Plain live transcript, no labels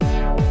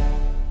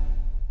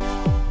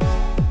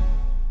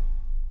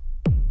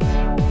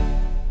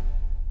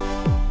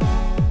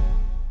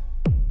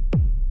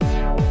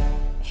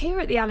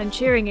at the Alan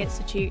Turing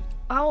Institute,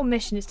 our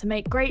mission is to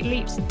make great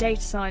leaps in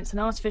data science and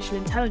artificial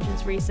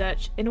intelligence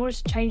research in order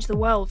to change the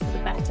world for the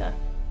better.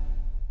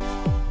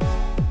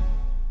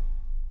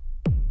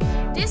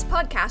 This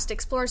podcast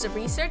explores the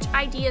research,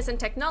 ideas and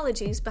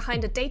technologies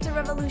behind the data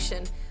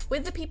revolution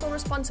with the people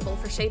responsible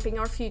for shaping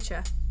our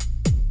future.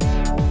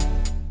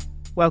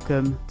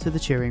 Welcome to the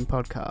Turing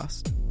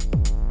Podcast.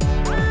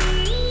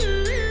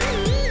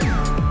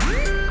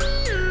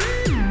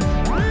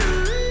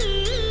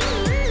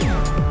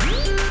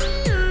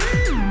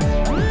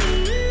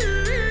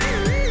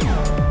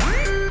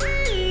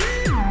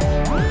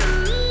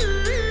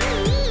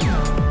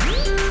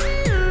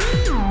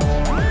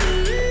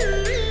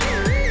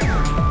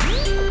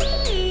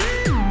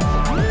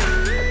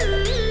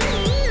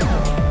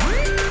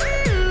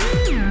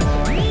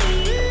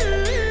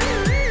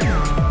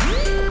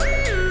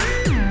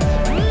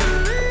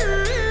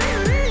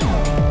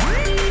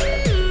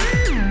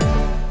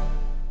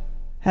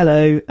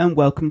 Hello and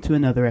welcome to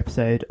another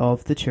episode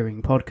of the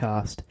Turing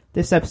Podcast.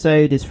 This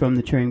episode is from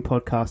the Turing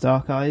Podcast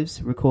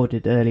archives,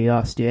 recorded early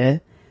last year,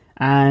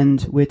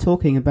 and we're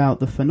talking about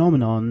the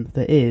phenomenon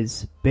that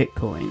is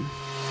Bitcoin.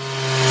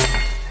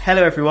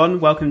 Hello everyone,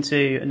 welcome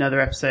to another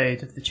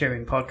episode of the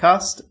Turing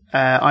Podcast.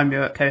 I'm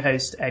your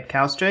co-host Ed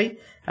Cowstry,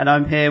 and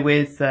I'm here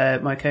with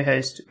my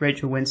co-host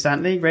Rachel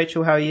Winstanley.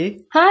 Rachel, how are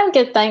you? Hi, I'm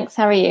good, thanks.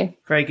 How are you?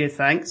 Very good,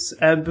 thanks.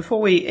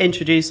 Before we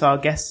introduce our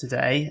guest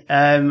today,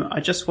 I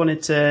just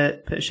wanted to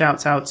put a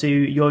shout out to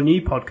your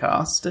new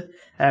podcast.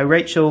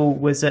 Rachel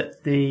was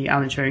at the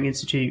Alan Turing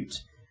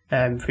Institute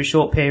for a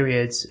short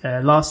period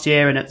last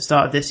year and at the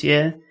start of this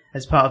year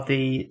as part of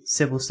the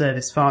Civil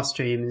Service Fast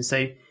Stream. And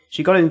so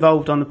she got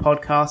involved on the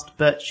podcast,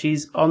 but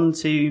she's on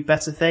to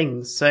better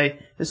things. So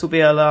this will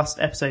be our last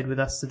episode with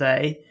us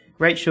today.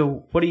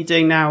 Rachel, what are you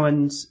doing now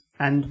and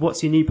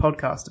what's your new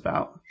podcast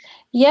about?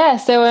 Yeah,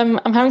 so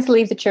I'm having to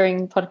leave the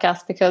Turing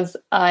podcast because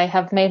I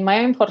have made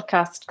my own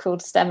podcast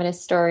called STEM and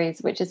His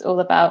Stories, which is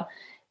all about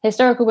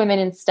historical women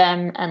in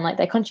STEM and like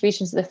their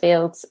contributions to the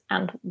fields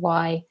and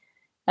why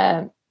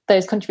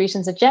those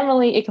contributions are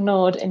generally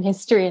ignored in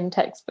history and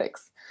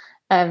textbooks,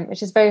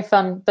 which is very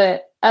fun.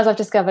 But as I've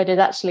discovered, it's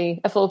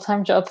actually a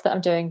full-time job that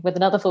I'm doing with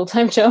another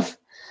full-time job.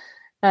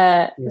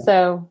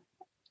 So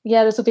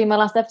yeah, this will be my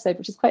last episode,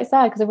 which is quite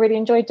sad because I've really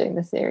enjoyed doing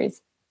this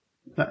series.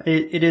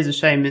 It is a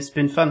shame. It's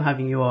been fun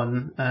having you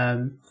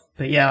on.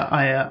 But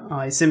yeah,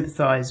 I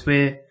sympathise.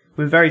 We're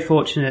very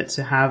fortunate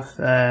to have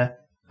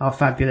our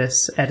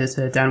fabulous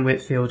editor, Dan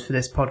Whitfield, for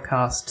this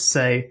podcast.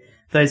 So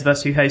those of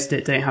us who host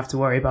it don't have to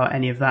worry about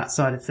any of that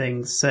side of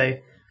things. So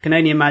I can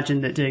only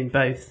imagine that doing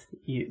both,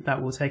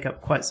 that will take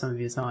up quite some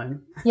of your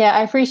time. Yeah,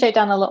 I appreciate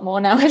Dan a lot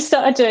more now. I've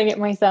started doing it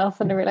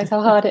myself and I realise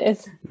how hard it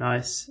is.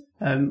 Nice.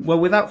 Well,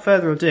 without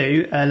further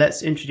ado,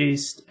 let's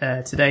introduce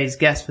today's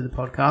guest for the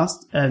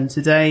podcast.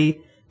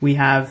 Today we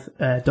have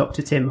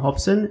Dr. Tim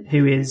Hobson,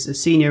 who is a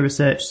senior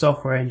research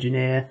software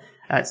engineer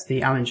at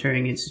the Alan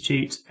Turing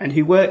Institute and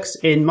who works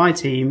in my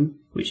team,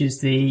 which is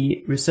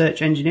the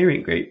Research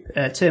Engineering Group.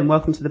 Tim,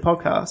 welcome to the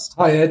podcast.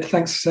 Hi, Ed.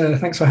 Thanks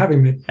for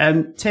having me.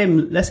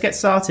 Tim, let's get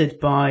started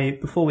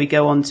before we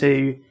go on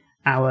to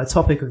our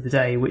topic of the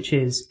day, which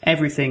is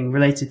everything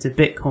related to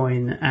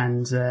Bitcoin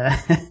and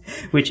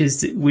which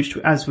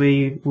as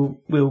we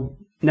will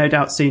no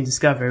doubt soon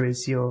discover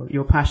is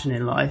your passion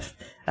in life.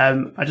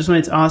 I just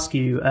wanted to ask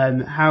you,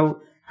 how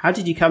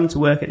did you come to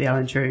work at the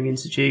Alan Turing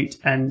Institute,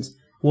 and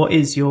what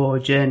is your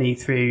journey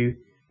through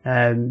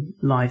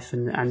life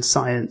and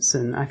science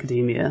and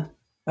academia?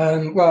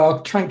 Well,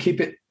 I'll try and keep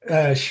it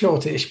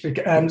shortish. So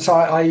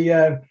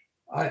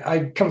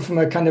I come from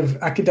a kind of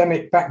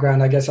academic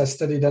background. I guess I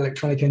studied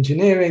electronic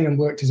engineering and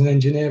worked as an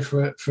engineer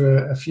for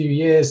a few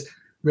years.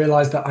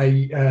 Realized that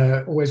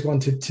I always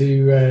wanted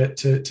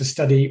to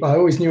study. Well, I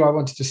always knew I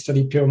wanted to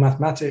study pure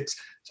mathematics.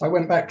 So I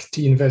went back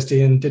to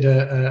university and did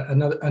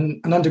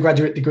an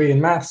undergraduate degree in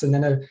maths and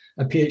then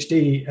a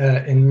PhD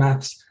in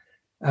maths.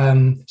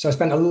 So I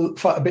spent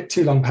a bit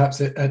too long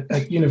perhaps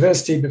at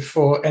university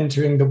before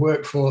entering the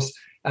workforce.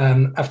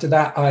 After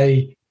that,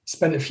 I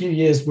spent a few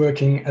years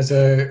working as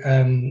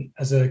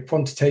a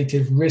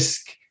quantitative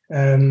risk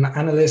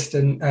analyst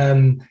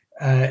and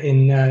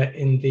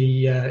in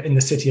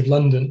the City of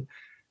London.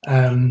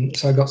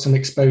 So I got some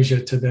exposure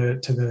to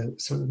the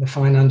sort of the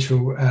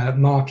financial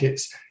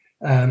markets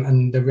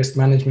and the risk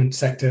management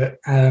sector.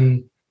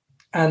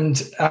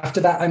 And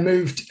after that, I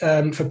moved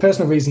for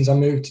personal reasons. I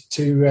moved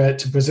to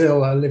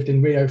Brazil. I lived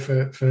in Rio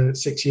for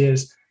 6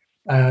 years,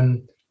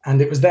 and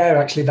it was there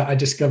actually that I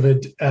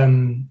discovered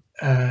the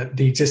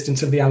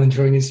existence of the Alan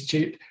Turing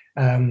Institute.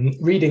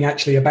 Reading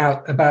actually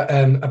about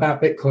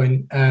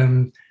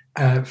Bitcoin.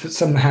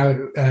 Somehow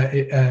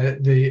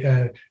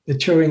the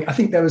Turing. I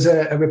think there was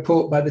a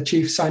report by the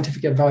chief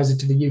scientific advisor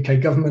to the UK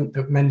government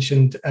that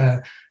mentioned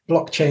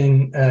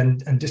blockchain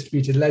and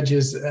distributed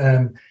ledgers.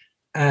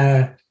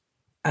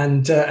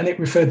 And it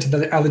referred to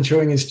the Alan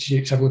Turing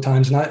Institute several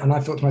times, and I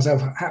thought to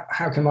myself,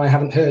 how come I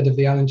haven't heard of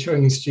the Alan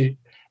Turing Institute?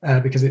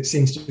 Because it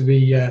seems to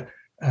be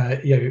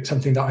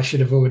something that I should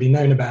have already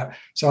known about.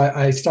 So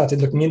I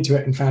started looking into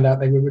it and found out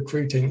they were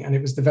recruiting, and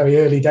it was the very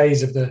early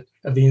days of the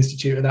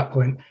institute at that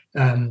point.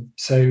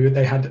 So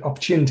they had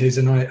opportunities,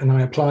 and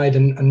I applied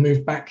and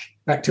moved back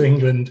to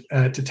England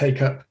to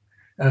take up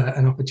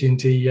an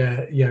opportunity,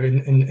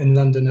 in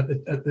London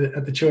at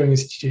the Turing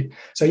Institute.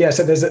 So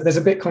so there's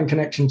a Bitcoin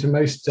connection to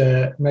most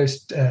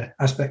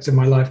aspects of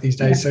my life these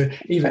days. So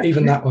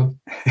even that one.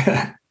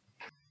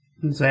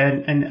 So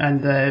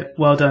and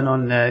well done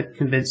on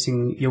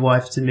convincing your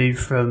wife to move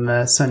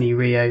from sunny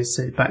Rio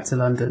back to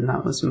London.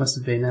 That must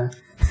have been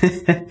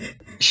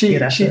she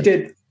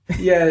did.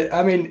 Yeah,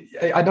 I mean,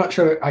 I'm not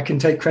sure I can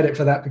take credit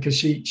for that, because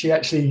she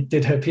actually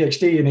did her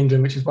PhD in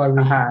England, which is why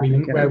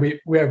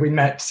where we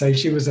met. So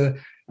she was a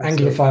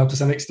Anglophile to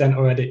some extent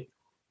already.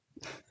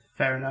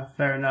 Fair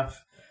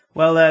enough.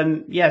 Well,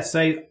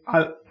 so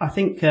I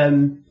think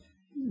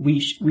we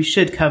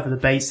should cover the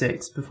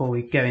basics before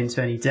we go into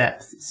any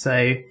depth.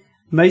 So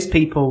most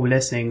people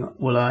listening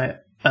will,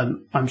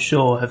 I'm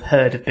sure, have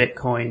heard of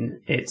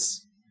Bitcoin.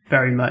 It's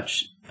very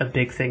much a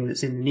big thing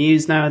that's in the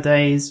news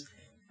nowadays.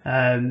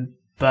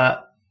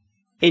 But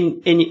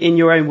in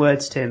your own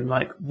words, Tim,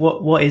 like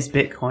what is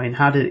Bitcoin?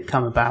 How did it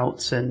come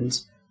about,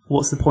 and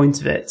what's the point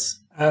of it?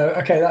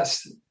 Okay,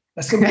 that's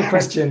a simple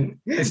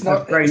question. It's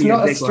not as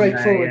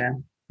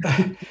straightforward.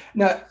 There,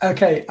 No,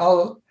 okay.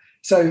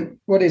 So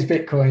what is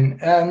Bitcoin?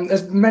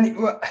 There's many.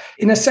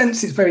 In a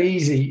sense, it's very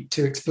easy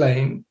to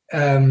explain.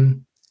 I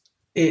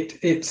would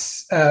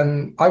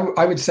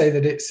say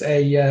that it's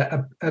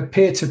a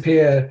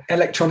peer-to-peer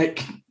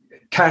electronic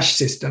cash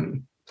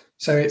system.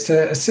 So it's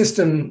a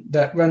system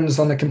that runs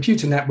on a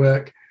computer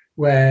network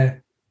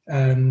where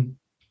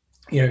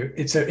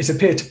it's a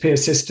peer-to-peer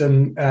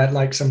system,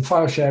 like some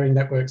file sharing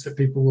networks that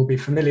people will be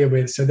familiar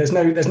with. So there's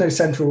no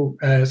central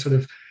sort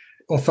of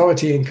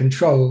authority and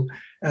control,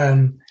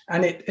 and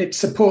it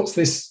supports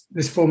this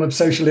form of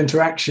social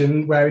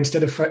interaction where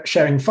instead of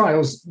sharing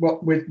files,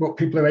 what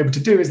people are able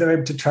to do is they're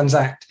able to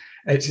transact.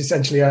 It's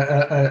essentially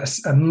a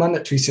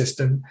monetary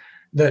system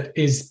that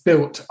is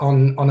built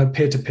on a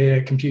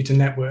peer-to-peer computer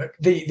network.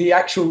 The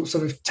actual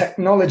sort of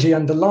technology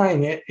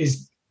underlying it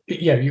is,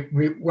 you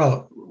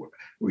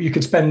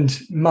could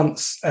spend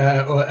months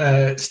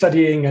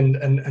studying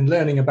and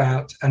learning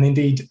about, and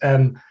indeed,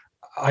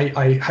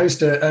 I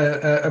host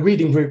a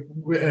reading group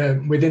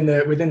within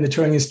the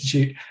Turing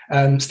Institute,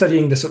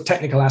 studying the sort of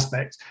technical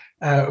aspects.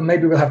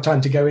 Maybe we'll have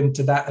time to go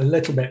into that a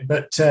little bit,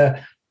 but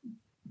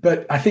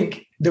I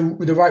think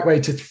the right way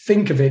to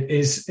think of it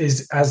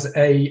is as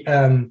a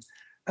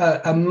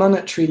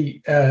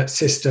monetary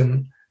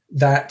system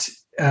that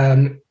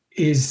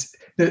is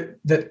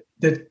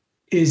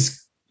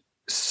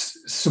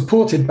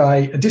supported by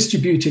a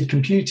distributed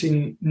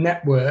computing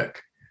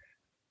network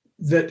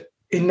that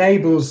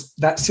enables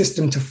that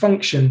system to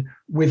function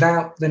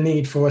without the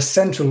need for a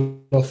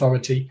central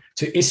authority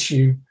to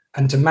issue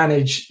and to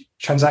manage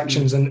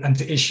transactions and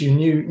to issue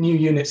new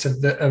units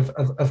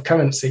of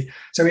currency.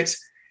 So it's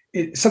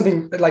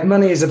something like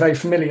money is a very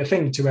familiar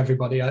thing to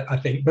everybody, I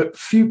think, but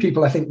few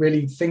people, I think,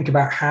 really think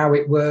about how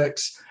it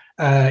works.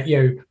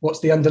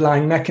 What's the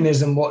underlying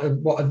mechanism?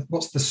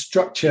 What's the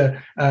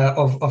structure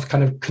of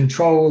kind of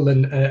control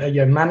and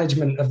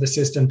management of the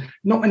system?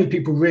 Not many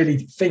people really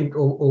think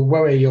or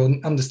worry or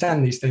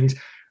understand these things.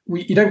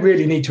 You don't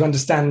really need to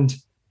understand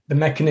the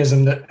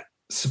mechanism that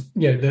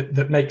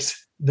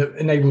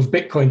enables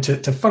Bitcoin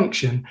to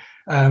function.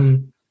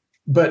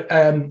 But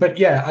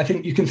I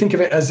think you can think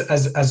of it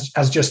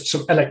as just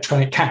sort of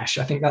electronic cash.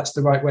 I think that's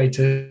the right way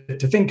to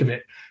think of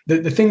it.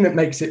 The thing that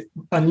makes it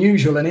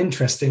unusual and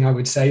interesting, I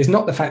would say, is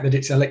not the fact that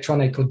it's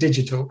electronic or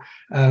digital.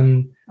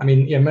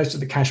 Most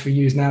of the cash we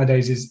use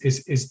nowadays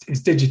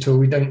is digital.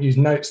 We don't use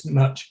notes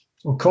much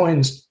or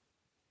coins.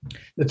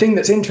 The thing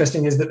that's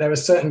interesting is that there are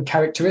certain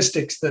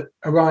characteristics that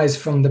arise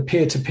from the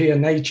peer-to-peer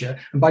nature.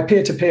 And by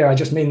peer-to-peer, I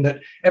just mean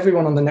that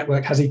everyone on the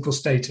network has equal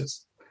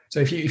status. So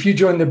if you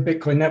join the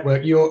Bitcoin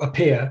network, you're a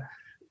peer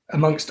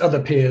amongst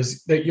other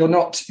peers. That you're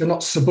not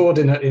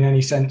subordinate in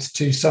any sense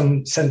to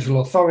some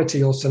central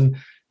authority or some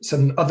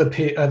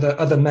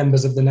other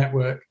members of the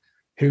network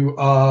who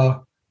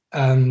are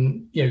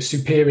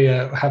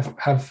superior,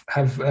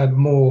 have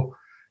more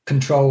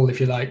control,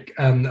 if you like,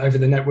 over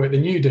the network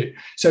than you do.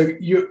 So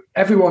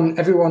everyone.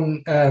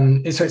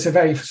 So it's a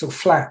very sort of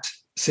flat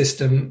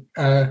system.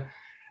 In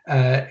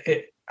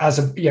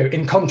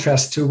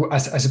contrast to, I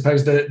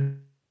suppose, the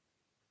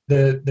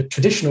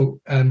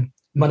traditional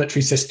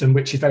monetary system,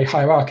 which is very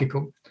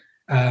hierarchical,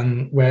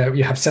 where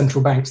you have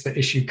central banks that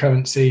issue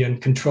currency and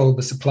control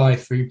the supply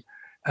through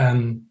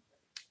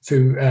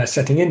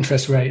setting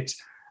interest rates,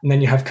 and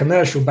then you have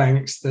commercial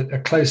banks that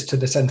are close to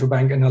the central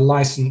bank and are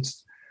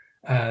licensed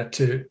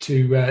to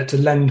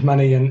lend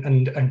money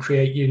and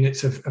create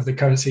units of the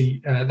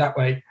currency that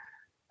way.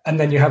 And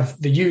then you have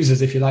the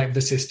users, if you like, of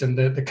the system,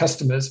 the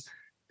customers,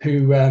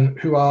 who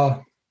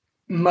have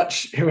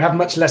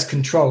much less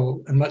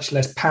control and much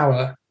less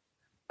power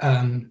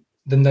than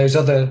those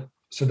other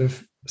sort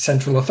of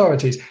central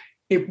authorities.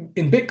 In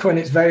Bitcoin,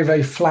 it's very,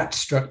 very flat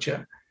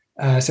structure.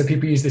 So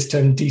people use this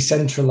term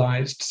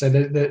decentralized. So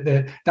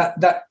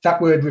that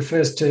word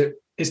refers to,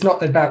 it's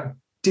not about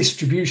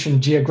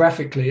distribution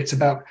geographically. It's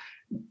about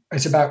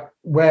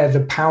where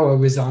the power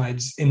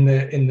resides in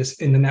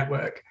the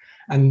network.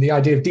 And the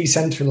idea of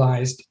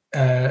decentralized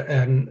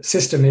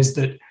system is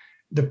that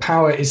the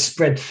power is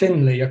spread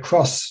thinly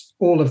across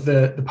all of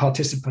the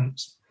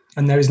participants,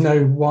 and there is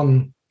no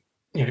one,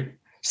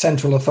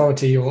 central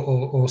authority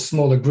or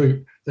smaller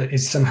group that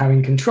is somehow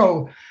in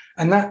control.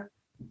 And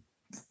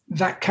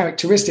that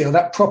characteristic or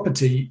that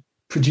property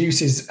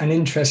produces an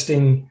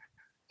interesting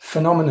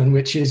phenomenon,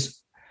 which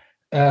is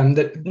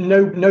that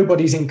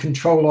nobody's in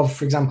control of,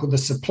 for example, the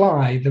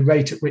supply, the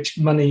rate at which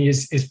money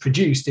is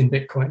produced in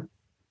Bitcoin.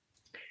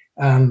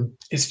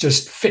 It's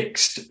just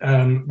fixed.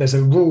 There's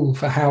a rule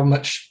for how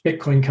much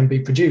Bitcoin can be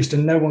produced,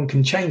 and no one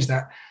can change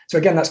that. So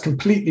again, that's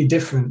completely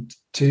different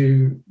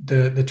to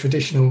the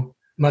traditional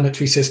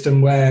monetary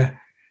system,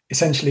 where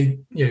essentially,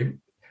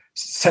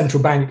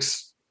 central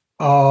banks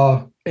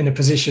are in a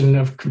position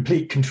of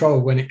complete control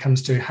when it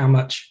comes to how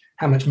much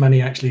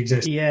money actually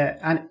exists. Yeah,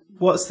 and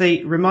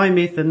remind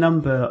me of the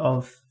number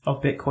of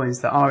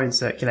Bitcoins that are in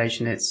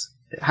circulation. Is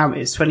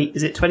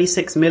it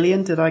 26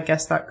 million? Did I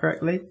guess that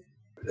correctly?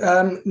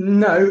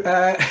 No.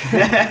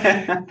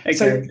 Okay.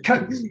 So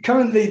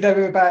currently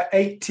there are about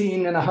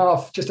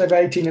just over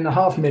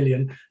 18.5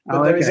 million.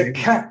 But there is a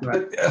cap.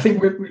 Right. I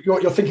think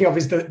what you're thinking of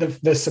is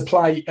the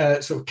supply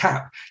sort of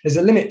cap. There's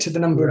a limit to the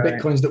number of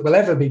Bitcoins that will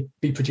ever be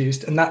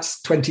produced, and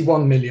that's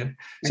 21 million.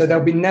 So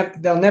there'll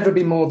never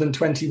be more than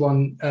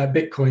 21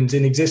 Bitcoins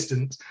in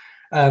existence.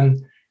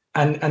 And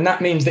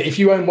that means that if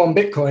you own one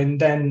Bitcoin,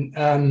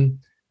 then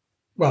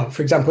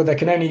for example, there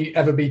can only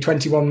ever be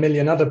 21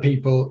 million other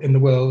people in the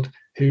world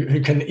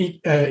who can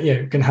eat,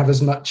 can have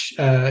as much,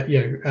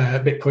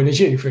 Bitcoin as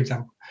you, for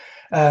example.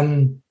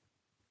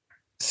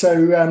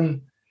 So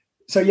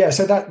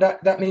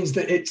that means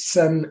that it's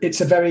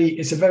a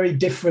very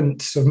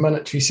different sort of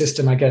monetary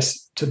system, I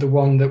guess, to the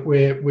one that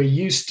we're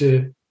used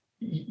to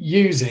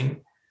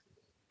using.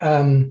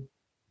 And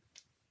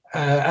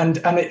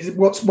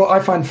what I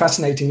find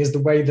fascinating is the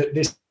way that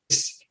this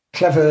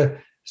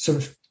clever sort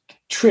of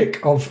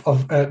trick of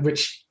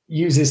which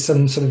uses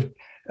some sort of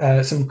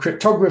some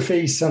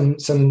cryptography, some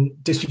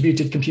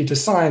distributed computer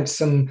science,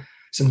 some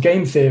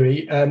game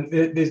theory.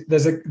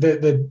 There's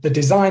the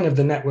design of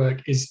the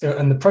network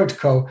and the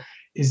protocol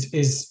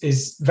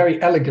is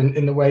very elegant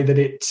in the way that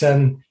it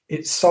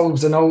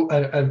solves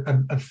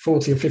a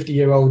 40 or 50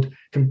 year old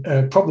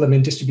problem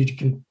in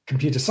distributed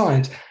computer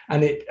science,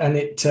 and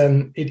it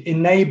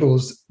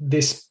enables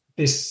this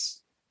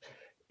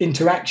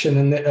interaction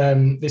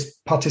and this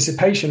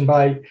participation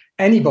by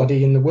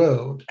anybody in the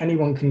world.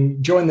 Anyone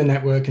can join the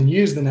network and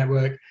use the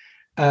network,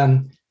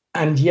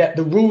 and yet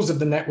the rules of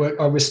the network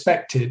are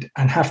respected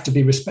and have to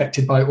be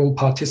respected by all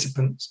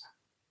participants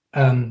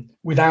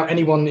without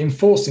anyone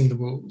enforcing the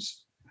rules.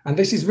 And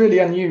this is really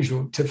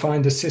unusual, to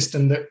find a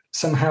system that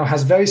somehow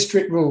has very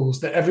strict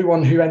rules that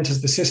everyone who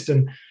enters the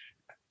system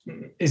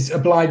is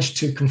obliged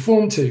to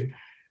conform to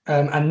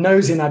and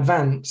knows in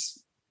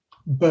advance,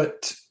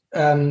 but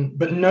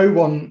no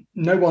one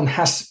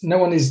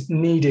is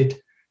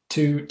needed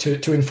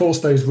to enforce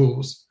those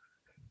rules.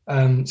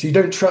 So you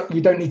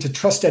don't need to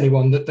trust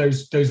anyone that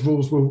those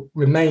rules will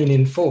remain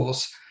in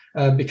force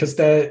because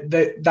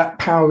that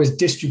power is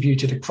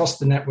distributed across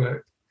the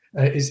network,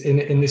 is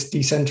in this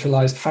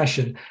decentralized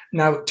fashion.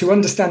 Now, to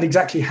understand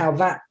exactly how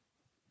that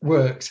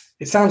works,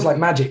 it sounds like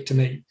magic to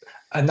me,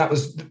 and that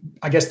was,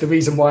 I guess, the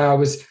reason why I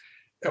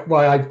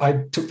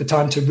took the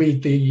time to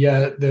read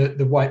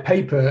the white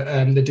paper,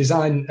 the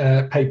design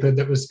paper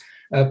that was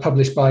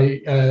published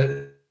by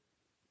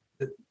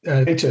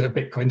creator of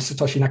Bitcoin,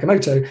 Satoshi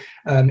Nakamoto,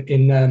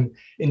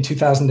 in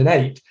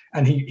 2008,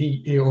 and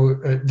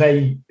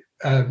they.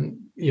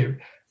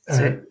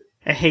 So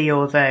a he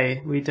or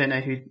they? We don't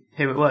know who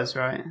it was,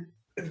 right?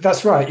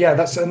 That's right. Yeah,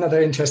 that's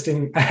another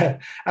interesting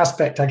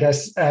aspect, I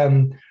guess,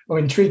 or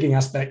intriguing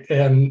aspect.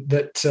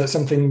 That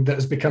something that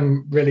has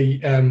become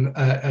really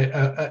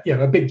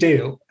a big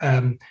deal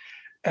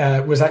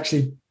was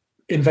actually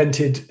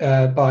invented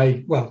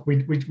by, well,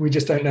 we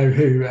just don't know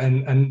who,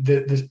 and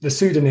the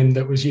pseudonym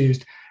that was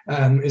used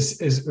was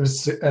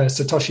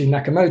Satoshi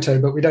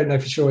Nakamoto, but we don't know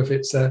for sure if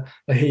it's a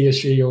he or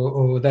she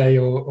or they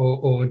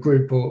or a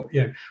group, or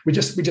we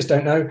just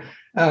don't know.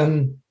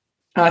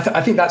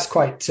 I think that's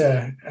quite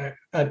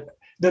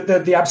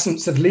the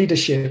absence of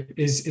leadership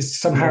is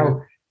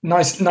somehow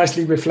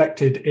nicely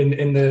reflected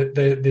in the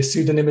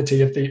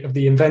pseudonymity of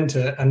the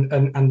inventor, and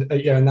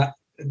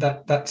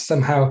that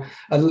somehow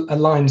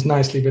aligns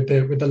nicely with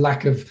the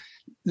lack of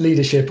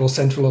leadership or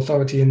central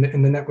authority in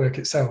the network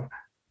itself.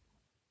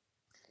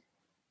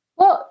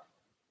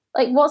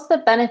 What's the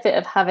benefit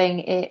of having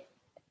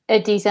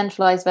a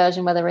decentralized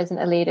version where there isn't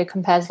a leader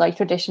compared to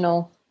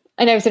traditional?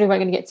 I know we weren't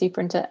going to get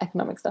super into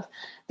economic stuff,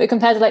 but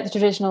compared to the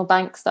traditional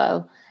bank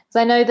style, because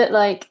I know that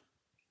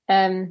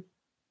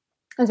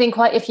there's been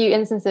quite a few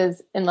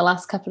instances in the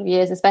last couple of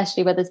years,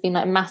 especially where there's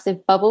been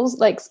massive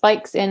bubbles,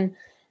 spikes in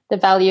the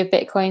value of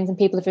Bitcoins, and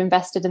people have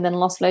invested and then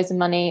lost loads of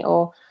money,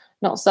 or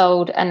not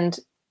sold. And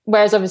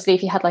whereas obviously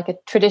if you had like a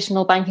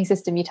traditional banking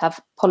system, you'd have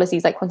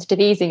policies like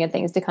quantitative easing and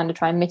things to kind of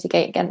try and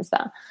mitigate against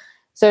that.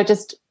 So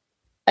just,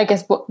 I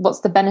guess,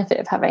 what's the benefit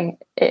of having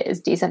it as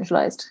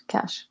decentralized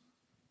cash?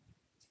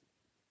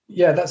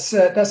 Yeah, that's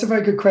a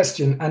very good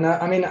question. And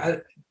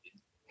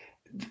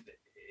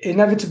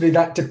inevitably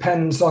that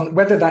depends on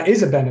whether that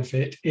is a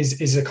benefit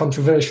is a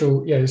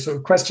controversial sort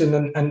of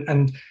question.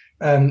 And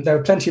there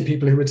are plenty of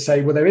people who would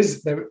say, well,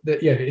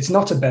 it's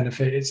not a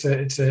benefit. It's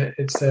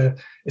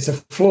a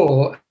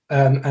flaw.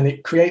 And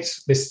it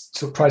creates this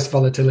sort of price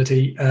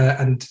volatility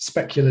and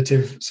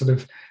speculative sort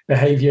of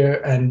behavior,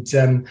 and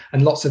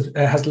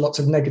has lots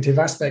of negative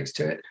aspects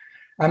to it.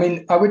 I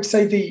mean, I would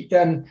say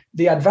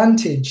the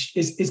advantage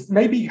is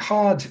maybe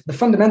hard. The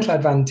fundamental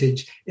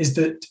advantage is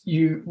that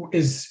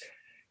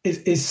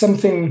is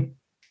something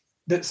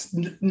that's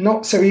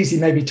not so easy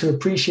maybe to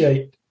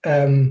appreciate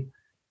in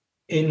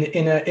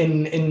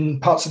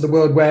parts of the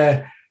world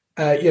where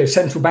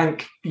central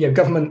bank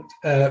government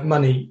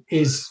money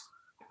is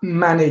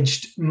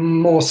managed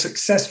more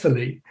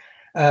successfully,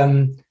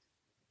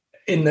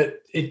 in that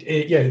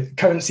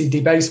currency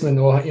debasement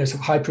or sort of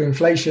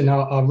hyperinflation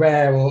are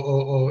rare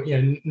or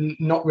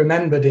not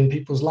remembered in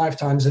people's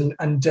lifetimes,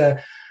 and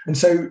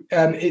so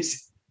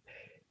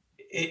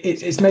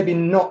it's maybe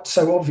not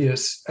so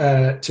obvious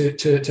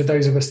to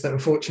those of us that are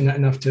fortunate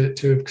enough to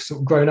have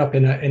sort of grown up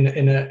in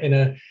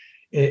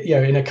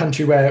a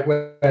country where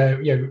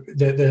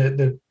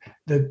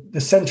the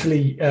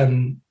centrally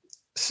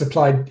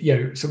supplied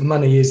sort of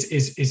money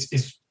is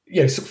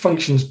sort of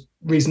functions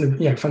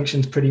reasonably,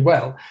 functions pretty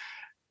well.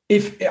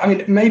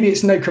 Maybe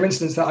it's no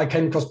coincidence that I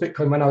came across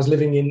Bitcoin when I was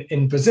living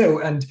in Brazil,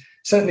 and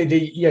certainly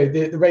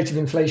the rate of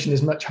inflation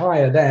is much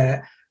higher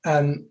there.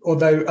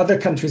 Although other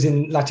countries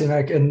in Latin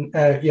America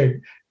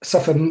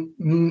suffer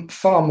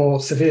far more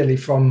severely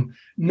from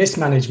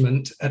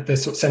mismanagement at the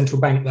sort of central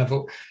bank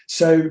level.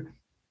 So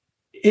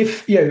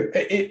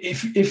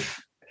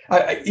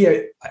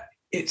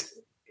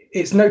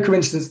it's no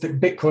coincidence that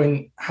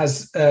Bitcoin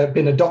has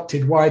been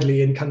adopted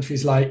widely in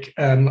countries like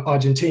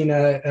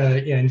Argentina,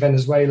 in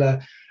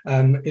Venezuela.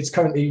 It's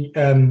currently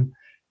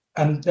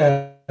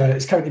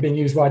being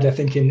used widely, I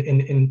think,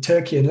 in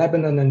Turkey and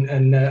Lebanon,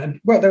 and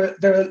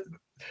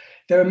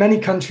there are many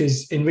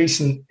countries in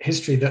recent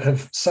history that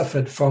have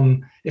suffered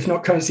from, if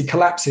not currency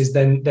collapses,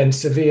 then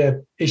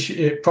severe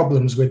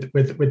problems with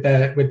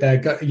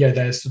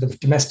their sort of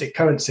domestic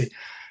currency,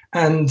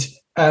 and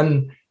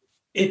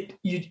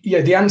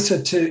the answer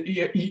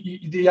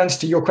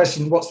to your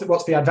question, what's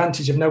the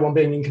advantage of no one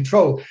being in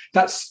control?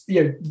 That's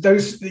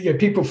those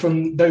people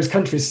from those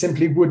countries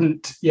simply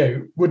wouldn't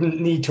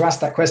need to ask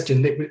that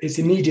question. It's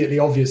immediately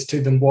obvious to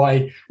them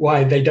why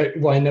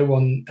no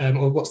one,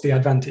 or what's the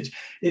advantage?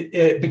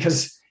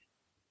 Because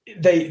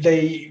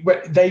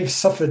they've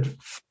suffered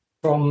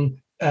from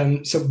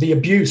sort of the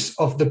abuse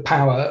of the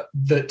power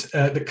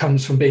that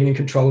comes from being in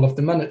control of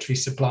the monetary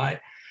supply.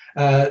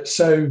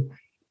 So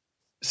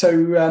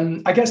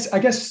I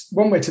guess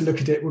one way to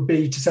look at it would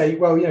be to say,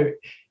 well,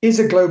 is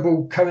a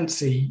global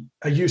currency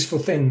a useful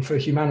thing for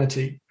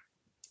humanity?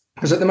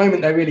 Because at the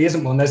moment there really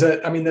isn't one. There's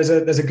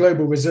a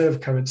global reserve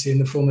currency in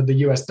the form of the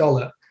US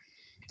dollar,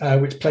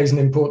 which plays an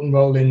important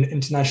role in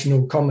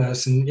international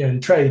commerce and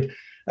in trade.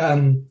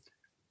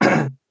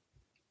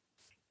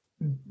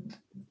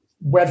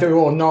 Whether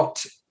or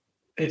not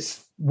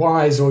it's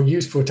wise or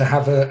useful to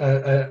have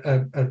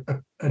a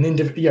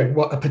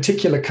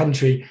particular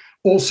country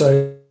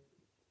also.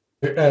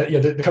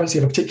 The currency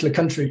of a particular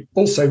country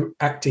also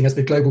acting as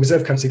the global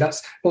reserve currency,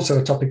 that's also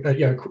a topic,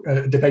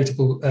 a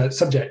debatable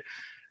subject.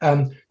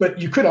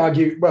 But you could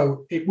argue,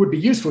 well, it would be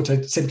useful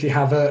to simply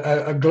have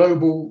a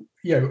global,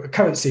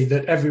 currency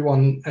that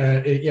everyone,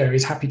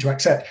 is happy to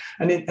accept.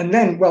 And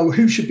then, well,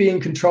 who should be in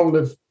control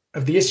of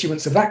the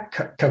issuance of that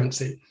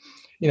currency?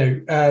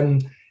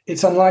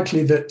 It's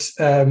unlikely that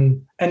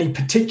any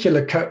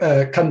particular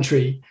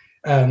country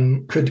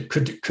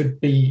could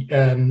be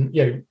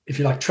if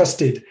you like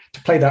trusted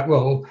to play that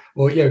role,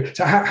 or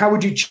so how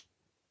would you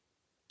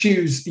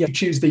choose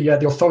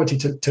the authority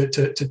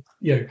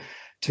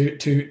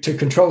to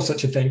control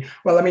such a thing?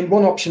 Well,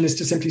 one option is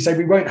to simply say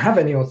we won't have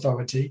any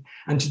authority,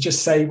 and to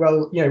just say,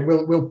 well,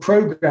 we'll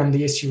program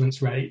the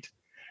issuance rate,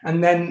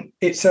 and then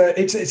it's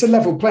a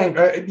level playing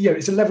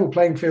it's a level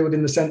playing field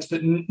in the sense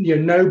that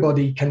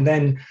nobody can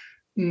then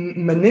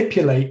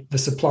manipulate the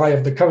supply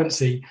of the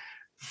currency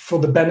for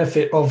the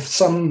benefit of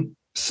some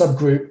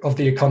subgroup of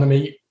the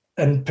economy,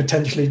 and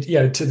potentially,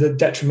 to the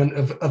detriment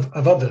of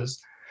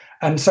others.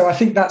 And so I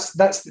think that's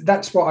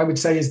what I would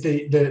say is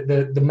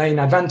the main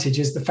advantage,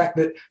 is the fact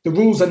that the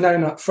rules are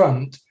known up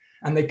front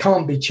and they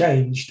can't be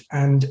changed,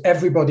 and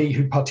everybody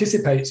who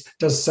participates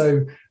does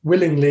so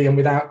willingly and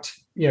without,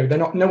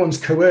 no one's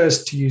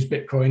coerced to use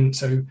Bitcoin.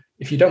 So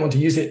if you don't want to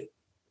use it,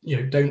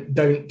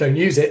 don't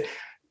use it.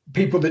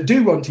 People that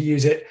do want to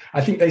use it, I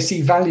think they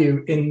see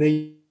value in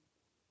the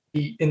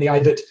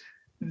idea that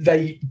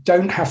they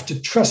don't have to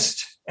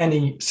trust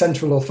any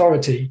central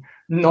authority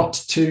not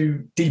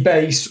to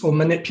debase or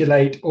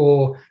manipulate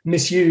or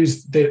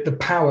misuse the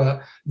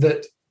power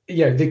that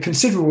the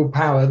considerable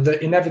power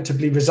that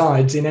inevitably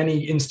resides in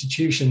any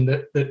institution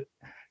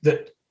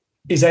that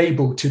is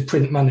able to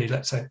print money,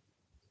 let's say.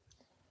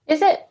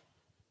 Is it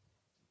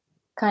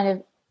kind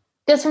of,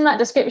 just from that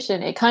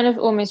description, it kind of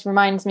almost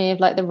reminds me of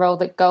like the role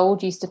that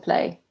gold used to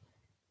play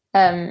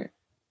in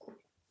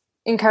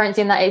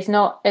currency, in that it's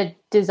not a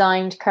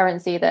designed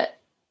currency that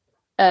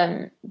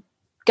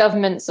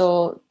governments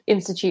or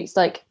institutes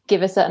like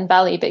give a certain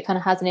value, but it kind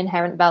of has an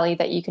inherent value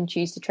that you can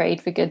choose to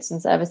trade for goods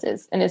and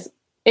services. And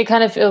it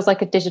kind of feels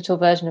like a digital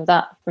version of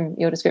that from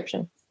your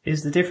description.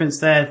 Is the difference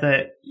there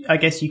that I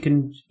guess you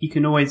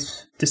can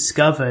always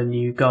discover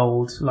new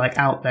gold like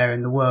out there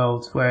in the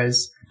world,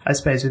 whereas I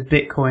suppose with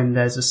Bitcoin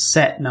there's a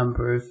set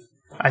number of,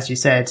 as you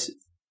said,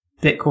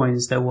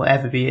 Bitcoins that will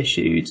ever be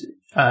issued.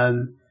 I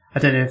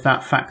don't know if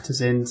that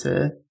factors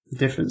into the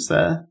difference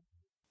there.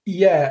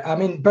 Yeah, I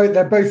mean,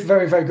 they're both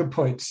very, very good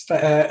points.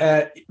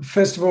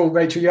 First of all,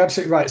 Rachel, you're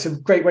absolutely right. It's a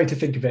great way to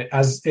think of it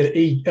as,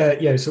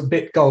 sort of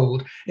bit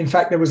gold. In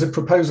fact, there was a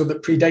proposal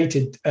that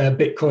predated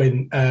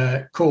Bitcoin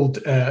called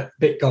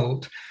bit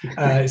gold.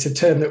 It's a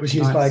term that was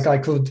used by a guy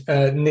called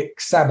Nick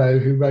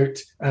Szabo, who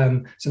wrote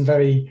some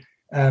very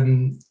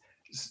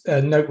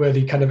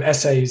noteworthy kind of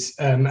essays,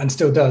 and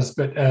still does,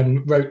 but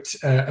wrote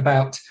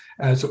about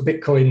sort of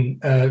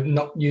Bitcoin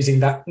not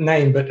using that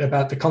name, but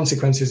about the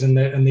consequences and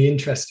the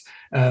interest.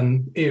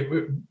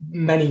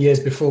 Many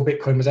years before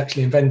Bitcoin was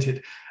actually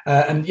invented,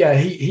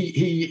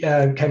 he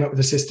came up with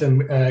a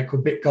system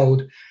called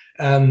BitGold.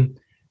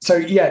 So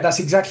that's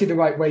exactly the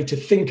right way to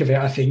think of it,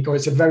 I think, or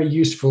it's a very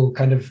useful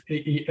kind of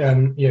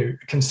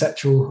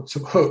conceptual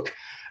sort of hook.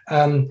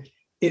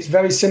 It's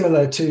very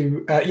similar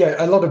to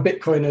a lot of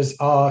Bitcoiners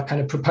are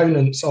kind of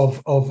proponents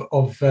of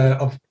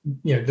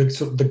the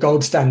sort of the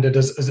gold standard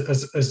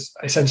as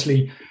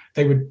essentially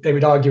they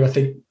would argue, I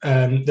think,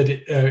 that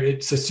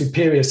it's a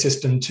superior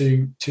system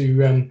to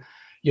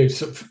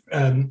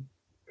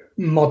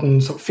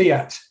modern sort of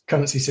fiat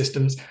currency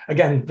systems.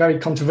 Again, very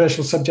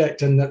controversial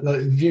subject and the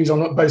views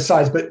on both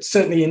sides, but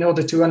certainly in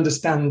order to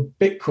understand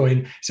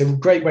Bitcoin, it's a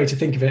great way to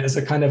think of it as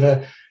a kind of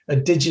a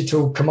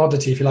digital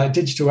commodity, if you like,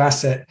 digital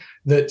asset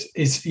that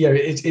is,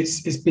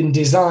 it's been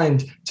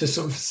designed to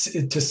sort of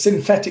to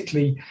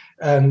synthetically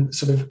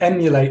sort of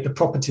emulate the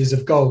properties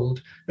of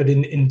gold, but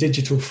in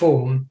digital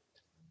form.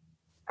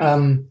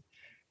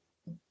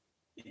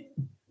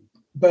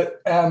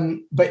 But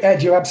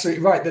Ed, you're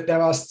absolutely right that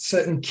there are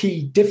certain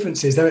key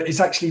differences. It's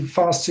actually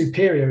far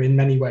superior in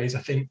many ways, I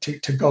think,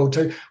 to gold.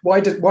 So why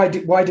did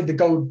the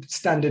gold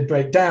standard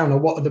break down, or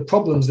what are the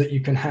problems that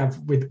you can have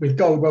with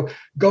gold? Well,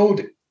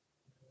 gold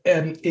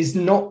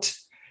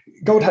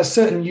gold has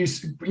certain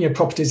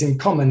properties in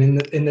common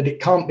in that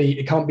it can't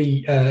be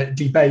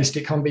debased,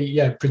 it can't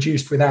be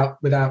produced without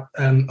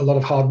a lot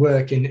of hard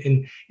work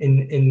in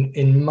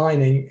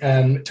mining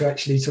to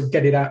actually sort of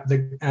get it out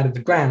of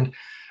the ground.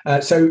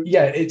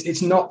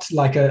 It's not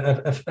like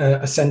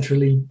a central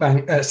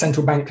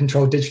bank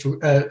controlled digital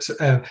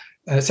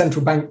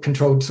central bank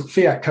controlled sort of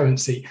fiat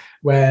currency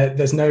where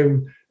there's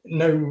no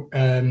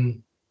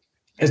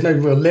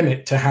real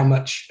limit to how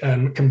much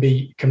can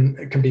be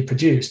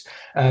produced.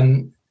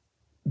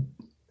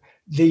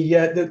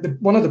 The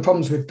one of the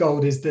problems with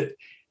gold is that,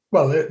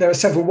 well, there are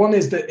several. One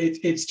is that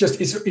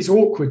it's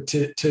awkward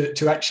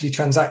to actually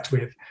transact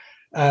with.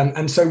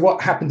 And so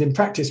what happened in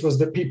practice was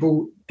that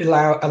people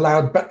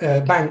allowed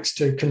banks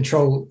to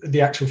control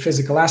the actual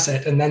physical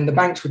asset, and then the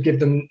banks would give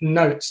them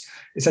notes,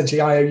 essentially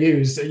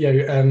IOUs,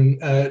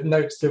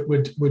 notes that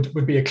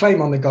would be a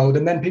claim on the gold,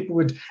 and then people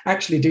would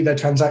actually do their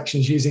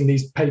transactions using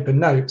these paper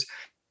notes.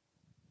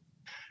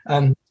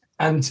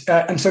 And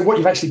so what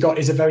you've actually got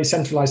is a very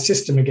centralized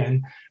system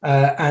again.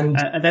 And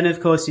then, of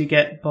course, you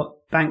get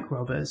bank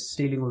robbers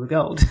stealing all the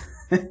gold.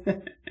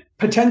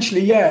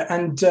 Potentially, yeah,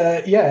 and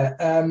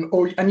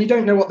and you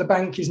don't know what the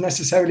bank is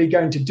necessarily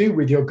going to do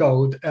with your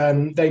gold.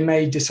 They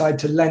may decide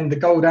to lend the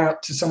gold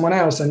out to someone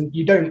else, and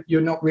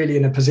you're not really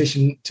in a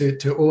position to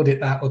audit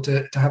that or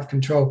to have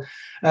control.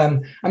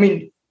 I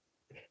mean,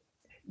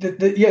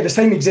 the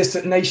same exists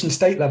at nation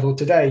state level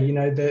today. You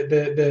know,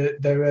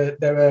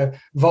 there are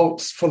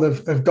vaults full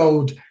of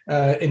gold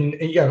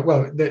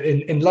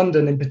in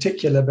London in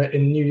particular, but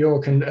in New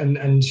York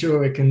and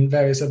Zurich and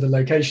various other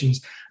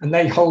locations, and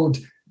they hold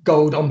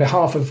gold on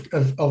behalf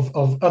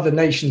of other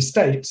nation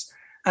states.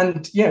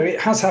 And it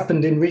has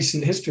happened in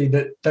recent history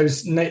that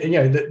those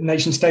that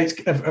nation states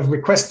have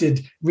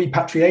requested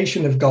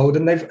repatriation of gold,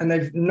 and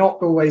they've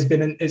not always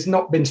been. It's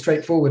not been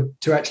straightforward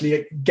to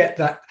actually get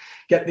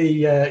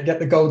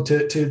the gold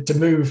to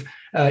move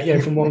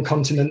from one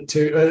continent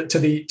to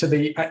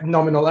the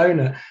nominal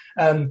owner.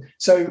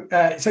 So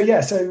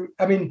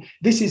I mean,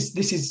 this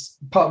is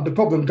part of the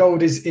problem.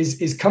 Gold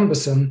is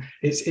cumbersome.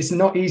 It's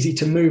not easy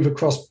to move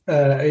across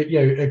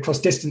across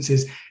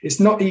distances. It's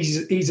not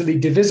easily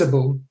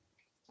divisible.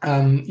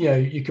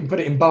 You can put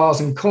it in bars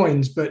and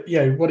coins, but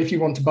what if you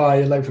want to buy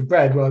a loaf of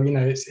bread? Well,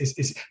 it's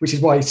which is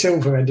why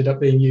silver ended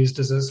up being used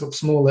as a sort of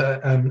smaller,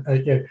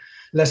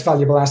 less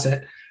valuable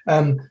asset.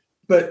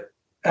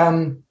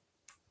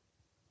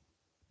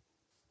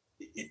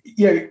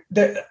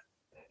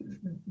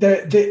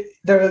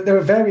 there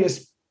are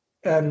various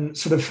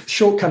sort of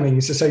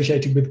shortcomings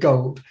associated with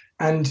gold,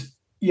 and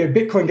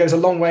Bitcoin goes a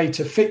long way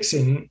to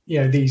fixing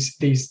these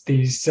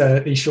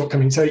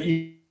shortcomings. So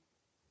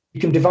you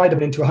can divide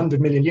them into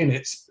 100 million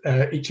units,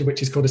 each of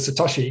which is called a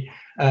Satoshi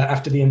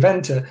after the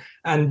inventor.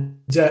 And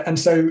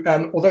so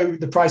although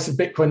the price of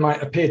Bitcoin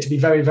might appear to be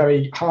very,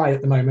 very high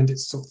at the moment,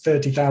 it's sort of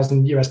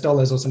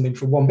 $30,000 or something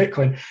for one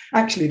Bitcoin.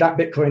 Actually, that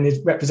Bitcoin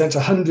represents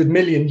 100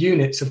 million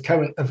units of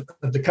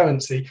the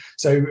currency.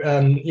 So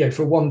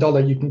for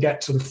 $1, you can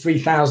get sort of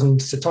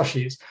 3,000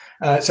 Satoshis.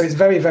 So it's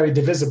very, very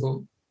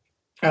divisible.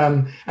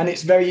 And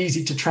it's very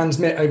easy to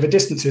transmit over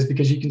distances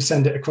because you can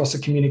send it across a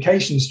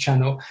communications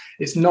channel.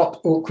 It's not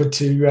awkward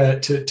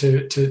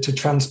to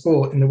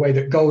transport in the way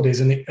that gold is,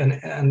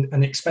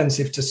 and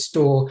expensive to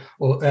store.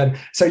 Or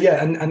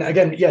and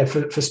again,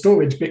 for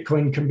storage,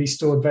 Bitcoin can be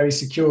stored very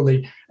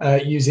securely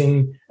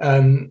using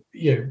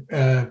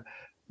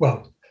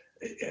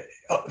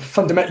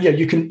fundamentally,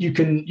 you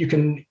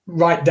can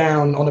write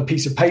down on a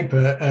piece of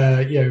paper,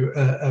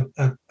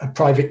 a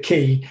private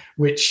key,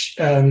 which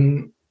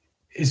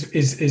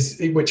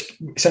which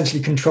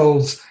essentially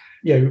controls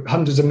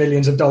hundreds of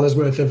millions of dollars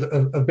worth of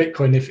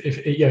Bitcoin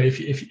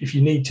if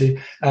you need to,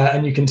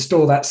 and you can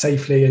store that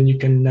safely, and you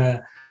can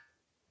there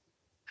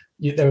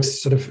are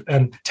sort of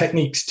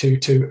techniques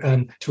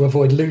to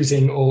avoid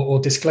losing or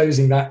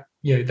disclosing that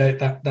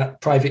that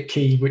private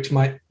key, which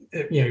might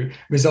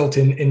result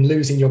in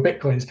losing your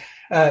Bitcoins.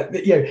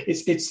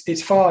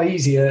 It's far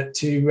easier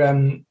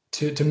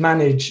to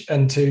manage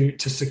and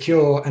to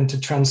secure and to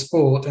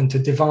transport and to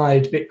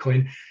divide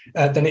Bitcoin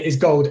than it is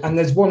gold. And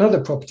there's one other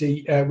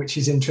property which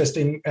is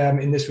interesting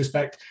in this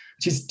respect,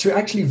 which is to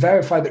actually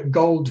verify that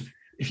gold.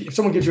 If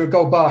someone gives you a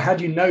gold bar, how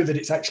do you know that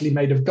it's actually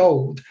made of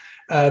gold?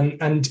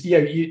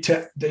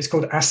 It's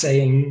called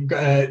assaying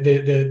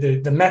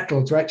the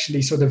metal to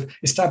actually sort of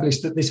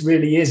establish that this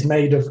really is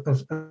made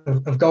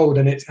of gold,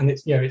 and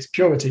its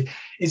purity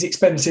is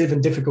expensive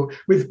and difficult.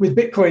 With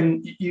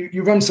Bitcoin,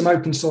 you run some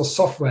open source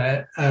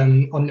software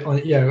on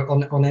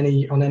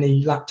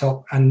any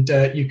laptop, and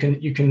you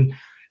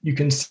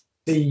can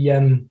see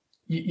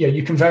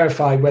you can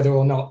verify whether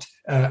or not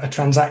a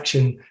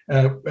transaction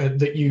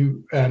that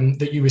you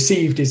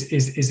received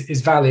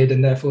is valid,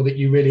 and therefore that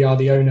you really are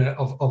the owner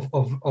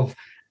of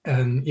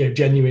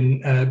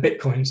genuine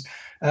Bitcoins.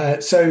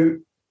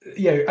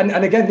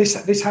 And again,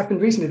 this happened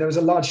recently. There was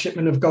a large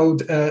shipment of gold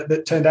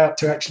that turned out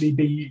to actually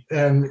be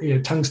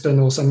tungsten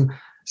or some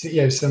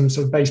sort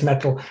of base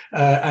metal,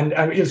 and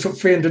it was sort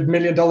of $300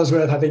 million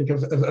worth, I think,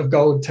 of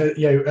gold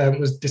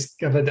was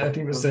discovered. I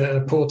think it was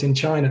a port in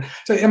China.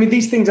 So I mean,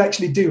 these things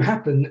actually do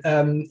happen.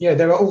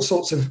 There are all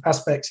sorts of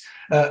aspects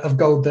of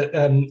gold that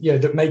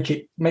that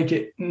make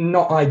it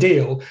not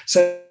ideal.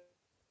 So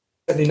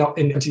certainly not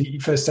in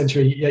 21st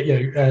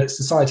century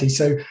society.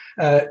 So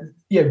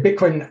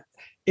Bitcoin.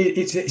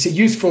 It's a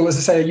useful, as I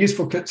say, a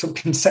useful sort of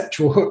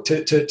conceptual hook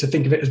to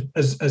think of it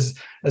as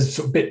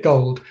sort of bit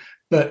gold,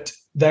 but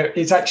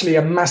it's actually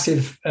a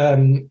massive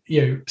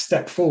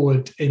step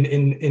forward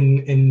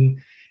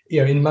in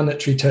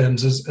monetary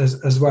terms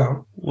as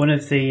well. One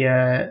of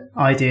the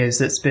ideas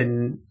that's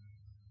been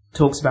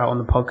talked about on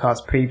the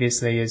podcast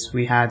previously is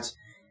we had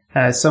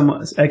a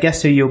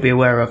guest who you'll be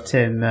aware of,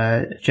 Tim,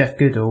 Jeff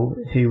Goodall,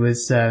 who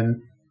was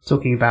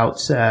talking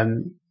about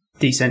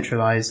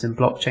decentralized and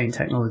blockchain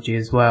technology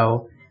as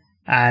well.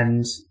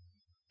 And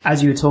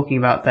as you were talking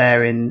about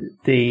there,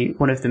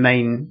 one of the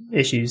main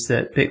issues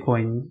that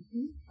Bitcoin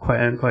quote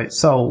unquote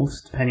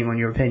solves, depending on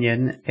your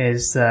opinion,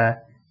 is the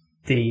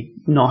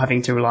not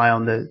having to rely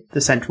on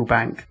the central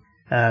bank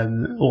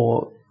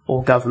or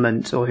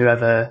government or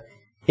whoever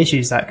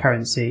issues that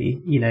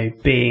currency,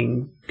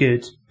 being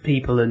good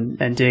people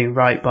and doing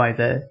right by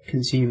the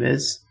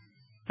consumers.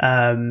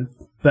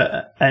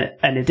 But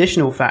an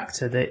additional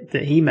factor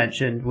that he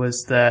mentioned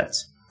was that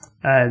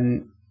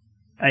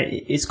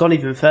it's gone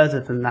even further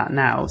than that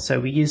now.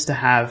 So we used to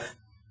have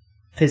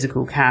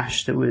physical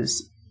cash that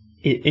was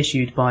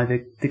issued by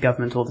the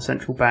government or the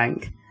central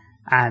bank,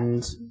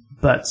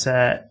 but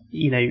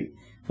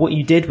what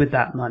you did with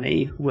that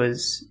money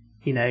was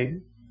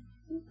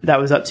that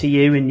was up to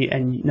you,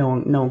 and no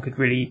one could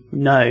really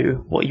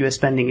know what you were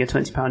spending your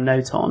 £20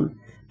 note on.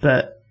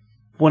 But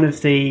one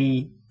of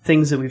the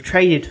things that we've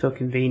traded for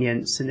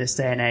convenience in this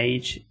day and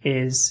age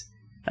is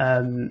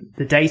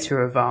the data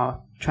of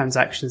our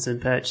transactions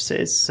and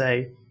purchases.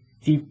 So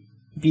if you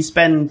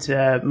spend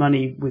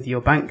money with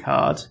your bank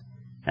card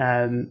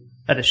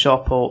at a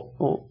shop or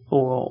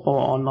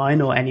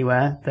online or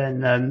anywhere,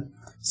 then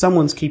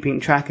someone's keeping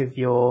track of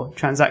your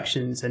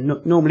transactions, and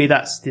normally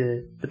that's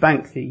the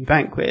bank that you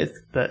bank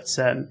with, but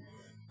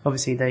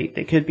obviously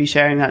they could be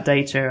sharing that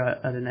data.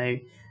 I don't know.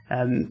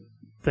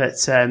 But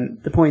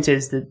the point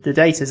is that the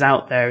data's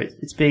out there,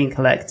 it's being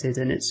collected,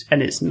 and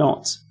it's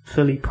not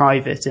fully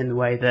private in the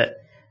way that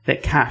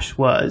cash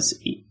was.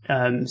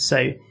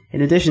 So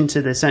in addition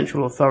to the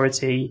central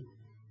authority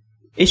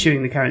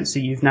issuing the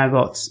currency, you've now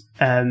got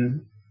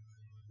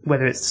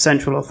whether it's the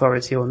central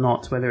authority or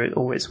not,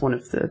 or it's one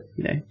of the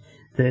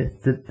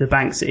the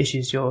banks that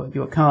issues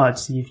your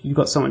cards. You've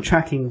got someone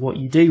tracking what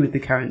you do with the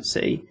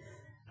currency.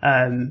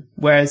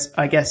 Whereas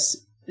I guess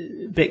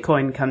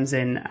Bitcoin comes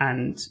in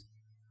and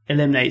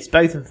eliminates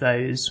both of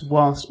those,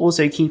 whilst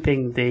also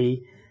keeping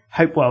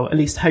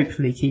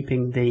hopefully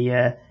keeping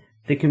the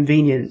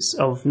convenience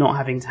of not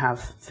having to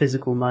have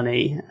physical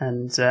money.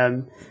 And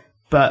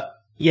but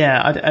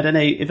yeah, I don't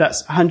know if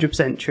that's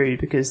 100% true,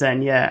 because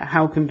then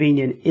how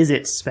convenient is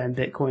it to spend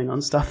Bitcoin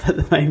on stuff at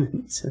the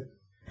moment?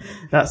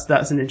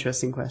 That's an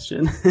interesting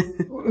question.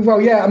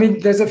 Well, yeah, I mean,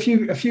 there's a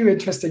few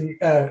interesting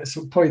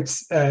sort of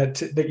points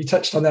that you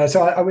touched on there.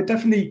 So I would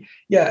definitely,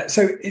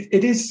 So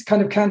it is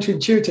kind of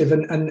counterintuitive,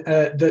 and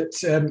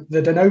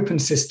that an open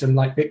system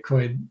like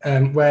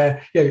Bitcoin,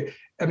 where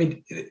I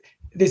mean,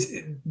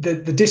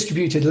 the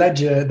distributed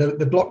ledger,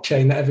 the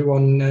blockchain that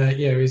everyone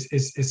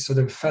is sort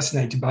of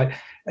fascinated by.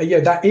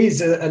 That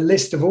is a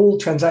list of all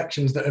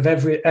transactions that have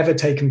ever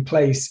taken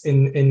place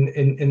in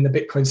the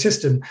Bitcoin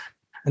system.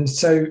 And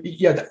so,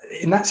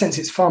 in that sense,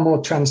 it's far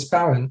more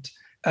transparent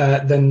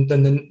than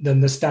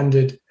the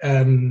standard,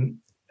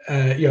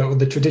 or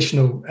the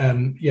traditional,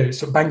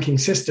 sort of banking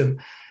system.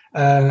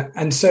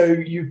 And so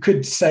you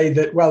could say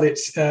that, well,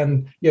 it's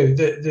the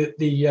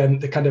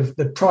kind of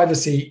the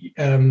privacy,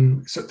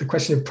 sort of the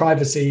question of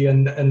privacy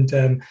and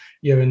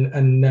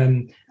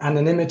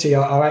anonymity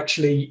are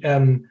actually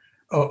are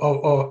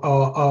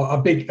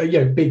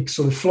big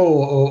sort of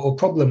flaw or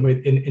problem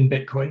in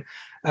Bitcoin.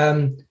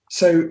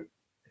 So.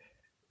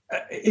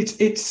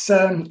 It's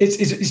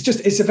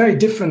a very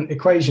different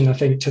equation, I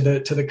think, to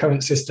the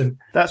current system.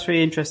 That's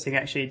really interesting,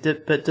 actually.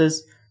 But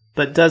does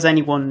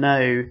anyone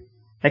know?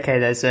 Okay,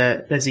 there's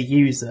a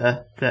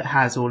user that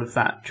has all of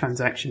that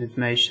transaction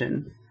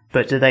information,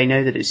 but do they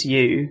know that it's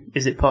you?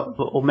 Is it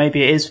or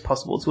maybe it is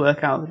possible to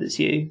work out that it's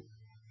you?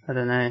 I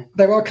don't know.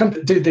 There are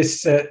companies that do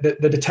this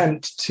that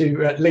attempt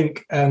to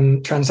link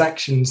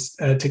transactions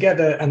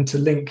together and to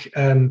link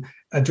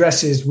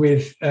addresses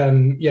with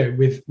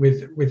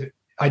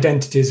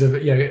identities of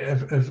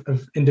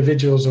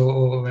individuals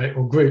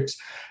or groups.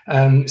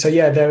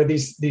 There are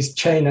these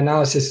chain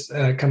analysis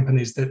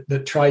companies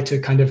that try to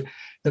kind of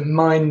that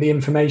mine the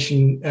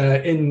information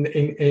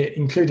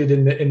included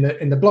in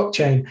the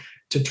blockchain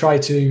to try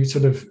to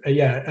sort of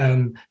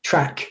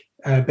track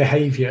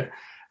behavior.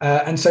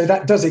 And so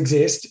that does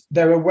exist.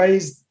 There are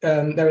ways,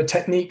 there are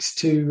techniques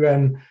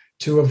to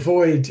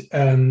avoid,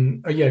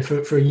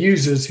 for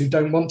users who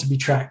don't want to be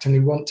tracked and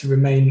who want to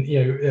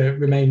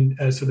remain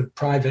sort of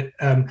private.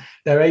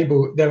 There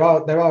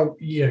are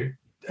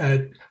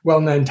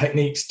well-known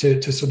techniques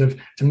to sort of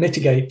to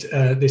mitigate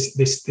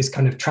this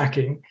kind of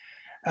tracking.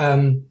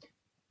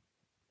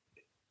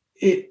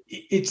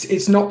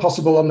 It's not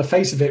possible on the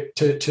face of it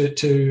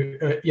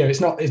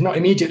it's not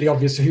immediately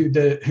obvious who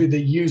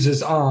the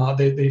users are,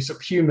 the sort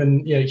of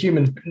humans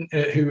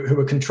who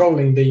are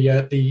controlling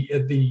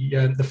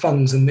the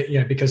funds, and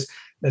because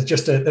there's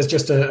just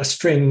a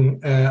string,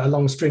 a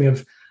long string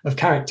of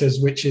characters,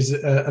 which is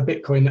a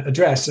Bitcoin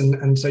address,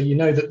 and so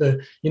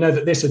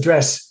that this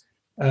address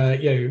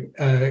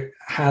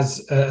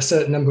has a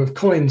certain number of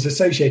coins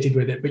associated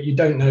with it, but you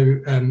don't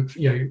know,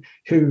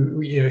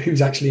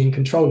 who's actually in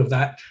control of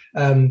that.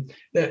 I mean,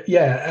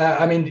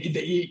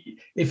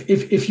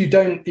 if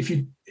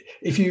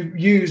you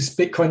use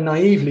Bitcoin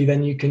naively,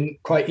 then you can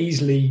quite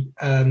easily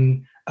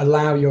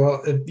allow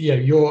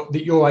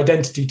your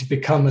identity to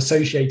become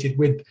associated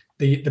with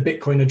the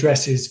Bitcoin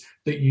addresses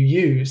that you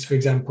use. For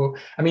example,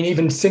 I mean,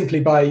 even simply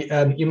by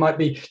you might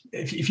be,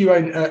 if you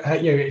own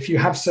if you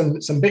have some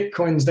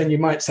Bitcoins, then you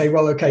might say,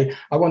 well, okay,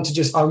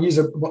 I'll use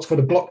what's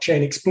called a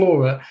blockchain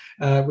explorer,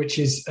 which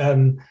is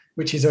a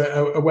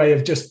way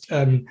of just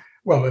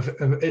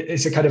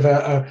it's a kind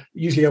of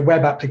usually a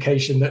web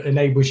application that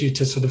enables you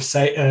to sort of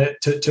say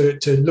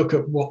to look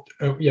at what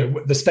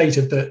the state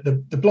of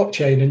the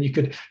blockchain, and you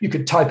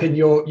could type in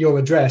your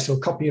address or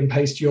copy and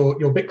paste your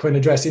Bitcoin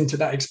address into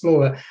that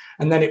explorer,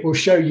 and then it will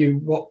show you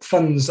what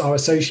funds are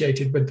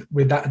associated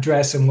with that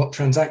address and what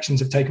transactions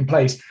have taken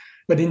place.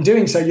 But in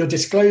doing so, you're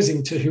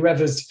disclosing to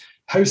whoever's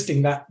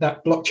hosting that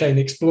blockchain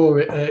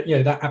explorer,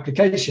 that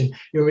application,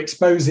 you're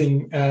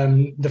exposing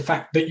the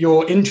fact that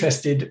you're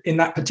interested in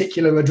that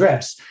particular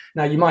address.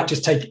 Now, you might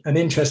just take an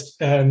interest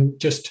for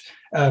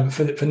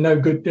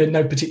no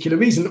particular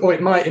reason, or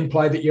it might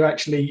imply that you're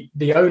actually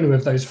the owner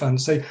of those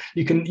funds. So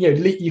you can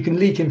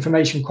leak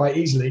information quite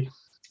easily.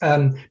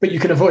 But you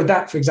can avoid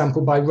that, for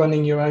example, by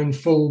running your own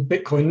full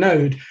Bitcoin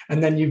node,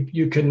 and then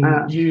you can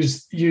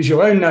use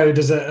your own node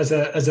as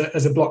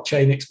a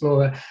blockchain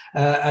explorer,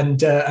 and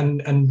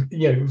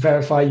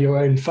verify your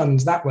own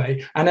funds that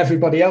way, and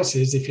everybody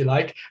else's, if you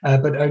like,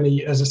 but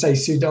only, as I say,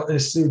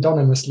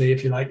 pseudonymously,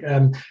 if you like.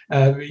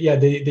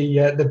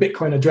 The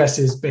Bitcoin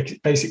addresses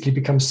basically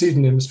become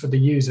pseudonyms for the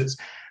users.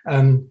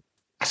 So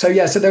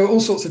there are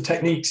all sorts of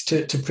techniques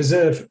to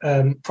preserve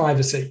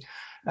privacy.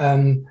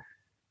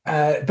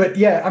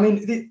 I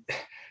mean,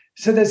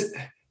 so there's.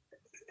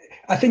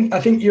 I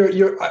think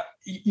you're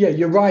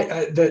right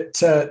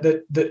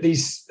that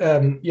these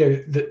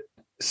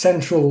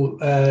central,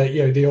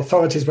 the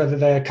authorities, whether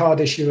they are card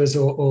issuers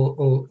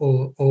or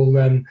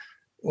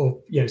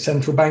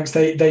central banks,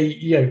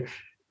 the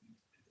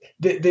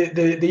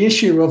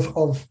issue of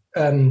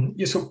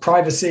sort of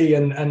privacy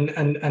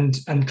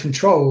and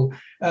control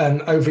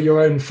over your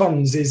own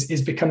funds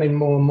is becoming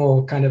more and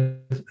more kind of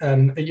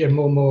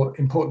more and more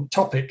important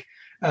topic.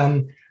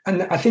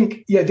 And I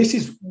think, this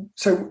is,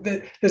 so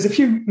there's a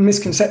few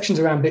misconceptions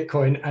around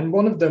Bitcoin. And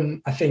one of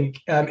them, I think,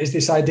 is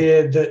this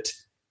idea that,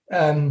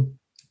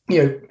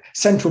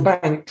 central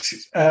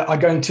banks are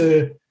going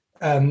to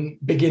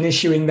begin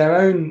issuing their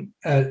own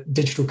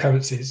digital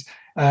currencies.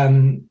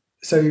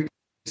 So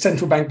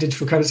central bank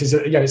digital currencies,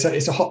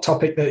 it's a hot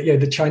topic that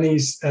the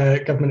Chinese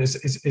government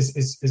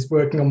is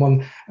working on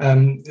one.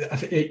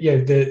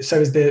 So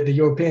is the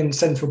European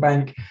Central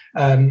Bank.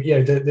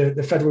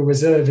 The Federal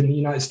Reserve in the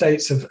United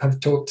States have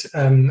talked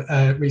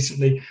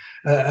recently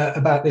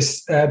about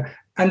this,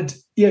 and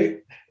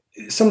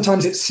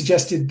sometimes it's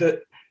suggested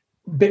that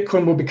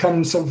Bitcoin will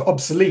become sort of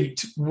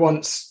obsolete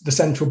once the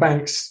central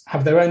banks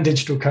have their own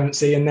digital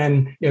currency, and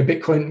then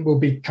Bitcoin will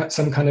be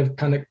some kind of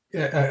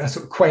a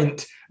sort of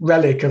quaint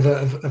relic of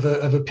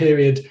a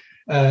period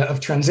of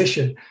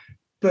transition.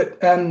 But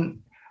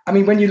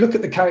when you look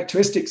at the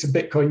characteristics of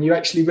Bitcoin, you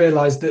actually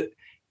realize that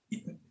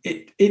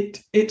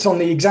it's on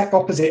the exact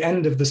opposite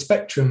end of the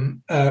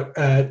spectrum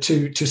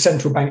to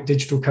central bank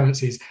digital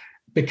currencies,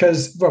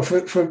 because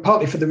for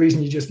partly for the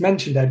reason you just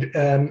mentioned, Ed.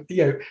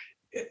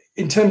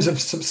 In terms of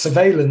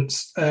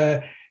surveillance,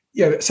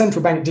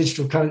 central bank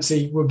digital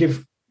currency will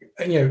give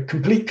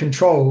complete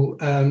control,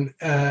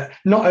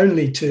 not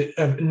only to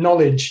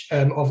knowledge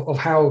of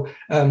how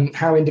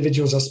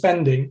individuals are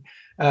spending,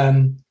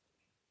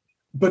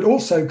 but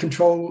also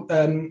control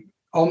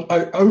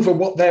over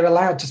what they're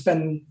allowed to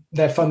spend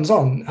their funds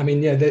on. I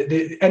mean,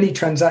 any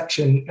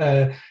transaction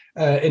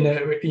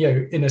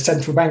in a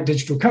central bank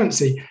digital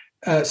currency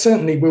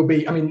certainly will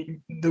be. I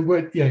mean, the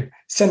word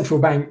central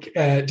bank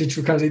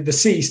digital currency, the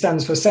C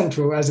stands for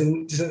central, as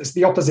in it's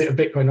the opposite of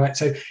Bitcoin, right?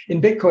 So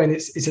in Bitcoin,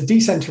 it's a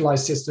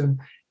decentralized system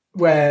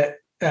where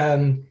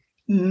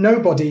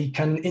nobody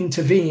can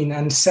intervene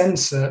and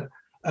censor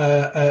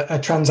a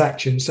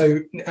transaction.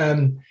 So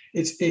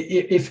if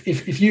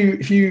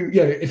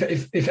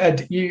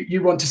Ed,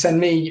 you want to send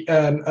me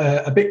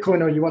a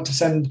Bitcoin, or you want to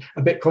send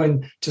a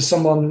Bitcoin to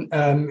someone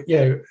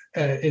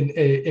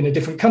in a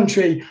different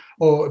country,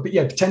 or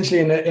potentially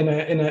in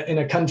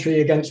a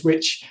country against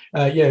which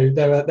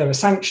there are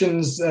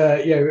sanctions,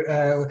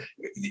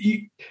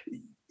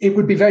 it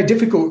would be very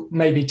difficult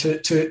maybe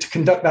to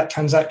conduct that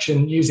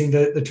transaction using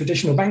the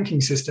traditional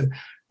banking system,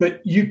 but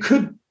you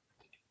could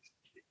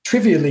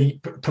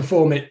trivially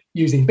perform it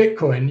using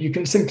Bitcoin. You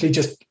can simply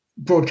just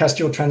broadcast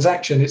your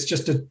transaction. It's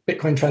just a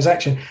Bitcoin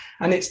transaction,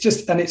 and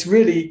it's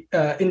really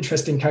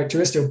interesting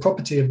characteristic or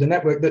property of the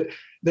network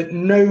that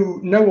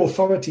no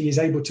authority is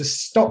able to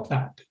stop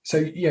that. So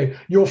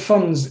your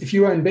funds, if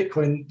you own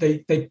Bitcoin,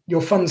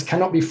 your funds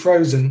cannot be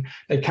frozen,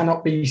 they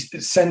cannot be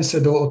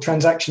censored, or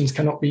transactions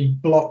cannot be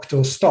blocked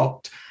or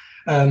stopped.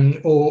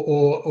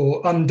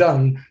 Or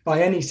undone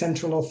by any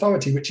central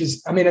authority, which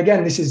is, I mean,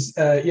 again, this is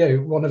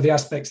one of the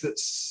aspects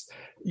that's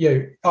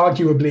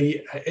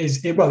arguably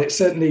it's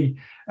certainly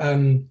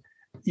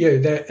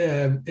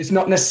it's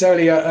not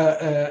necessarily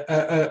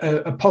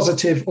a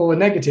positive or a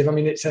negative. I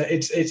mean,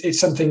 it's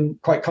something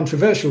quite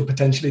controversial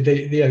potentially.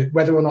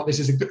 Whether or not this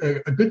is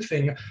a good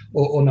thing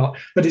or not,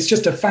 but it's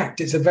just a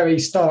fact. It's a very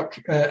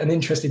stark and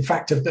interesting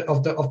fact of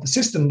the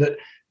system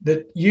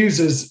that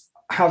users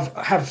have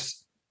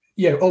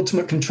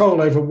ultimate control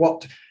over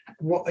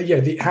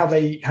how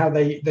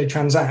they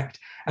transact,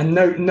 and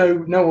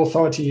no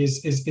authority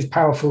is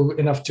powerful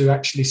enough to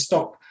actually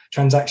stop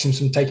transactions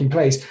from taking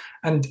place.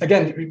 And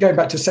again, going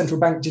back to central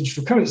bank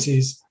digital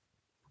currencies,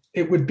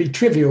 it would be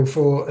trivial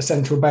for a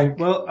central bank.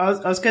 Well, I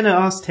was going to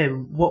ask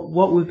him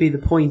what would be the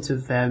point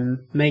of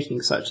them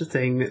making such a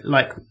thing?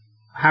 Like,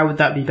 how would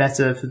that be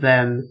better for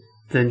them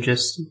than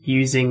just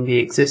using the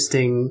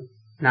existing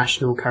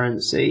national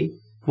currency?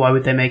 Why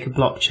would they make a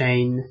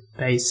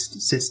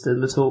blockchain-based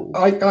system at all?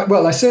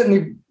 I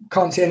certainly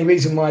can't see any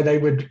reason why they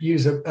would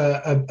use a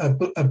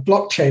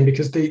blockchain,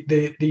 because the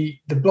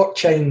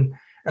blockchain,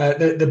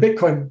 the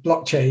Bitcoin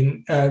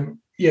blockchain,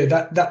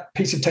 that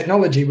piece of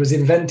technology was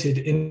invented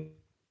in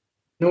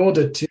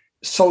order to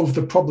solve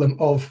the problem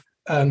of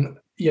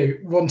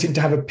wanting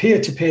to have a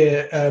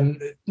peer-to-peer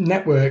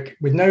network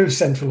with no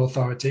central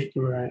authority,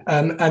 right.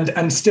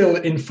 And still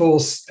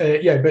enforce,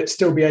 but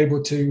still be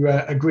able to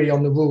agree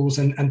on the rules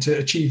and to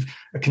achieve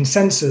a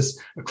consensus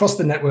across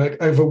the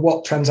network over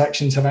what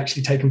transactions have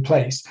actually taken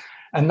place.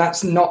 And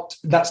that's not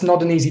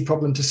an easy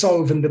problem to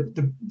solve. And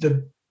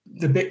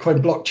the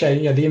Bitcoin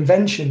blockchain, the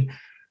invention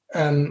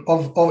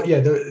of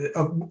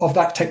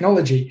that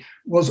technology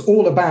was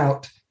all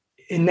about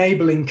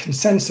enabling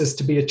consensus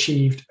to be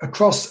achieved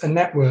across a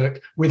network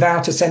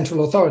without a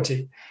central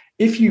authority.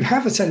 If you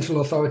have a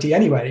central authority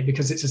anyway,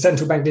 because it's a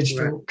central bank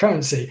digital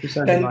currency,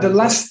 then the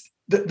last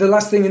the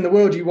last thing in the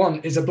world you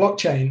want is a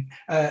blockchain.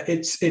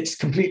 It's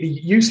completely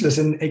useless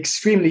and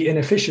extremely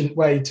inefficient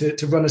way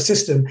to run a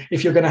system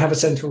if you're going to have a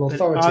central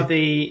authority. Are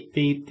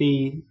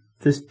the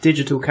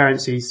digital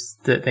currencies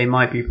that they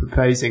might be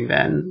proposing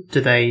then,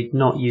 do they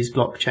not use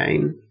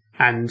blockchain?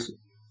 And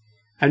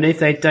if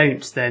they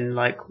don't, then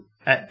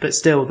but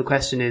still the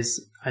question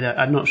is,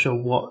 I'm not sure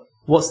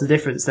what's the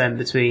difference then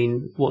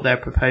between what they're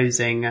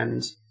proposing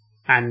and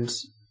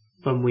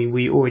when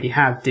we already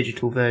have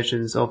digital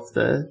versions of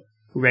the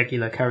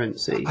regular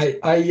currency.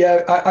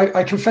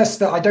 I confess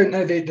that I don't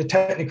know the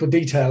technical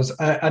details.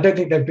 I don't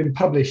think they've been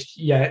published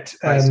yet,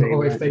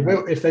 or if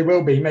they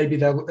will be, maybe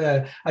they'll.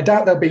 I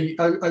doubt there'll be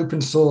open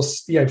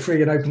source,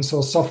 free and open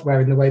source software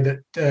in the way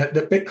that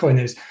Bitcoin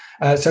is.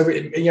 So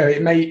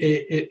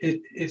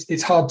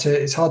it's hard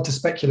to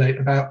speculate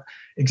about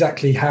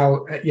exactly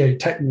how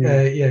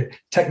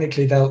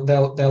technically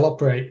they'll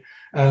operate.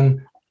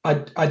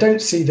 I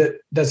don't see that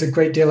there's a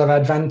great deal of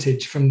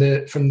advantage from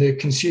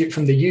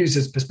the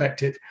user's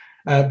perspective,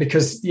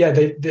 because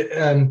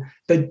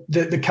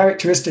the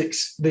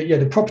characteristics,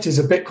 the properties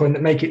of Bitcoin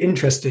that make it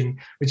interesting,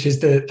 which is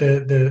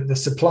the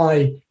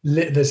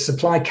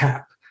supply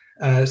cap.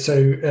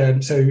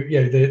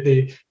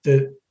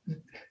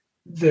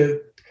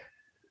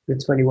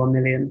 The 21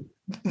 million.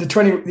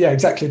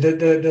 Exactly.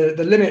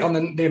 The limit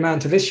on the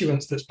amount of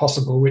issuance that's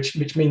possible,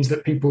 which means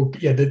that people,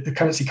 the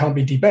currency can't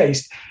be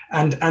debased,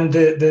 and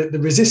the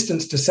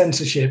resistance to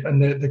censorship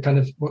and the kind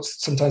of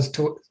what's sometimes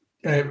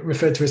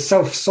referred to as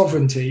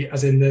self-sovereignty,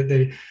 as in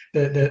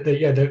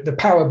the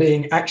power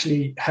being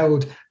actually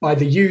held by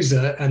the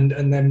user and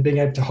then being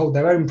able to hold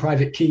their own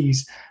private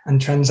keys and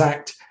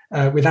transact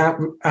without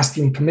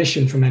asking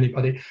permission from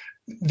anybody.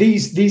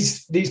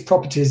 These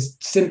properties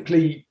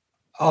simply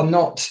are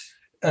not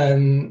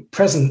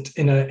present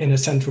in a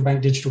central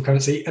bank digital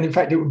currency, and in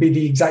fact, it would be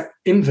the exact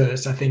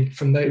inverse, I think,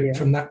 from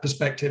that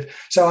perspective.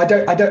 So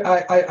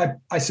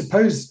I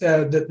suppose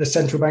that the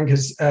central bank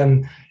has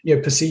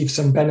perceived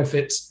some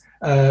benefits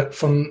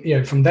from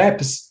their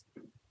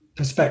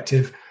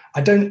perspective.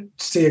 I don't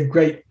see a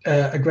great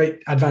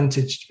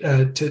advantage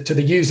to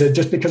the user,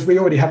 just because we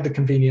already have the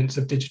convenience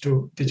of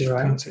digital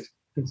currencies.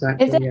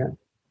 Exactly. Do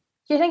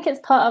you think it's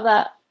part of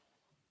that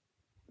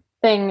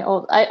thing,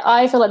 or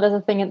I feel like there's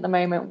a thing at the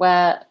moment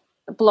where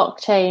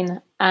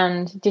blockchain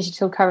and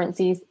digital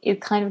currencies is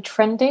kind of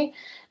trendy?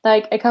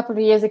 Like a couple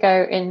of years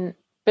ago,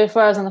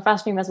 before I was on the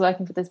fast stream, I was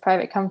working for this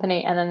private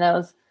company, and then there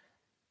was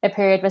a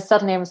period where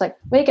suddenly I was like,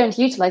 we're going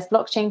to utilize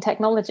blockchain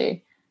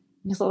technology.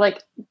 And it's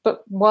like,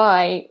 but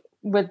why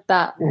would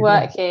that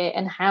work here,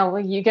 and how are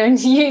you going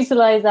to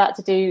utilize that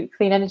to do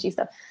clean energy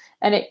stuff?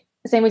 And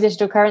same with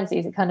digital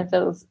currencies, it kind of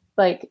feels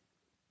like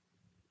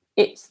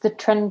it's the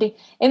trendy,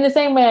 in the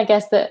same way, I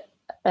guess, that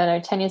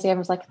 10 years ago, everyone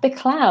was like the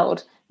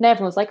cloud, and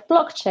everyone was like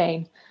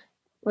blockchain,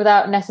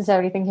 without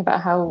necessarily thinking about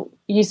how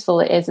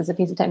useful it is as a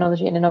piece of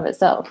technology in and of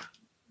itself.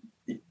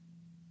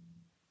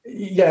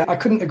 Yeah, I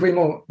couldn't agree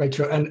more,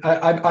 Rachel. And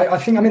I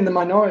think I'm in the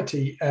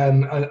minority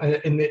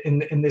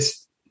in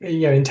this,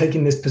 in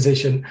taking this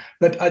position.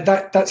 But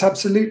that's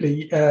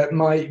absolutely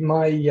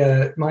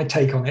my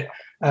take on it.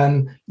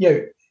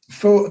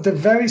 For the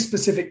very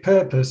specific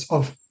purpose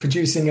of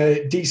producing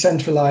a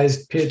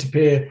decentralized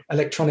peer-to-peer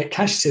electronic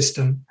cash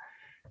system,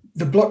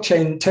 the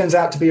blockchain turns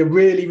out to be a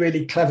really,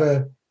 really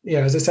clever,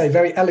 as I say,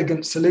 very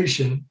elegant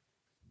solution.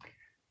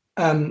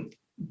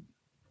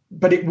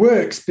 But it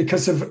works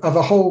because of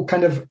a whole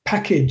kind of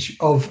package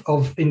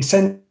of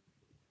incentives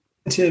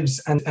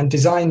and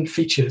design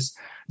features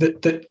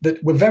that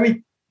were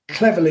very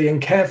cleverly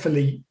and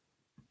carefully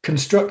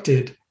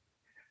constructed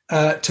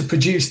to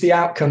produce the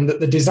outcome that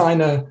the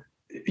designer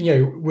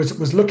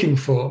was looking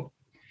for.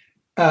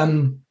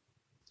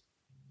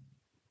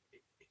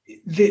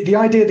 The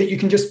idea that you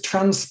can just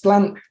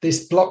transplant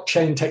this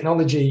blockchain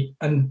technology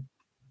and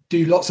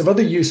do lots of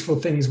other useful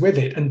things with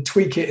it and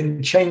tweak it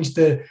and change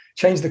the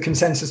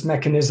consensus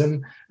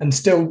mechanism and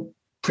still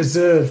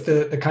preserve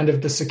the kind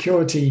of the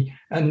security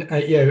and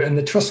and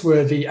the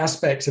trustworthy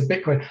aspects of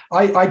Bitcoin.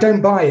 I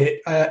don't buy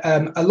it.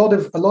 A lot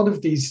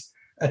of these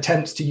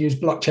attempts to use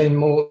blockchain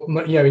more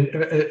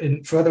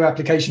for other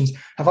applications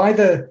have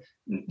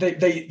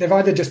they've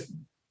either just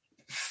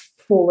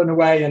fallen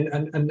away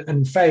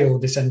and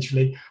failed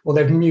essentially, or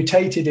they've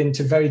mutated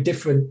into very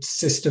different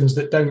systems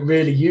that don't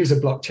really use a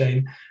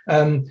blockchain.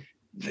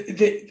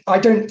 I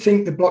don't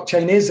think the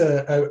blockchain is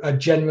a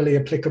generally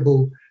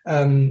applicable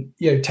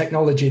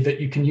technology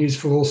that you can use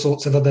for all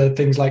sorts of other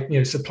things like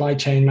supply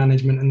chain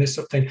management and this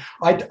sort of thing.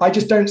 I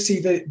just don't see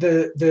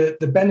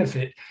the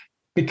benefit,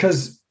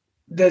 because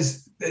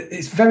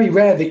it's very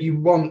rare that you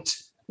want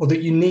or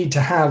that you need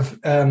to have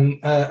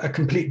a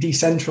complete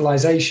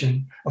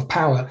decentralization of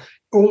power.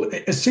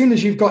 As soon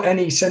as you've got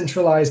any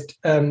centralized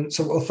sort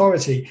of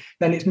authority,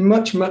 then it's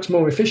much, much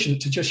more efficient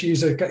to just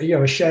use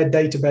a shared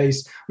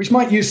database, which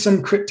might use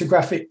some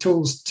cryptographic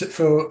tools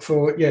for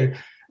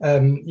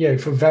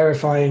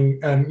verifying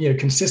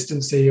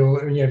consistency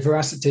or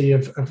veracity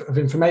of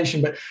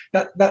information. But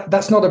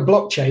that's not a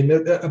blockchain.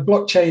 A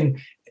blockchain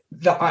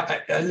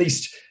that at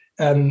least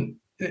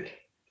the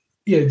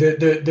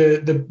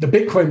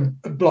Bitcoin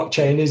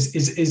blockchain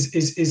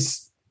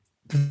is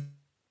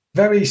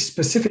very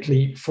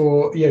specifically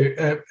for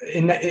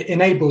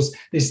enables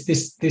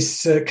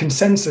this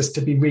consensus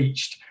to be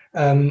reached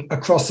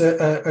across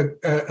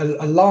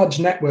a large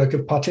network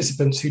of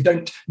participants who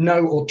don't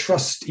know or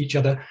trust each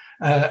other,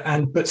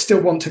 but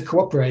still want to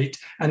cooperate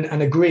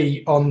and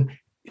agree on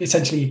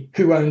essentially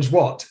who owns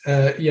what,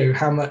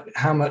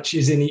 how much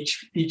is in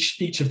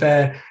each of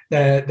their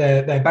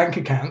bank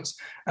accounts,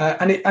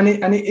 and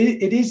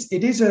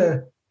it is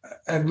a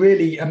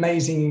really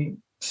amazing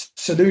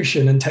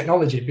solution and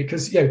technology,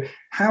 because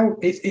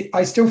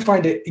I still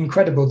find it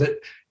incredible that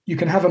you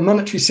can have a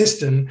monetary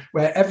system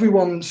where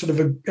everyone sort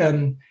of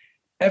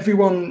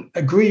everyone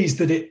agrees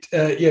that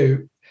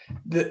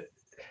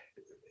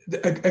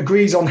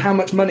agrees on how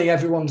much money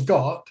everyone's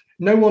got.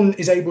 No one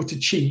is able to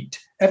cheat.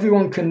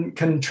 Everyone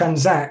can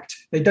transact.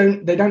 They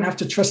don't have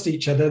to trust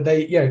each other.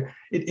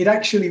 It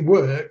actually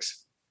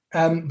works,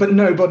 but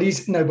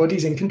nobody's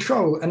in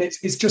control, and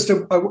it's just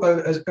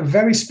a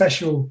very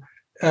special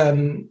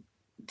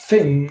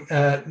thing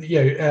that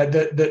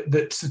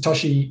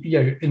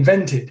Satoshi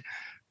invented.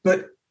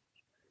 But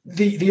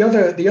the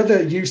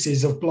other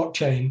uses of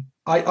blockchain,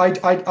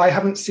 I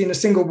haven't seen a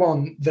single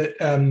one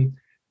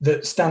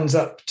that stands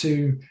up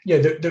to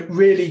that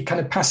really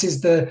kind of passes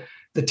the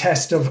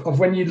test of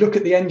when you look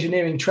at the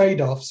engineering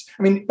trade-offs.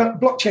 I mean, but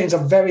blockchains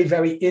are very,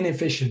 very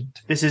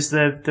inefficient. This is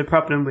the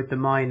problem with the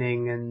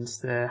mining and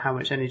how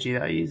much energy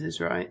that uses,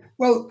 right?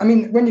 Well, I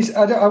mean,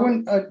 I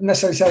wouldn't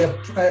necessarily say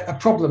a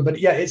problem, but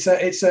yeah, it's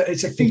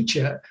a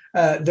feature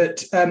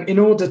that in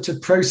order to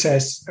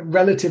process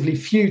relatively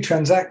few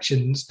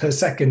transactions per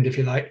second, if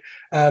you like,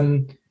 a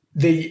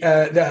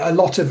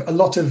lot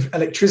of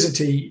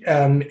electricity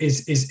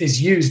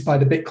is used by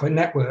the Bitcoin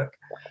network,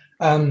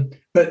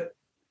 but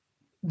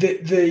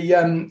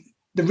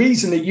the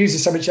reason it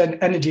uses so much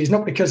energy is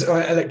not because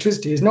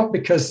electricity is not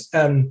because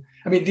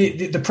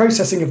the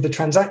processing of the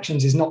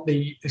transactions is not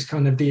the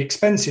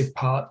expensive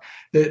part.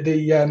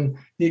 The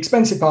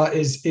expensive part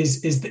is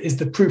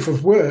the proof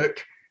of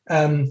work,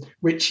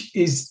 which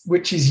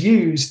is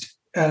used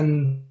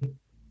to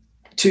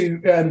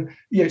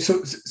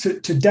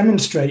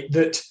demonstrate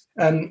that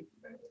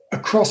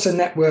across a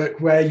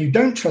network where you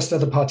don't trust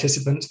other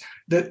participants,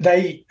 that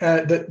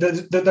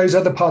that those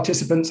other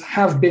participants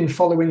have been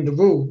following the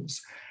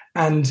rules,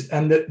 and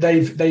that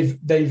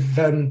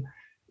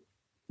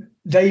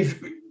they've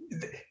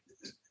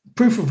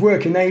proof of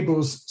work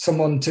enables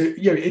someone to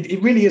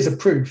it really is a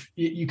proof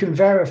you can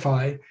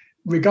verify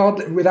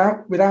regardless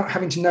without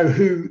having to know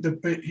who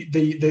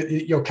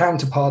your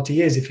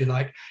counterparty is, if you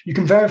like. You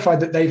can verify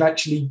that they've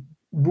actually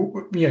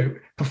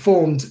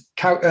performed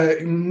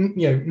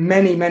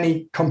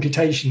many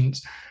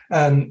computations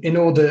in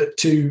order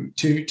to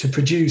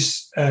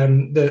produce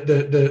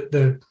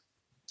the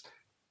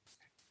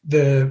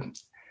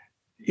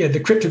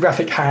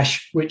cryptographic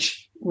hash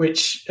which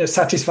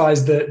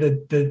satisfies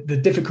the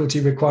difficulty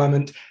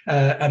requirement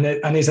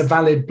and is a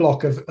valid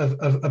block of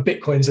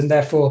bitcoins, and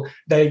therefore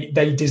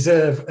they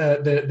deserve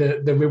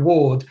the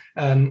reward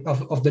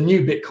of the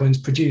new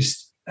bitcoins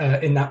produced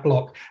in that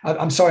block.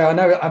 I'm sorry, I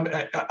know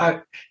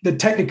the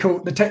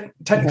technical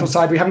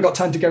side we haven't got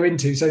time to go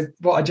into, so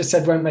what I just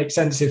said won't make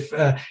sense if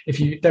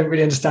you don't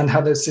really understand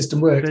how the system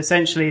works. But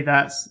essentially,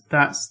 that's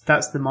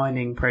the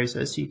mining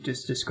process you've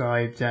just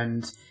described,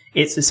 and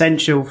it's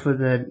essential for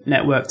the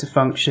network to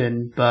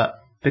function,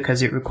 but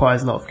because it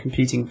requires a lot of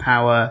computing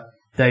power,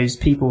 those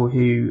people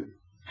who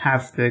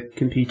have the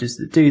computers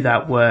that do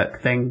that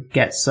work then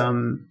get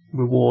some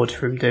reward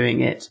from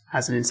doing it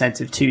as an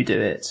incentive to do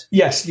it.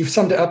 Yes, you've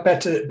summed it up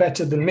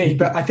better than me.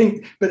 But I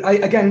think,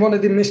 again, one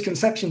of the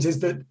misconceptions is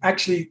that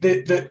actually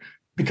that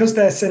because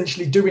they're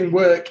essentially doing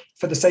work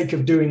for the sake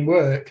of doing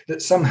work,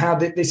 that somehow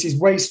this is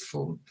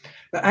wasteful.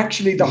 But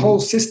actually, the whole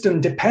system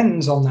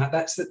depends on that.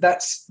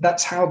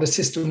 That's how the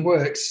system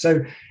works.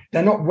 So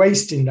they're not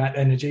wasting that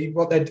energy.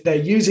 What they're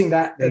using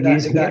that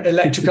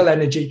electrical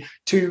energy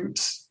to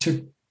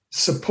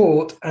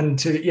support and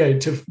to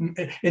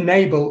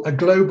enable a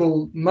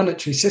global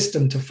monetary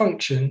system to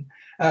function,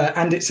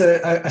 and it's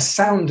a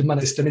sound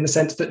monetary system in the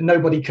sense that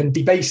nobody can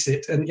debase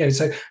it, and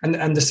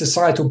and the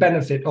societal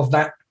benefit of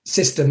that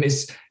system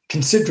is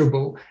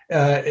considerable,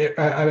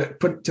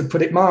 to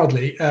put it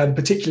mildly,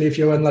 particularly if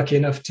you're unlucky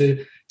enough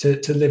to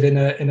live in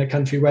a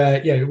country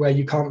where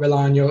you can't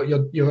rely on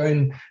your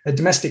own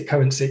domestic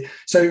currency.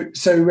 So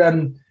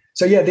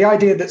yeah, the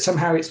idea that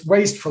somehow it's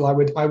wasteful, I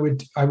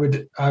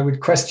would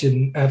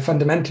question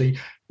fundamentally,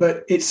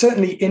 but it's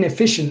certainly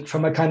inefficient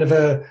from a kind of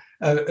a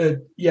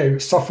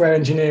software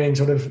engineering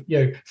sort of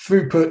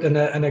throughput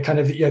and a kind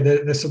of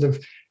the sort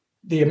of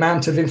the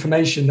amount of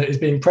information that is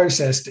being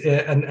processed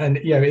and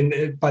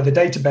by the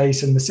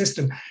database and the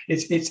system.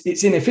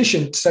 It's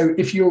inefficient. So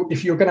if you're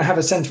going to have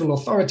a central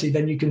authority,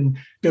 then you can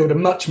build a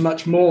much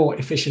more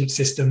efficient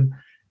system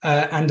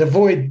and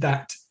avoid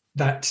that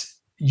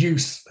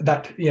use,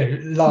 that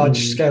large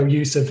scale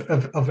use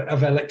of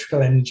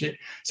electrical energy.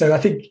 So I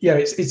think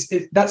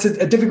that's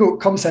a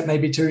difficult concept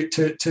maybe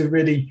to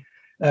really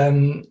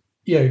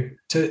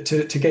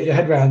to get your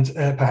head around,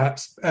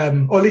 perhaps,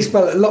 or at least,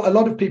 well, a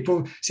lot of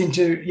people seem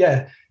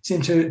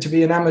to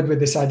be enamored with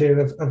this idea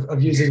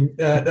of using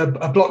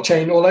a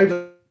blockchain all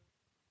over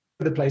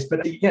the place.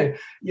 But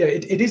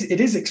it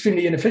is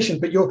extremely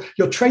inefficient. But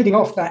you're trading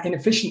off that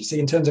inefficiency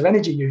in terms of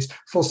energy use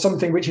for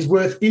something which is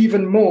worth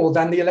even more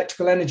than the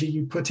electrical energy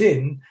you put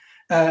in.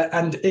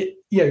 And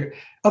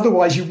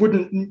otherwise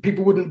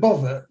people wouldn't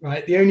bother,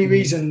 right? The only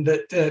reason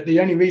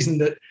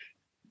that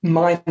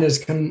miners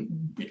can,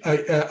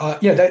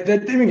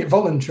 they're doing it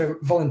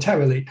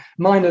voluntarily.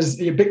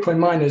 Bitcoin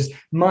miners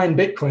mine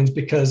Bitcoins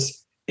because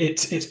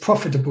it's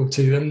profitable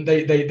to them.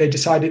 They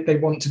decided they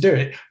want to do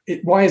it.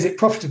 Why is it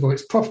profitable?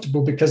 It's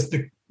profitable because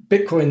the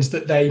Bitcoins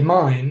that they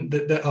mine,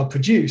 that are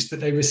produced,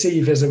 that they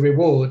receive as a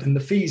reward, and the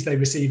fees they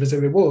receive as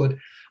a reward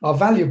are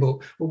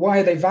valuable. Well, why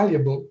are they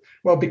valuable?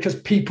 Well, because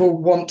people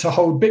want to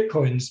hold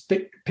Bitcoins.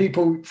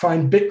 People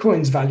find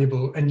Bitcoins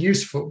valuable and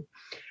useful.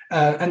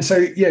 And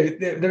so,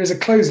 there is a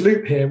closed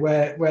loop here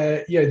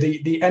where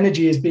the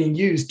energy is being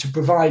used to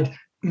provide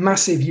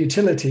massive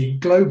utility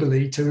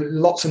globally to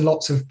lots and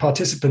lots of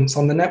participants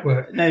on the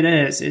network. No,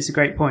 it's a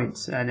great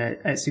point, and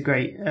it's a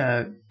great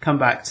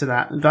comeback to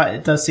that. That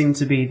it does seem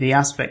to be the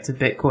aspect of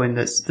Bitcoin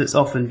that's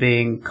often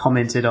being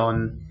commented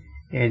on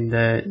in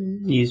the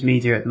news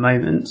media at the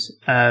moment.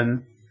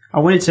 I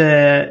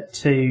wanted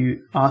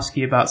to ask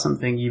you about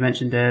something you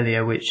mentioned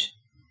earlier, which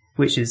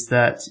is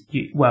that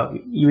you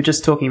were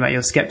just talking about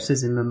your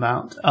skepticism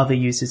about other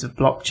uses of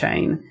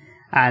blockchain.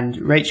 And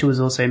Rachel was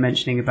also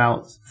mentioning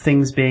about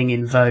things being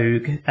in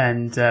vogue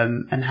and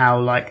how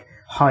like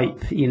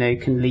hype,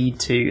 can lead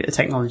to a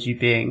technology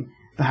being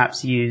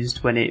perhaps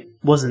used when it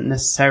wasn't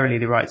necessarily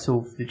the right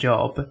tool for the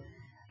job.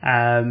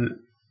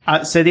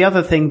 So the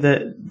other thing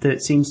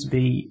that seems to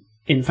be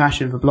in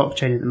fashion for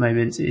blockchain at the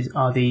moment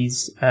are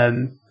these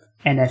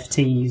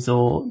NFTs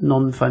or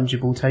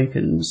non-fungible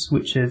tokens,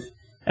 which have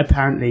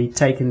apparently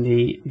taken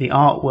the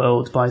art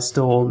world by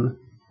storm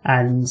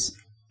and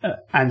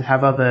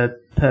have other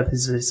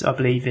purposes, I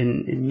believe,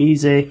 in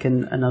music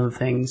and other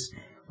things,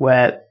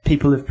 where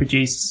people have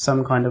produced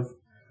some kind of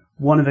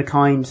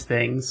one-of-a-kind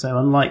thing. So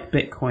unlike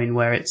Bitcoin,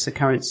 where it's a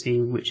currency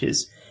which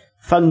is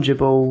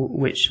fungible,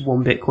 which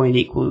one Bitcoin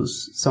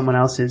equals someone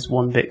else's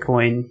one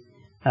Bitcoin,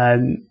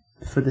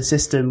 for the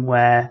system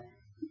where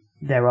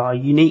there are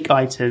unique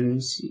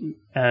items,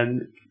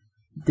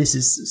 this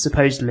is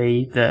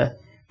supposedly the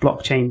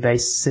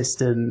blockchain-based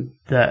system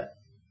that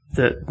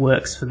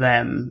works for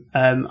them.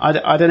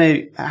 I don't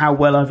know how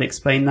well I've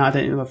explained that.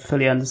 I don't know if I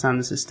fully understand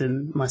the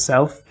system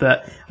myself,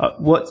 but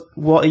what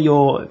are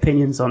your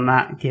opinions on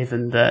that,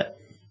 given that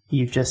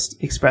you've just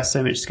expressed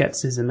so much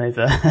skepticism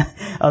over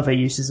other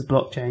uses of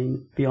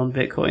blockchain beyond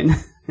Bitcoin?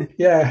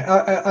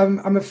 Yeah,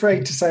 I'm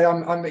afraid to say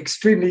I'm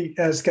extremely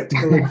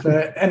skeptical of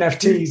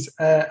NFTs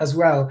as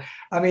well.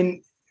 I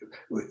mean,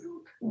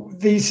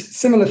 these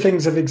similar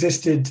things have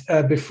existed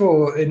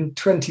before. In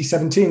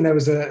 2017, there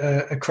was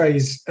a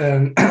craze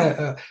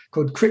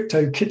called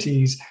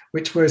CryptoKitties,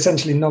 which were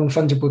essentially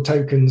non-fungible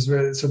tokens,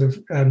 where sort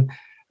of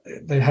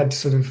they had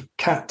sort of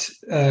cat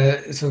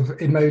sort of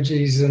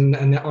emojis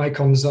and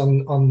icons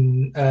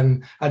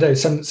on I don't know,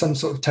 some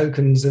sort of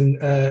tokens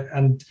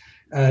and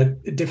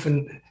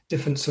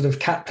different sort of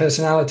cat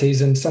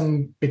personalities, and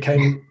some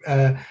became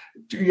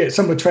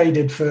some were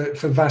traded for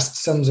vast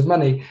sums of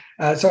money.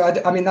 So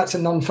I mean, that's a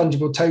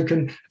non-fungible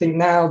token. I think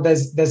now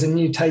there's a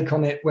new take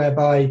on it,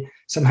 whereby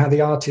somehow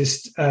the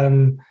artist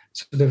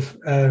sort of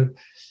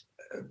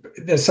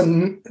there's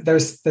some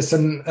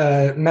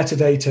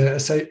metadata.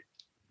 So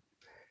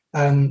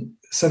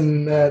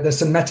there's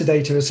some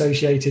metadata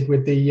associated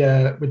with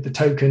the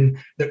token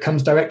that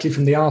comes directly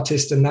from the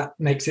artist, and that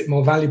makes it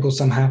more valuable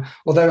somehow.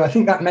 Although I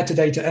think that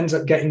metadata ends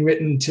up getting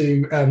written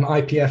to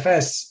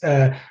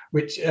IPFS,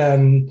 which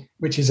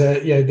is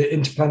the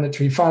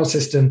Interplanetary File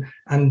System,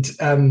 and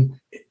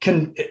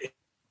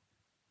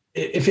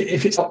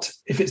if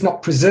it's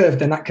not preserved,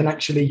 then that can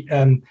actually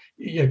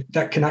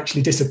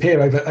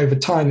disappear over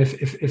time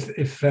if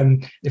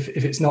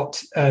it's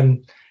not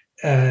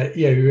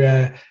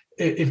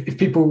if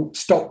people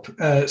stop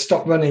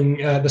running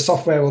the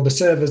software or the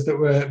servers that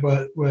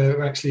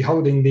were actually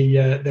holding the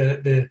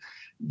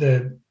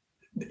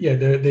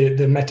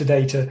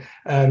metadata,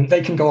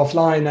 they can go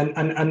offline,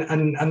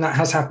 and that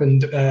has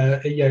happened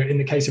in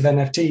the case of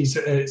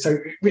NFTs. So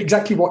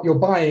exactly what you're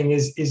buying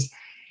is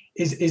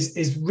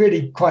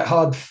really quite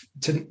hard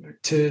to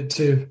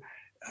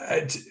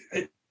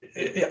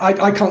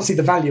I can't see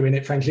the value in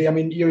it, frankly. I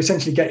mean, you're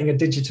essentially getting a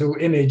digital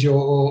image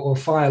or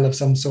file of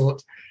some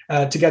sort,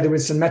 together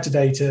with some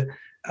metadata.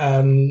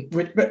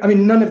 But I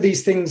mean, none of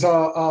these things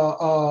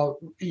are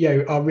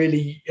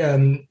really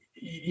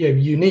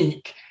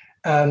unique.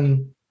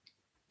 In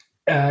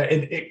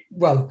the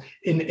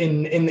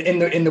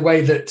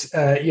way that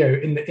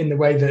in the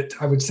way that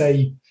I would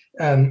say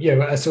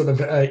a sort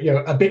of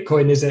a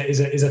Bitcoin is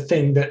a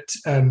thing that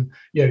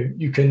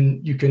you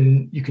can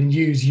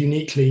use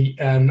uniquely,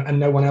 and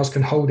no one else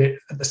can hold it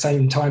at the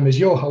same time as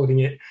you're holding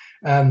it.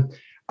 I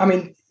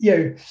mean,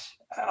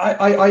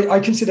 I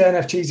consider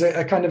NFTs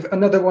a kind of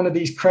another one of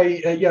these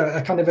craze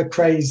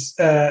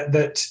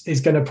that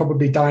is going to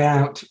probably die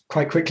out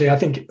quite quickly. I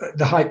think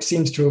the hype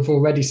seems to have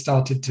already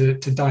started to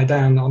die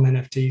down on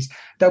NFTs.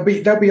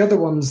 There'll be other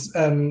ones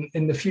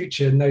in the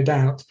future, no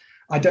doubt.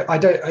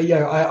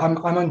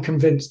 I'm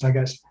unconvinced, I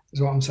guess,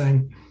 is what I'm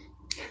saying.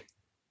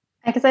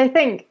 Because I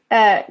think,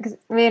 because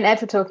me and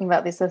Ed were talking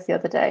about this the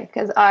other day,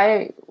 because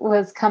I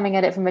was coming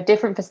at it from a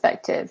different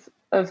perspective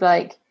of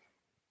like,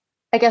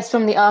 I guess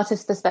from the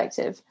artist's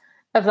perspective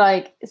of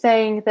like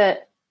saying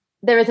that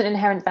there is an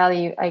inherent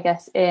value, I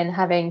guess, in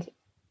having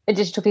a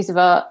digital piece of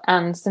art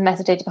and some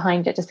metadata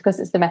behind it, just because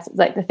it's the message,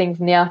 like the thing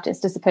from the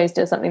artist, as opposed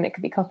to something that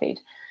could be copied.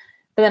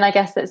 But then I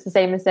guess that's the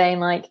same as saying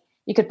like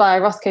you could buy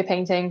a Rothko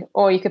painting,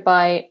 or you could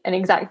buy an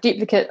exact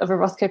duplicate of a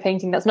Rothko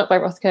painting that's not by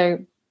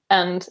Rothko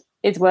and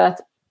is worth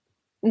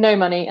no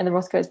money, and the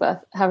Rothko is worth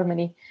however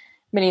many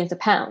millions of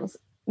pounds.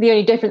 The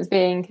only difference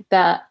being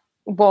that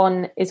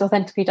one is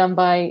authentically done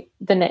by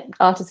the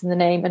artist in the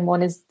name, and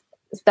one is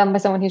done by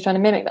someone who's trying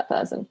to mimic that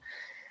person.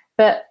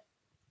 But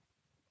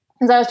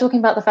as I was talking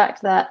about the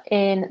fact that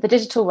in the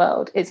digital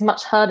world, it's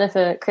much harder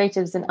for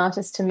creatives and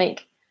artists to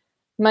make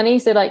money.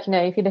 So like, you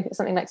know, if you look at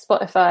something like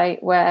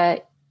Spotify, where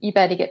you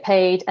barely get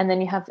paid, and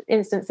then you have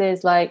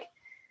instances like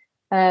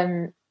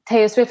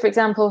Taylor Swift, for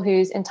example,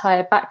 whose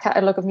entire back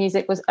catalogue of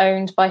music was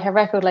owned by her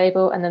record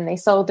label, and then they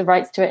sold the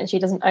rights to it, and she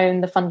doesn't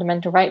own the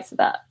fundamental rights of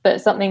that. But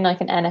something like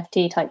an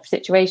NFT type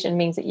situation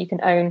means that you can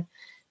own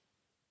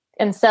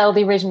and sell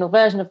the original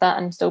version of that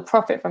and still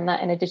profit from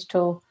that in a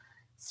digital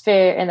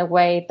sphere in a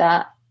way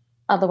that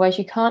otherwise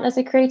you can't as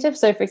a creative.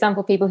 So, for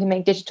example, people who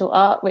make digital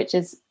art, which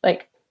is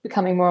like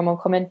becoming more and more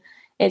common,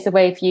 it's a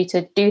way for you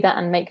to do that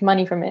and make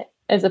money from it,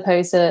 as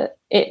opposed to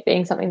it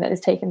being something that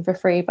is taken for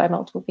free by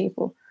multiple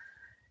people.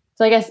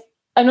 So I guess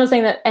I'm not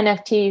saying that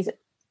NFTs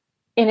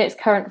in its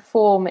current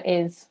form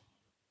is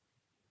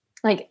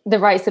like the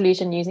right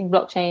solution using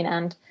blockchain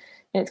and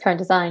in its current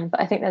design, but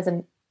I think there's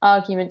an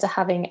argument to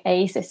having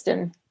a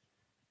system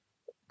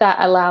that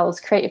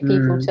allows creative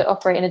people to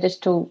operate in a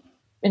digital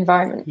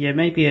environment. Yeah,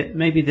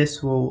 maybe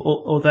this will,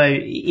 although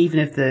even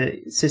if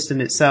the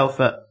system itself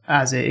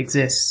as it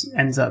exists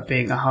ends up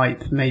being a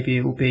hype, maybe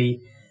it will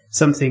be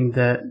something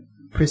that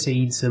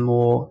precedes a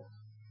more,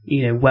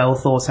 you know, well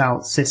thought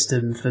out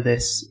system for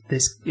this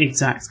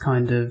exact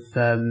kind of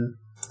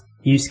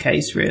use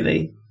case,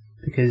 really,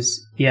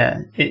 because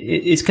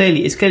it's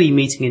clearly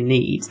meeting a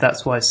need.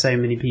 That's why so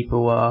many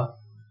people are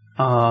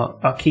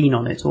keen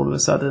on it all of a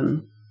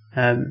sudden.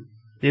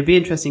 It'll be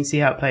interesting to see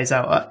how it plays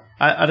out.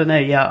 I don't know.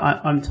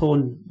 Yeah, I'm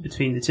torn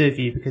between the two of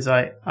you, because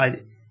I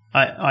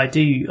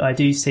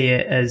do see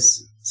it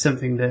as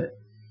something that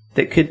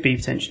could be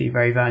potentially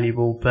very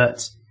valuable,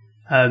 but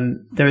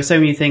there are so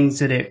many things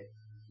that it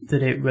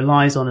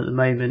relies on at the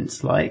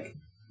moment, like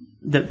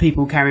that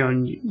people carry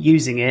on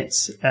using it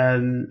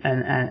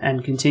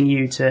and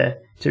continue to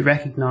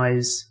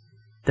recognize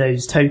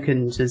those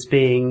tokens as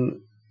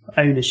being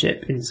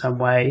ownership in some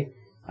way.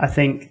 I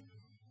think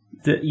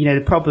that, you know,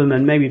 the problem,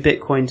 and maybe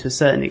Bitcoin to a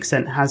certain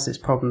extent has this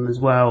problem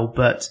as well,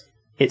 but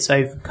it's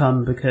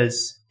overcome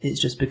because it's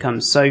just become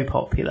so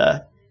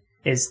popular,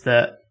 is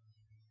that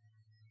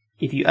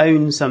if you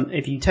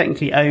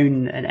technically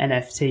own an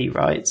NFT,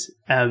 right?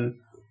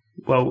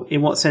 Well,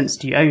 in what sense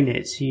do you own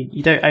it?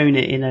 You don't own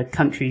it in a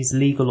country's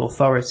legal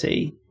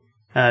authority.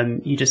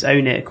 You just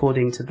own it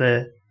according to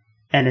the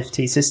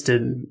NFT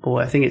system,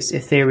 or I think it's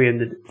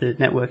Ethereum, the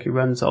network it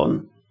runs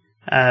on.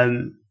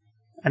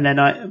 And then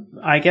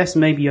I guess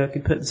maybe I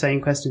could put the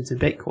same question to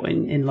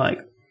Bitcoin in, like,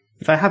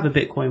 if I have a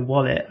Bitcoin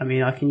wallet, I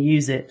mean, I can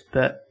use it,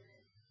 but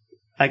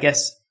I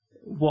guess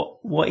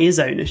what is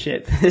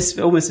ownership? It's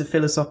almost a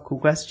philosophical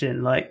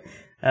question. Like,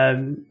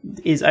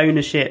 is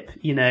ownership,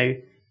 you know,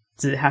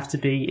 does it have to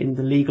be in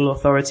the legal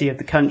authority of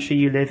the country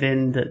you live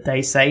in that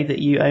they say that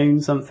you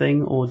own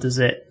something, or is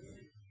it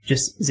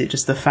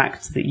just the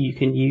fact that you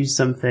can use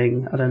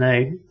something? I don't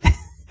know.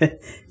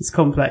 It's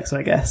complex,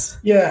 I guess.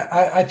 Yeah,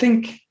 I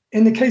think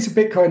in the case of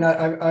Bitcoin,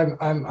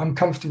 I'm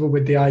comfortable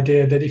with the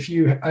idea that if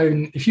you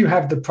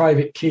have the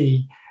private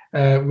key,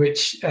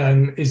 which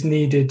is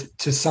needed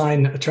to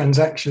sign a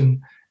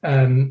transaction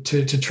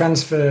to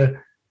transfer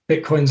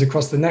Bitcoins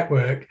across the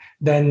network,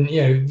 then,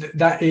 you know,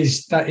 that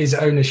is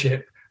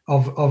ownership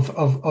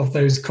of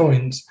those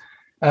coins.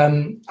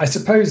 I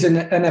suppose in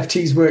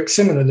NFTs work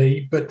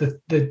similarly, but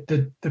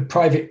the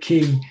private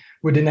key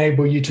would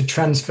enable you to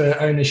transfer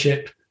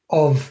ownership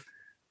of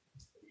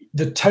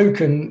the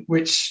token,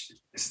 which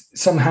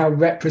somehow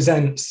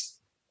represents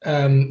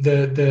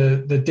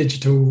the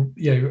digital,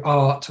 you know,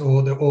 art,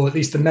 or at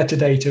least the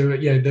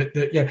metadata. You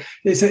know,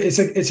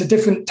 it's a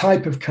different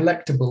type of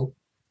collectible.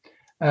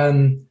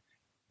 I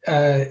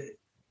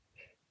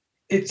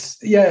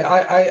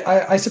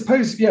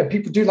suppose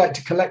people do like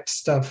to collect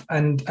stuff,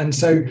 and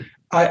so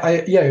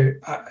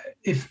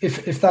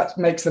if that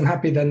makes them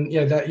happy, then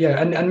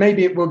and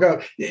maybe it will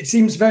go. It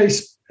seems very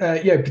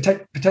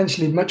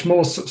potentially much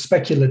more sort of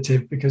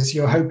speculative, because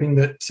you're hoping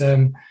that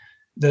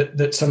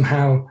that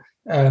somehow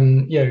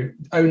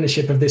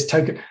ownership of this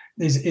token.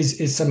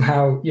 is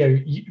somehow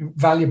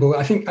valuable.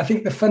 I think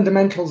the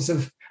fundamentals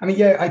of,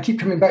 I keep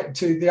coming back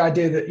to the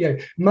idea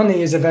that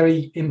money is a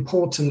very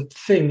important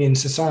thing in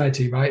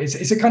society, right?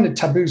 It's a kind of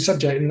taboo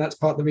subject, and that's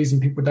part of the reason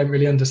people don't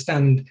really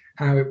understand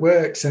how it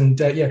works. And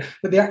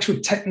but the actual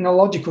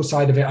technological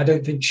side of it, I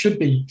don't think should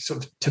be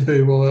sort of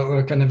taboo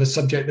or kind of a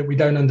subject that we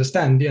don't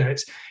understand.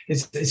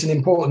 It's an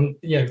important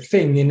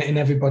thing in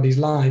everybody's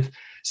life.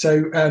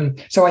 So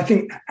I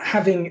think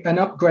having an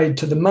upgrade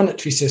to the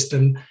monetary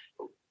system,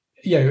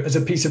 as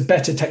a piece of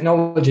better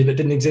technology that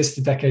didn't exist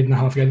a decade and a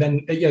half ago,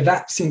 then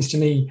that seems to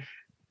me,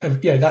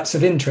 that's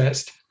of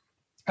interest.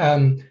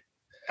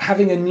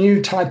 Having a new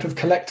type of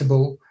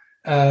collectible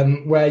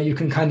where you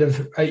can kind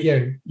of,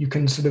 you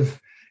can sort of,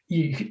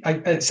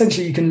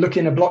 essentially you can look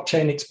in a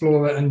blockchain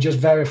explorer and just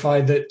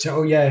verify that,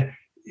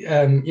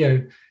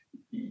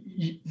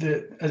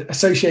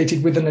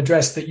 associated with an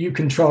address that you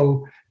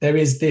control, there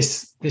is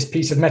this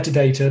piece of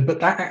metadata, but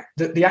that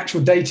the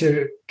actual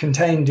data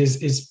contained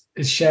is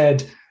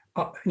shared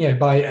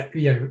by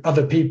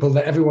other people,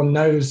 that everyone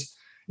knows.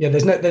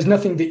 There's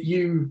nothing that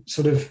you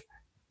sort of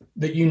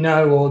that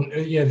or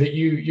that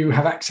you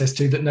have access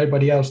to that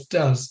nobody else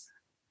does,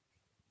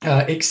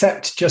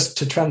 except just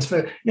to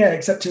transfer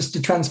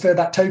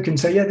that token.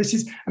 So this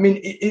is,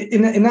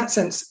 in that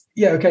sense,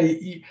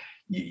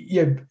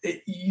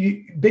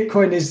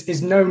 Bitcoin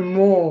is no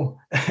more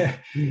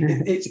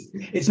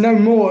it's no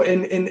more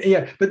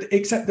but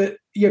except that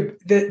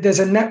there's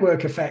a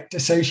network effect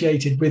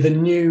associated with a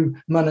new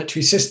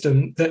monetary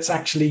system that's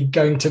actually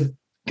going to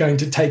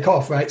take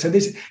off, right? So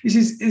this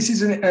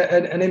is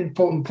an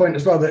important point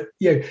as well, that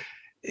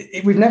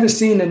we've never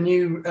seen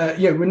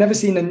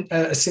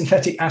a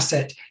synthetic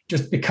asset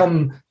just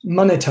become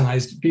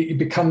monetized,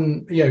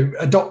 become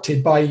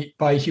adopted by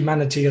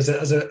humanity as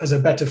a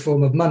better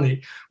form of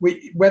money.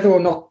 Whether or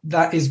not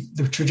that is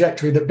the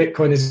trajectory that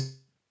Bitcoin is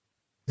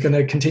going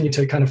to continue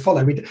to kind of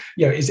follow,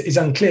 is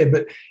unclear,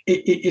 but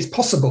it is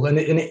possible, and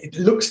it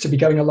looks to be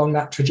going along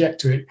that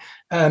trajectory.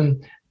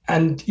 If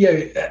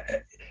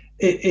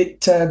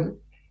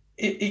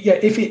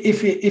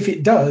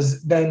it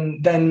does,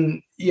 then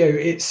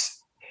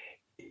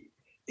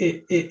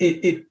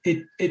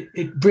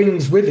it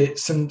brings with it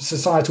some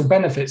societal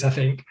benefits. I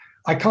think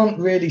I can't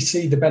really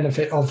see the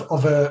benefit of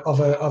other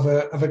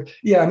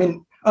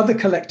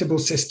collectible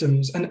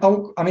systems. And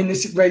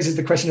this raises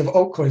the question of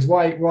altcoins.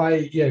 Why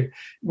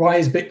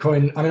is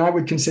Bitcoin? I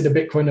would consider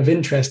Bitcoin of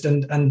interest,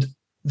 and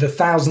the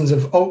thousands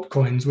of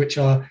altcoins, which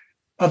are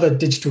other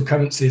digital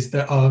currencies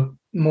that are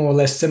more or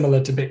less similar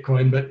to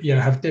Bitcoin, but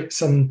have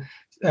some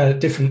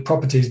different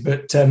properties,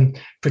 but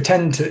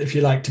pretend to, if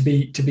you like, to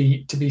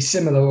be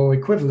similar or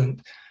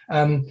equivalent.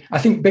 I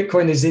think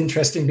Bitcoin is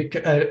interesting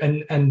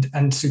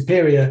and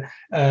superior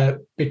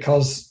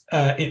because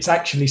it's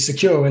actually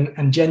secure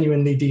and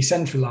genuinely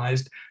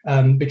decentralized,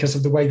 because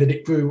of the way that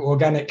it grew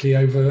organically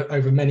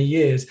over many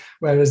years,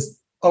 whereas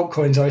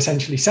altcoins are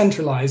essentially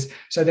centralized.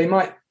 So they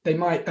might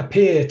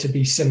appear to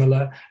be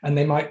similar, and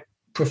they might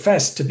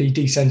profess to be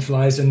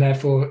decentralized, and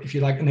therefore, if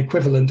you like, an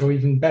equivalent or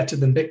even better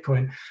than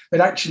Bitcoin. But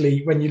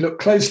actually, when you look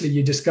closely,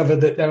 you discover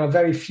that there are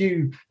very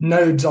few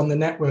nodes on the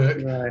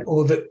network, right,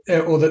 or that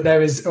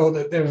there are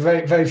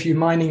very, very few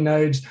mining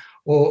nodes,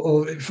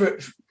 or for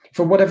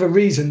whatever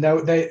reason, there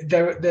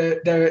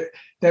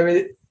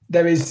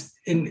is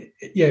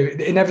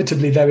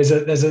inevitably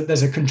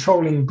there's a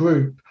controlling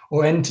group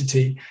or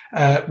entity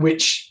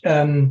which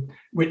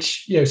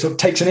sort of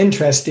takes an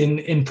interest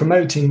in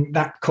promoting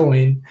that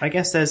coin. I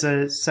guess there's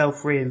a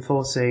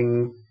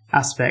self-reinforcing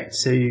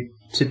aspect to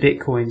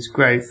Bitcoin's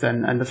growth,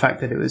 and the fact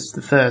that it was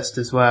the first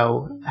as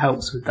well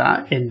helps with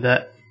that, in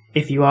that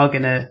if you are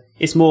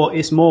it's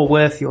more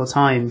worth your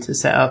time to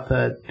set up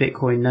a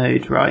Bitcoin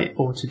node, right,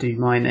 or to do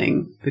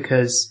mining,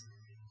 because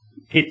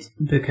I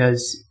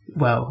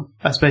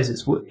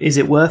suppose is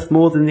it worth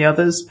more than the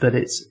others? But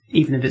it's,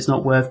 even if it's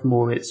not worth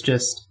more, it's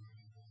just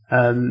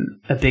a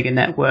bigger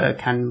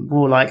network and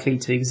more likely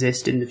to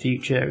exist in the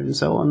future, and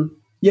so on.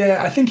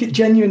 Yeah, I think it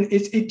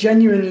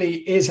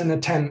genuinely is an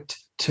attempt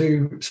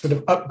to sort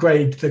of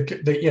upgrade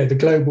the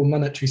global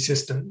monetary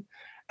system,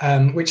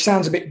 which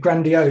sounds a bit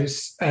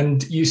grandiose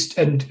and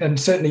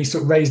certainly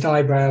sort of raised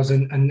eyebrows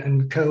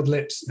and curled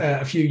lips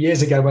a few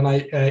years ago when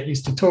I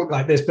used to talk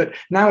like this. But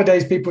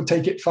nowadays people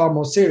take it far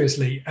more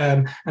seriously,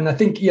 and I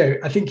think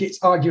it's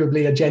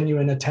arguably a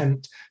genuine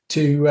attempt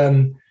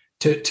to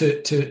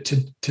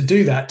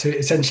do that, to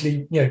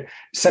essentially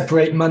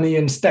separate money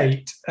and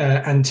state,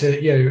 and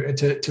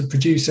to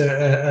produce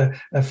a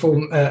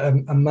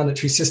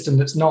monetary system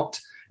that's not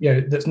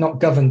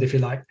governed, if you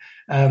like,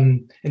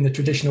 in the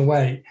traditional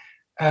way.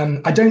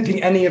 I don't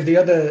think any of the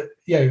other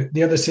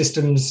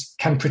systems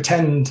can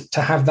pretend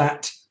to have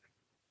that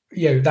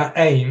that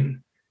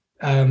aim.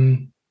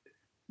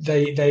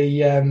 There's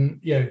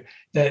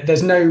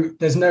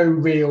no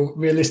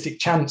realistic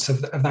chance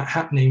of that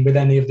happening with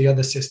any of the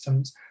other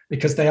systems,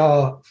 because they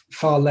are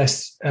far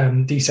less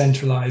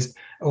decentralized,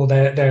 or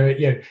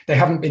they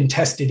haven't been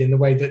tested in the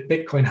way that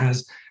Bitcoin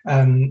has.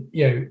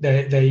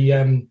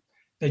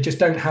 just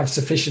don't have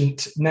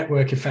sufficient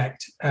network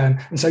effect. And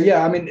so,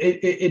 yeah, I mean,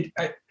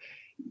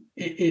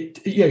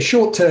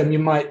 short term, you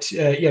might,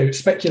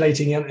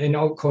 speculating in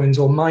altcoins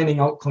or mining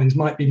altcoins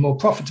might be more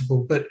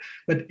profitable, but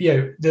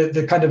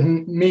the kind of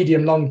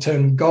medium long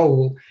term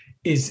goal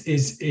is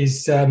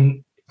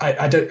I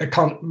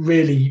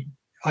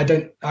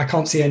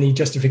can't see any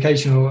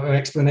justification or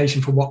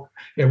explanation for what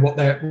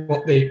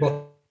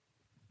the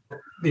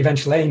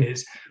eventual aim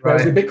is.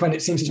 Whereas with Bitcoin,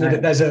 it seems to me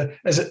that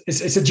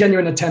it's a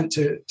genuine attempt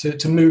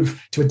to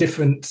move to a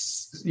different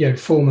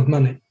form of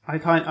money. I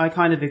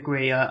kind of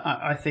agree.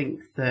 I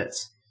think that,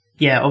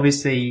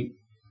 obviously,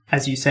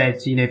 as you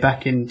said,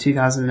 back in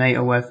 2008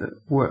 or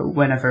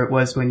whenever it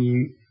was when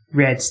you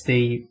read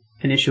the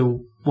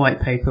initial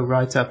white paper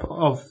write-up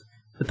of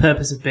the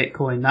purpose of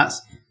Bitcoin,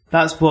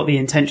 that's what the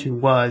intention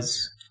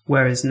was.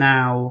 Whereas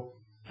now,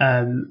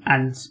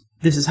 and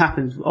this has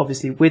happened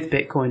obviously with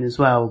Bitcoin as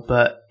well,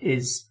 but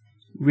is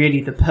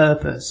really the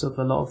purpose of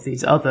a lot of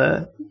these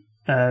other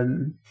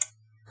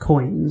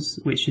coins,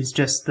 which is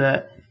just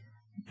that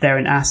they're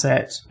an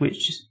asset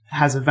which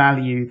has a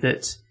value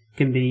that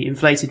can be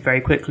inflated very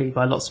quickly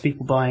by lots of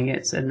people buying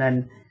it, and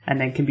then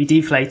can be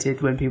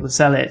deflated when people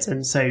sell it.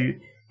 And so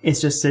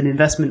it's just an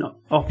investment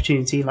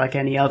opportunity like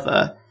any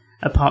other,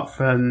 apart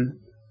from,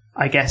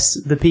 I guess,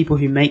 the people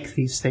who make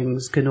these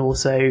things can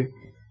also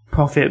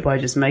profit by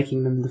just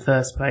making them in the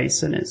first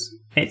place. And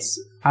I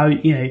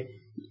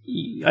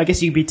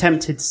guess you'd be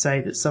tempted to say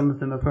that some of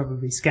them are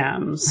probably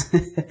scams,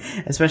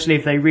 especially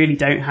if they really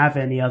don't have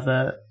any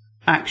other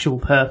actual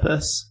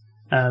purpose,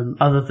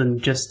 other than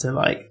just to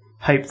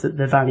hope that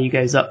the value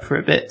goes up for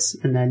a bit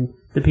and then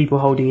the people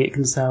holding it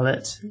can sell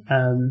it.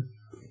 I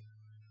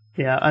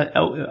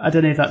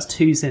don't know if that's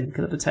too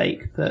cynical of a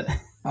take, but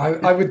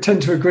I would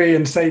tend to agree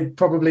and say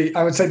probably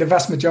I would say the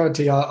vast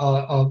majority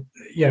are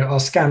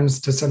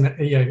scams to some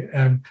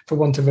for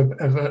want of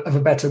a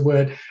better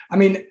word. I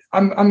mean,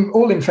 I'm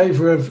all in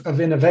favour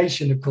of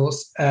innovation, of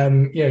course.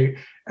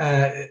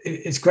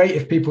 It's great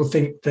if people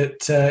think that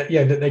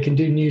that they can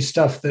do new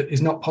stuff that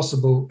is not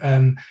possible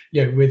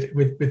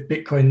with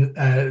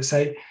Bitcoin,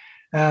 say.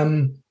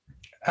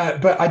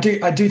 But I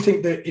do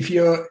think that if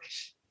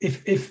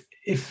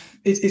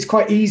it's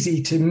quite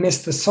easy to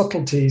miss the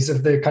subtleties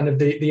of the kind of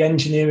the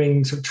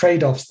engineering sort of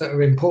trade-offs that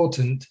are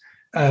important,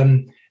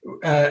 and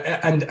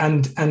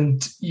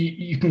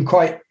you can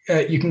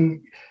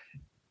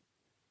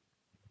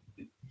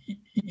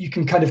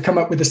kind of come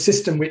up with a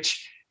system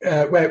which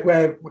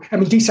where I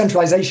mean,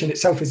 decentralization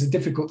itself is a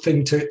difficult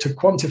thing to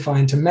quantify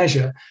and to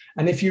measure.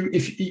 And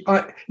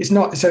it's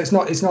not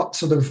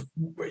sort of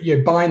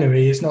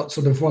binary. It's not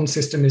sort of one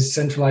system is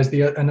centralized,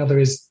 another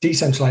is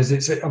decentralized.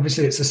 It's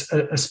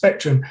a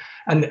spectrum,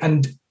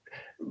 and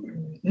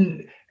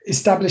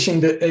establishing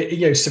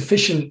the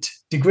sufficient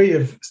degree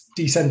of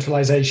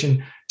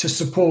decentralization to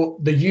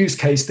support the use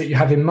case that you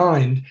have in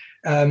mind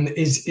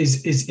is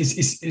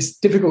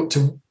difficult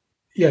to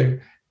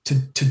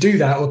do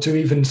that, or to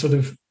even sort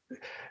of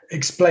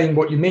explain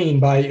what you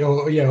mean by,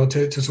 or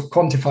to sort of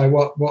quantify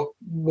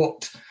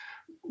what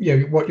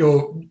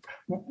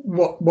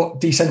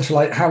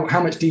decentralize,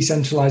 how much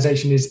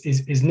decentralization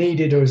is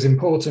needed or is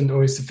important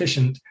or is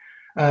sufficient.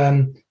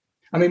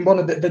 I mean, one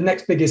of the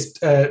next biggest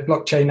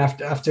blockchain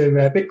after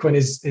Bitcoin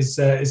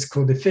is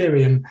called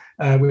Ethereum,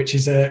 which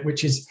is at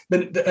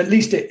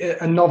least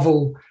a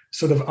novel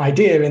sort of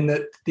idea, in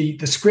that the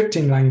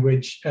scripting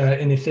language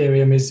in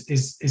Ethereum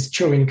is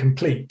Turing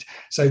complete.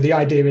 So the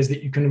idea is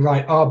that you can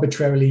write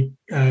arbitrarily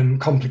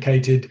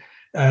complicated,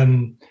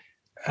 or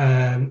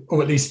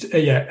at least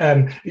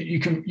you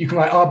can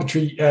write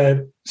arbitrary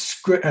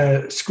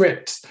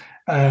scripts.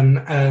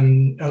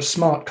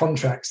 Smart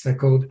contracts, they're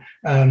called,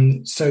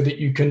 so that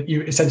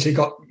you essentially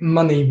got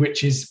money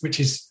which is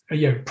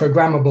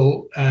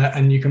programmable,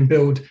 and you can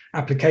build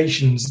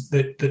applications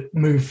that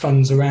move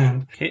funds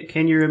around.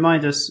 Can you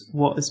remind us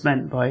what is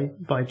meant by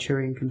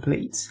Turing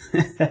complete?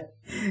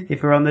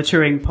 If we're on the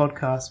Turing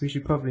podcast, we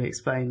should probably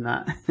explain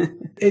that.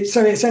 It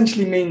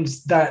essentially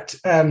means that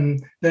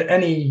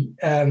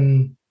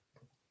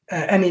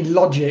any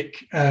logic,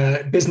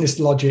 business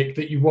logic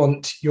that you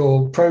want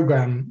your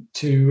program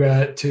to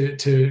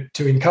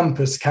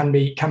encompass can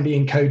be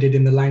encoded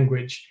in the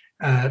language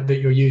that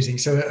you're using.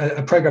 So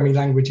a programming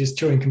language is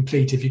Turing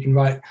complete if you can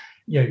write,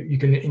 you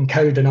can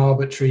encode an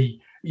arbitrary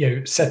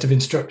set of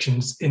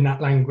instructions in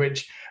that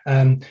language.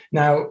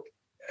 Now,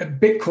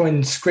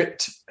 Bitcoin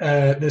script,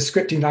 the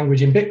scripting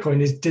language in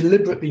Bitcoin is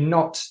deliberately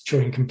not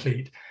Turing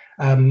complete.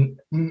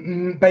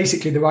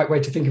 Basically, the right way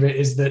to think of it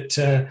is that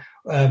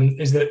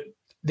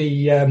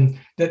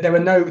that there are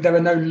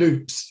no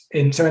loops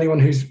in. So anyone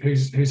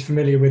who's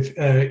familiar with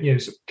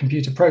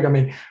computer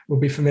programming will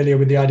be familiar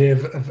with the idea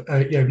of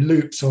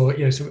loops or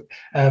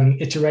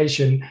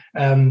iteration.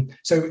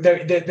 So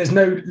there's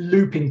no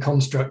looping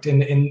construct in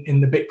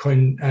the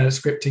Bitcoin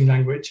scripting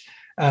language,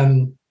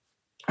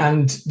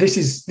 and this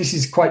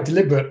is quite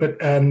deliberate, but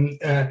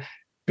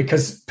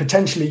because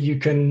potentially you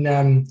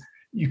can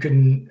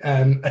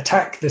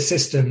attack the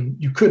system.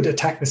 You could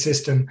attack the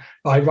system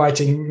by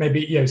writing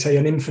maybe say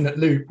an infinite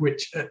loop,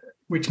 which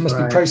which must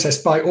be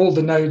processed by all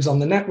the nodes on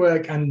the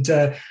network, and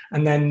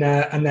then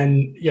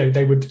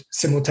they would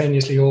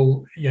simultaneously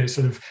all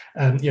sort of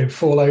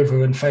fall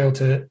over and fail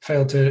to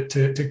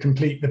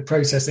complete the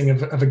processing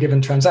of a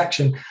given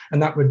transaction,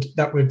 and that would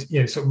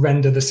sort of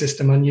render the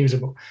system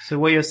unusable. So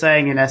what you're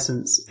saying in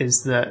essence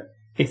is that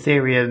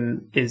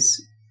Ethereum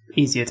is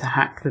easier to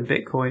hack than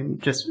Bitcoin,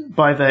 just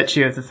by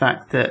virtue of the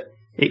fact that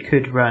it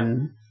could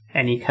run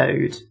any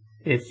code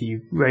if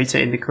you wrote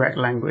it in the correct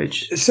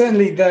language.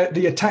 Certainly,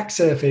 the attack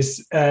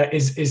surface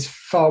is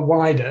far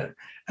wider.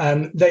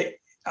 I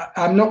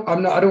don't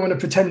want to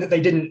pretend that they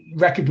didn't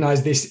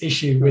recognize this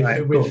issue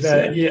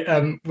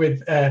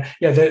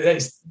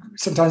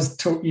sometimes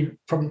you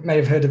probably may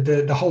have heard of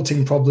the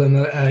halting problem.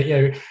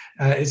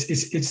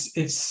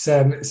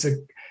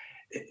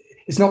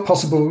 It's not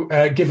possible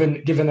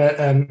given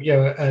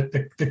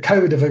the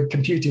code of a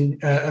computing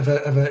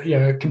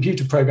a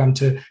computer program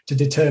to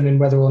determine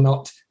whether or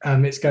not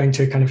it's going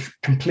to kind of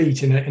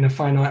complete in a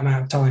finite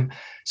amount of time.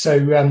 So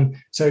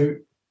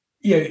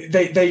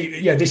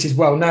this is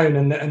well known,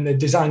 and the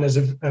designers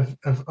of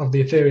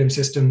the Ethereum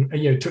system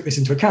took this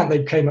into account.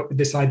 They came up with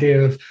this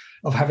idea of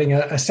having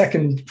a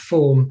second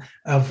form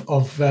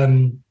of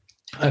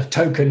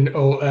token,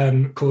 or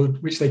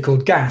which they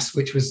called gas,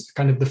 which was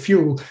kind of the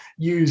fuel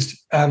used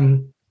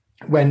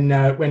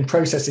when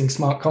processing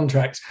smart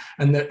contracts,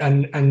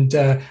 and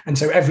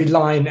so every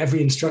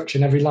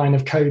instruction, every line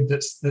of code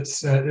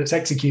that's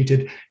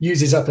executed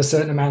uses up a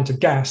certain amount of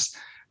gas.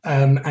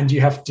 And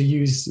you have to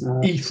use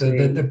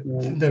Ether,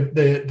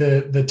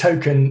 the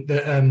token,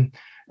 the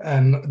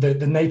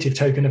native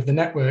token of the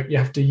network. You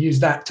have to use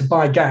that to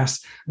buy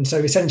gas, and so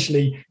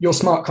essentially your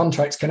smart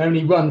contracts can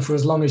only run for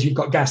as long as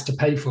you've got gas to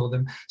pay for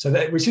them. So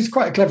which is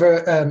quite a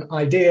clever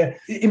idea.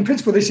 In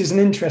principle, this is an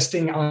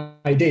interesting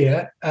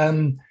idea.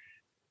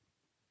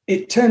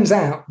 It turns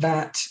out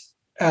that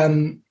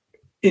in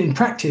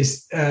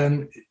practice,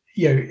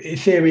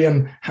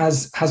 Ethereum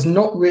has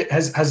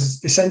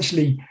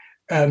essentially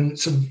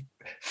sort of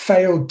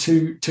failed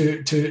to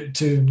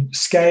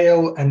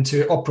scale and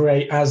to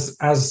operate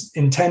as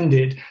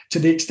intended, to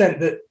the extent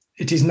that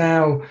it is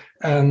now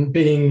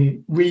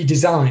being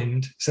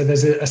redesigned. So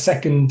there's a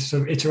second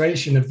sort of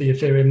iteration of the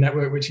Ethereum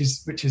network, which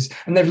is,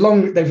 and they've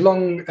long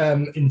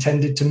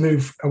intended to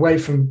move away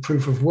from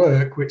proof of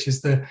work, which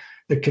is the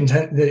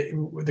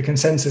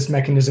consensus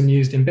mechanism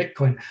used in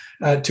Bitcoin,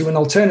 to an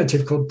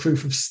alternative called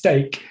proof of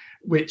stake,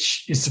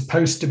 which is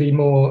supposed to be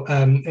more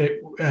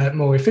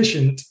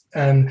efficient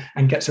and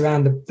gets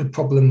around the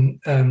problem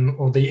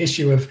or the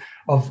issue of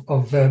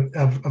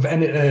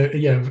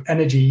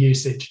energy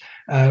usage,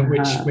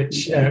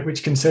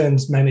 which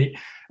concerns many.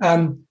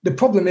 The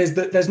problem is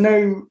that there's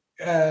no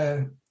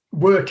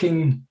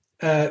working.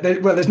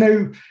 There's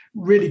no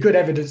really good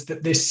evidence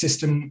that this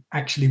system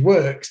actually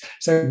works.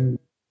 So,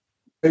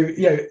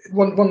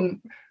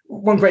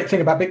 one great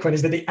thing about Bitcoin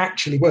is that it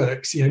actually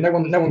works. No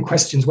one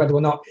questions whether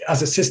or not,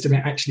 as a system,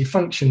 it actually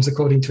functions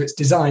according to its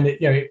design.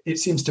 It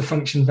seems to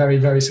function very,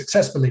 very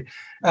successfully.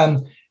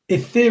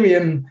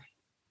 Ethereum,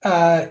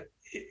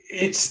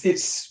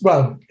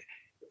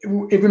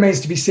 it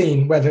remains to be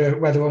seen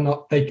whether or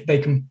not they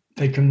can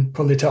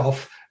pull it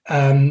off.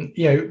 At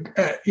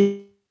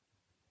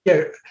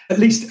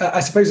least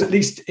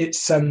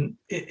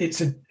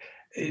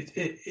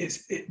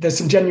there's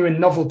some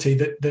genuine novelty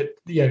that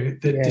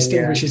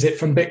distinguishes it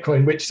from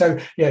Bitcoin.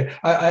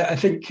 I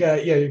think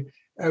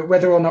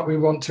whether or not we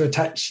want to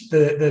attach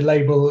the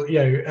label,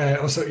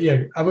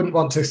 I wouldn't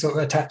want to sort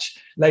of attach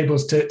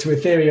labels to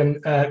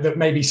Ethereum that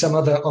maybe some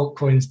other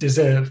altcoins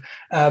deserve.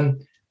 I'm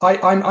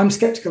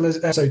skeptical,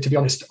 to be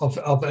honest, of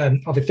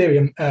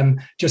Ethereum.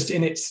 Just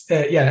in its,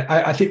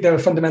 I think there are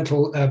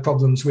fundamental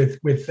problems with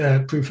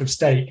proof of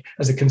stake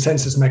as a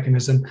consensus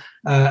mechanism,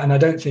 and I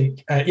don't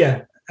think, I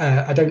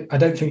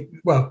don't think.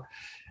 Well,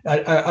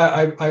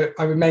 I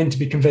remain to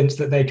be convinced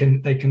that they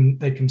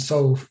can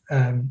solve.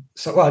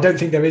 I don't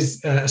think there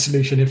is a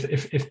solution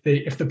if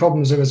the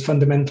problems are as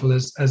fundamental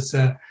as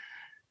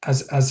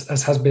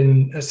has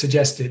been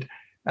suggested.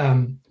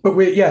 But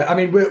we're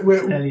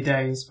early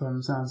days from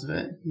the sounds of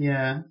it.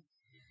 Yeah.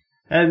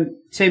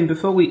 Tim,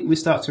 before we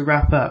start to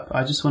wrap up,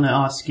 I just want to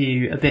ask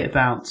you a bit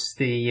about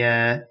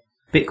the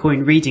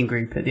Bitcoin Reading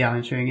Group at the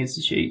Alan Turing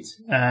Institute.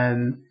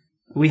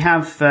 We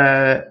have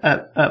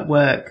at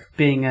work,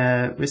 being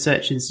a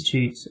research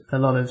institute, a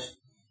lot of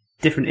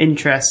different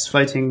interests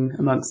floating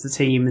amongst the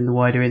team and the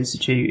wider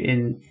institute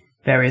in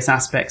various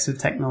aspects of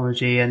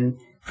technology. And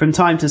from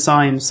time to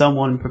time,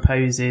 someone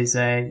proposes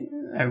a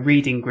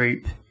reading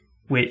group,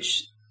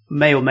 which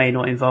may or may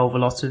not involve a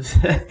lot of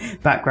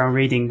background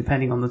reading,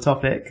 depending on the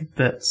topic.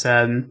 But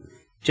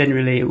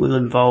generally, it will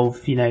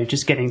involve,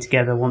 just getting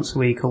together once a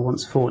week or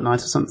once a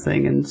fortnight or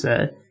something, and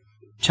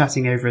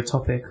chatting over a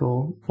topic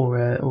or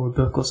a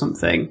book or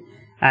something.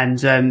 And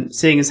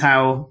seeing as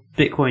how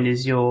Bitcoin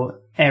is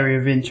your area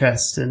of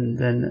interest and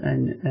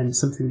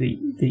something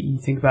that you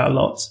think about a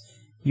lot,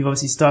 you've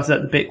obviously started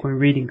up the Bitcoin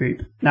Reading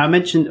Group. Now,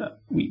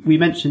 we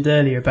mentioned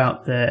earlier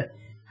about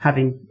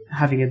having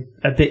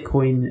a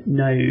Bitcoin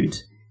node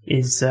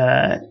is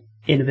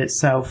in of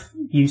itself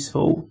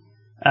useful.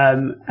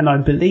 And I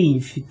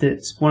believe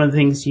that one of the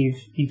things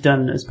you've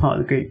done as part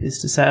of the group is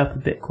to set up a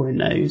Bitcoin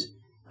node.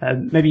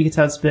 Maybe you could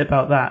tell us a bit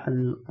about that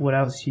and what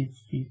else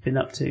you've been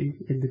up to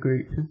in the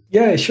group.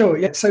 Yeah, sure.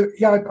 Yeah, so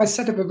I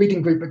set up a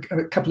reading group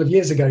a couple of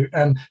years ago,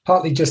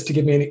 partly just to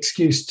give me an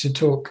excuse to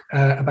talk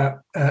about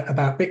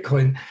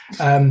Bitcoin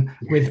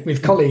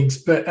with colleagues,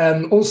 but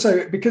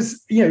also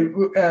because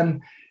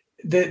the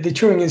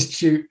Turing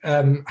Institute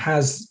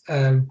has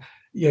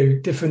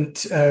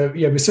different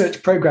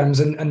research programs,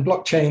 and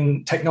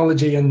blockchain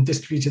technology and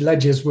distributed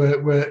ledgers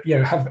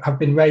have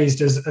been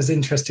raised as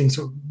interesting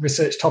sort of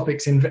research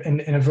topics in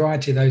a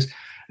variety of those.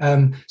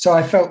 So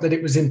I felt that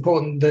it was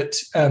important that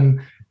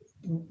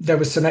there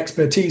was some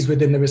expertise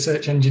within the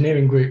research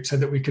engineering group, so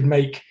that we could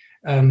make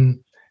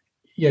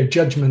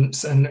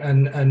judgments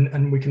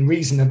and we can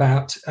reason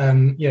about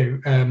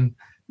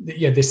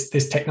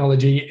this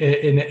technology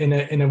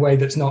in a way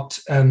that's not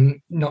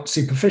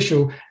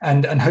superficial,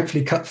 and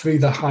hopefully cut through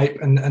the hype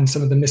and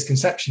some of the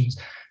misconceptions.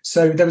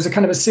 So there was a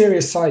kind of a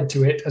serious side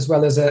to it, as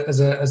well as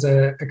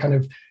a kind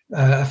of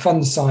a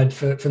fun side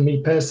for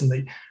me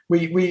personally.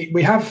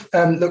 We have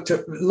looked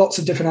at lots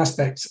of different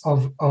aspects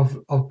of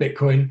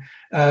Bitcoin.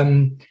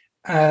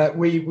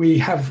 We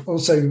have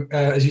also,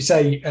 as you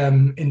say,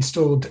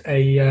 installed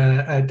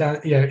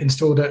a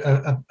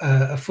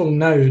full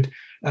node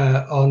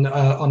on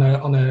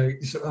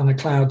a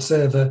cloud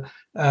server,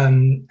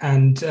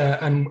 and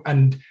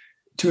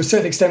to a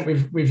certain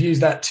extent we've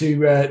used that to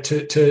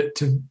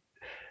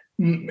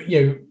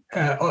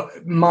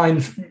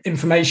mine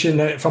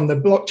information from the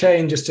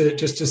blockchain just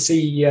to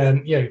see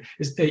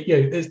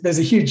there's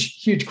a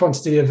huge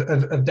quantity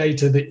of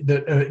data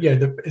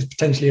that is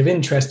potentially of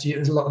interest.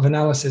 There's a lot of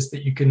analysis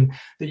that you can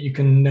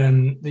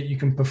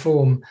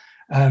perform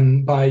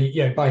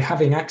by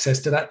having access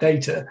to that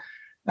data.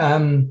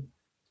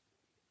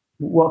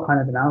 What kind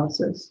of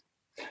analysis?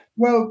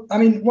 Well, I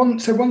mean, one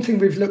thing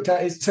we've looked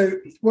at is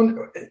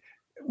one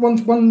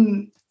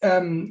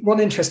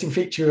interesting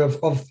feature of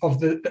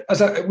the,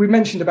 as we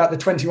mentioned about the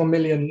 21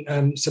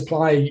 million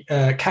supply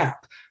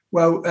cap.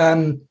 Well,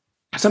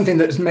 something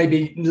that's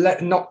maybe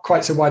not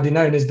quite so widely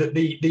known is that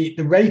the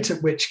rate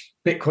at which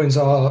Bitcoins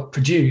are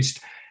produced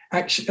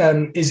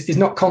actually is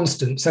not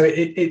constant. So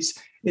it's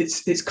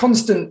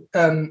constant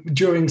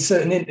during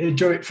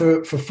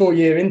for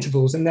 4-year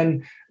intervals, and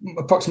then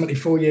approximately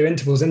 4-year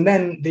intervals, and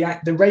then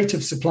the rate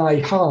of supply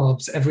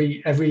halves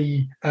every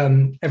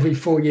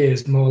 4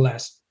 years, more or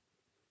less.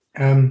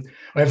 Or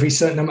every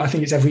certain number, I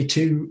think it's every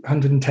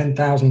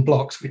 210,000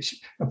 blocks, which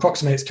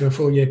approximates to a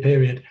 4-year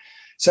period.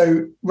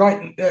 So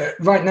right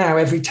now,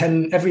 every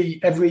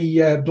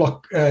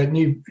block,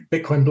 new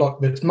Bitcoin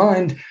block that's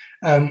mined,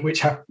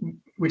 which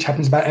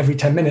happens about every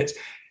 10 minutes,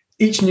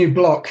 each new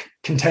block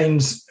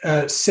contains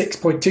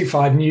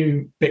 6.25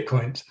 new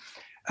Bitcoins.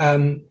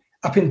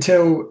 Up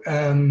until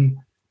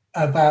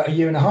about a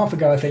year and a half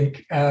ago, I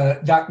think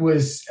that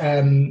was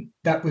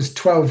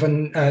 12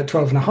 and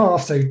a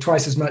half, so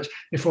twice as much.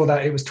 Before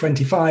that, it was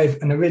 25.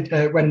 And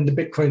when the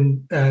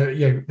Bitcoin,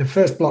 the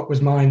first block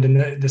was mined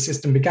and the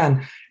system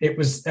began, it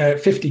was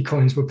 50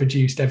 coins were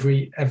produced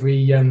every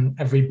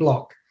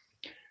block.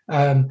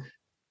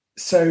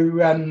 So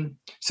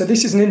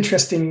this is an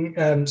interesting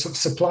sort of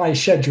supply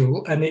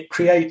schedule, and it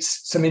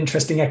creates some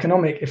interesting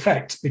economic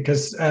effects,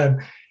 because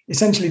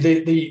essentially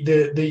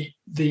the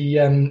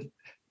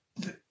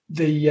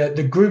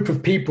group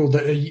of people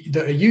that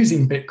are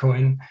using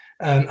Bitcoin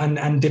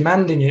and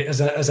demanding it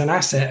as an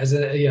asset, as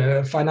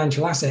a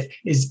financial asset,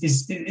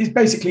 is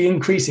basically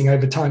increasing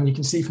over time. You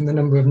can see from the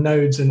number of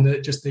nodes and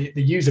the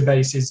user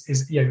base is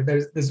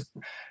there's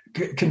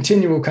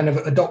continual kind of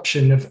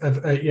adoption of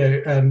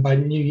by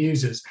new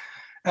users.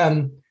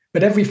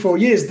 But every 4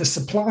 years, the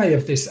supply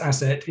of this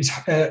asset is,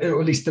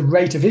 or at least the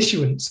rate of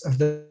issuance of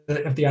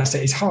the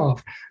asset is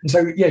halved. And so,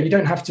 you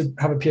don't have to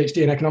have a PhD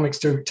in economics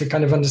to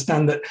kind of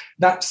understand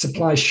that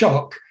supply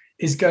shock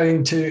is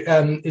going to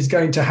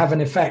have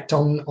an effect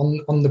on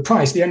the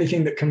price. The only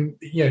thing that can,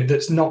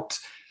 that's not,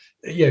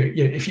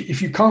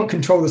 if you can't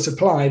control the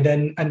supply,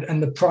 then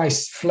and the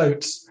price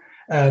floats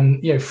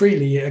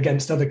freely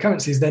against other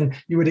currencies, then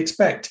you would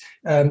expect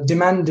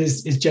demand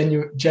is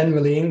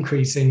generally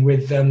increasing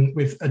with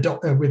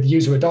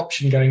user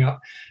adoption going up,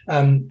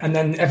 and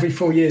then every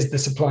 4 years the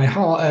supply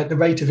the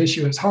rate of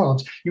issuance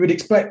halves. You would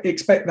expect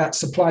that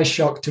supply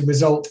shock to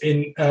result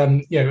in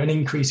an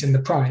increase in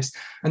the price,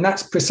 and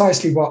that's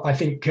precisely what I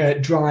think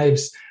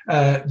drives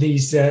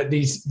these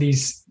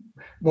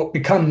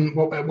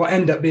what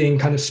end up being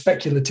kind of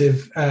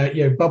speculative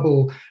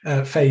bubble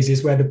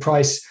phases, where the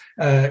price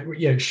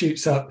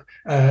shoots up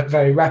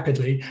very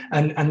rapidly,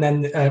 and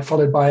then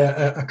followed by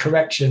a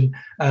correction,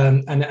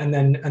 and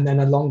then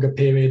a longer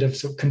period of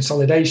sort of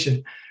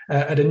consolidation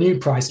at a new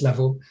price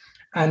level.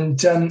 And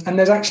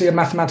there's actually a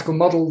mathematical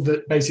model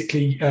that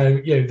basically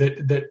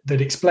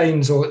that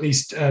explains, or at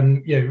least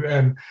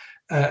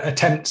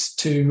attempts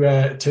to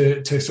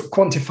sort of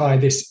quantify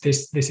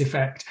this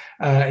effect.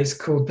 It's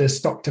called the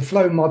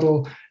stock-to-flow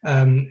model.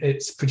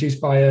 It's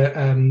produced by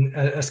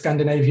a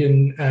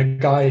Scandinavian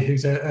guy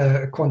who's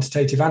a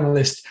quantitative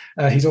analyst.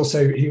 He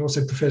also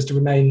prefers to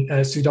remain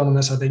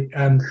pseudonymous, I think.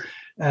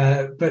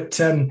 But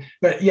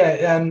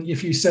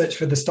if you search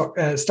for the stock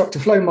to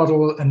flow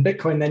model and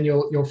Bitcoin, then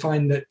you'll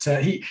find that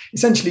he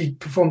essentially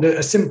performed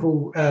a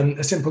simple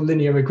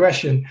linear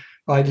regression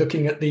by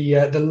looking at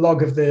the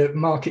log of the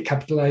market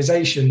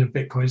capitalization of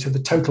Bitcoin, so the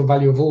total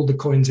value of all the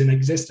coins in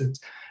existence,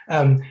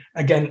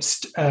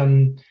 against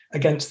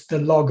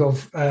the log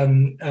of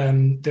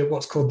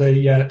what's called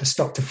the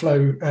stock to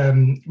flow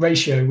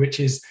ratio, which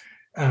is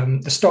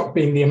the stock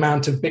being the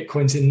amount of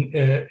Bitcoins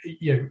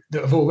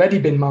that have already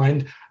been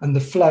mined, and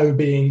the flow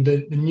being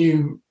the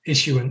new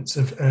issuance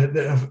of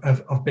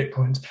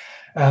Bitcoins.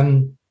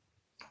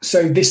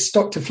 So this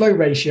stock to flow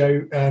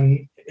ratio,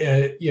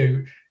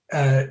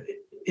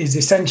 is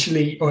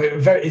essentially,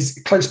 is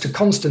close to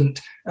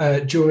constant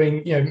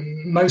during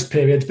most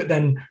periods, but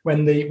then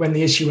when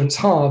the issuance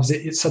halves,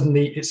 it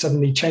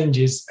suddenly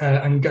changes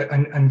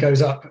and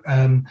goes up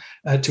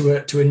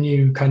to a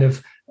new kind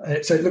of.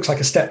 So it looks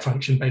like a step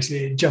function.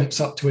 Basically, it jumps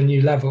up to a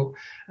new level,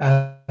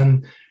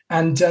 and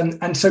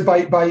so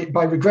by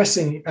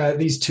regressing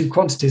these two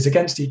quantities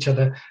against each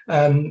other,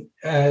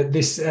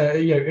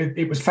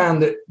 it was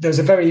found that there's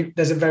a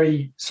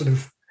very sort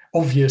of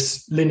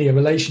obvious linear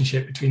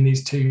relationship between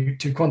these two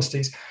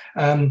quantities.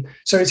 So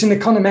it's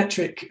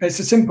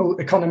a simple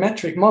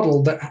econometric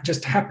model that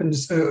just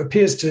appears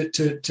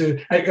to,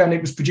 and it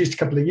was produced a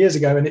couple of years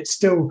ago, and it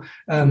still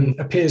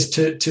appears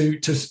to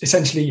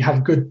essentially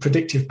have good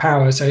predictive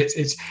power. So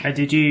it's.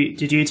 Did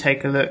you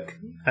take a look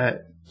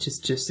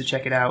just to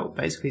check it out,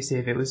 basically see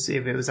if it was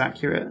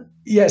accurate?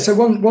 Yeah. So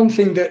one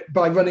thing that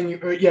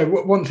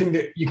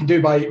you can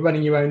do by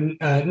running your own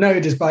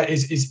node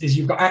is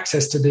you've got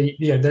access to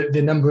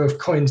the number of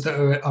coins that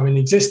are in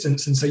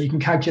existence, and so you can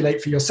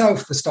calculate for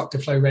yourself the stock to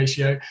flow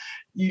ratio.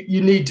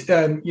 You need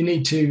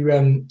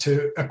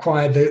to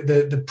acquire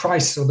the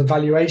price or the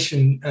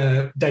valuation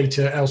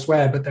data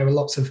elsewhere, but there are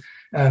lots of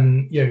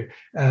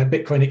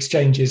Bitcoin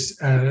exchanges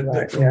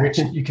from which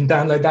you can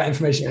download that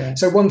information. Yeah.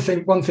 So one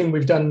thing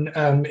we've done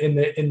in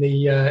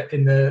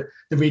the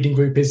reading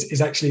group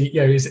is actually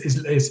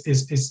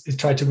is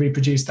try to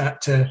reproduce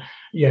that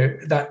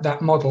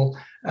that model.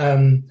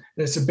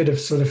 It's a bit of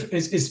sort of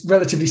it's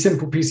relatively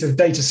simple piece of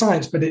data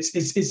science, but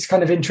it's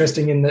kind of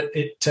interesting in that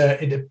it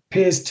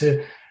appears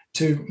to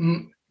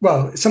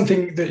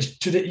something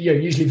that's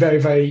usually very,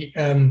 very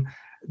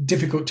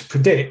difficult to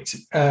predict,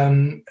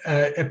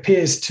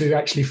 appears to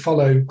actually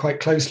follow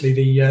quite closely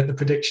the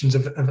predictions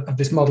of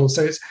this model.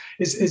 So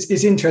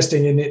it's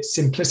interesting in its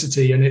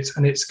simplicity and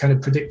its kind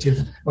of predictive,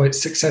 or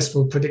its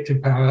successful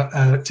predictive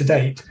power to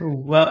date.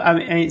 Well, I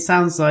mean, it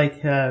sounds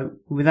like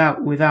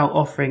without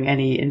offering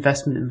any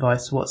investment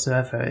advice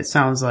whatsoever, it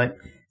sounds like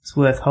it's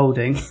worth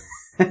holding.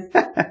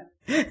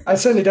 I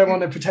certainly don't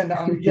want to pretend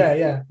that I'm.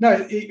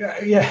 No,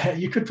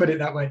 you could put it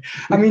that way.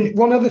 I mean,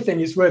 one other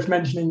thing is worth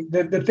mentioning.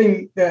 The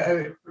thing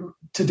to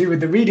do with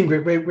the reading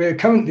group, we're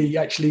currently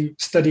actually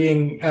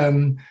studying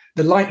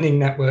the Lightning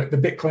Network, the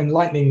Bitcoin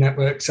Lightning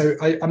Network. So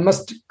I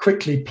must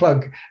quickly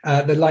plug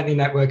the Lightning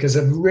Network as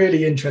a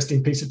really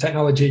interesting piece of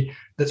technology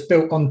that's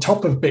built on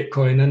top of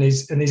Bitcoin and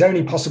is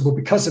only possible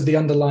because of the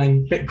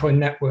underlying Bitcoin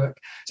network.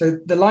 So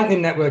the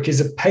Lightning Network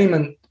is a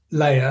payment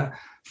layer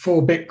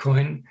for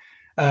Bitcoin.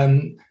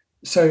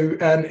 So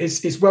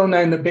it's well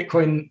known that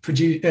Bitcoin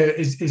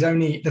is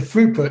only the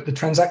throughput, the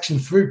transaction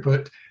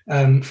throughput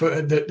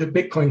for that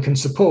Bitcoin can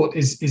support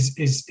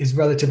is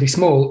relatively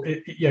small.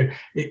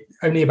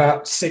 Only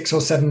about 6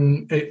 or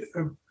 7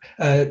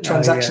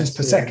 transactions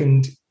per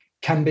second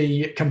can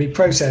be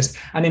processed,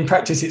 and in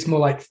practice it's more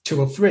like 2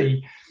 or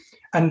 3.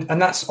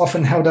 And that's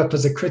often held up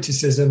as a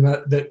criticism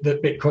that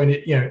Bitcoin,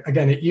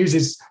 again, it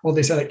uses all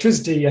this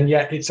electricity, and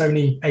yet it's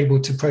only able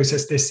to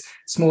process this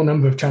small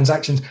number of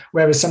transactions,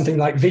 whereas something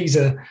like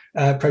Visa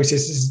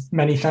processes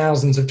many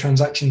thousands of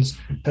transactions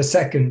per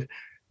second.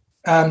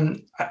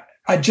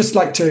 I'd just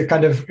like to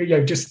kind of,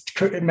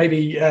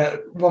 maybe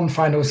one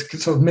final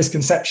sort of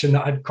misconception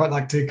that I'd quite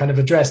like to kind of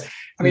address.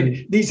 I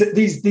mean,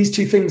 these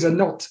two things are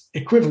not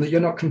equivalent.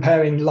 You're not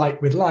comparing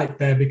like with like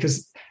there,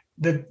 because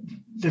the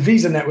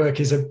Visa network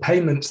is a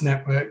payments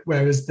network,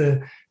 whereas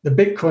the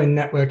Bitcoin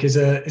network is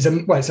it's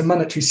a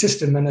monetary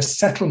system and a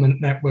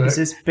settlement network. Is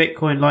this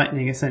Bitcoin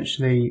Lightning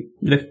essentially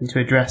looking to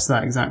address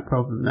that exact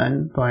problem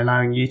then by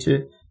allowing you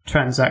to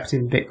transact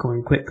in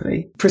Bitcoin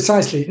quickly?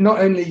 Precisely, not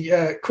only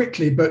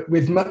quickly, but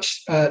with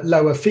much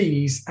lower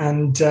fees,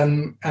 and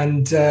so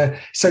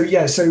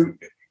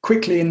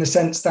quickly in the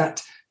sense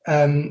that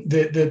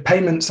the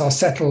payments are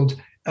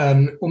settled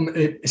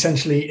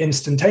essentially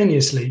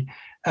instantaneously.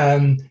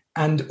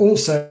 And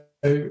also,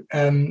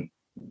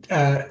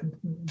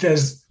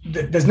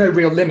 there's no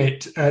real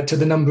limit to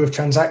the number of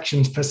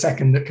transactions per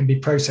second that can be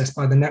processed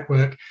by the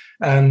network,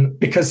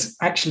 because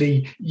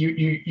actually,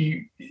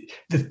 the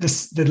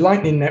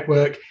Lightning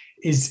Network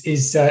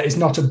is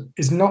not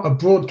a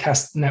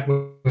broadcast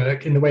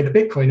network in the way that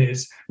Bitcoin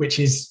is, which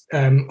is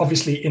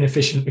obviously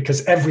inefficient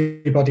because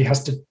everybody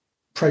has to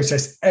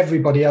process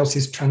everybody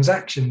else's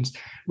transactions.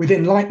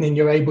 Within Lightning,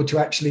 you're able to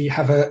actually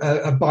have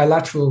a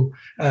bilateral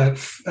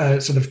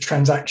sort of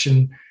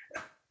transaction,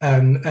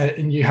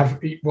 and you have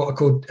what are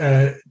called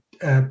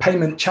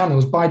payment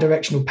channels,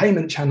 bidirectional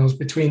payment channels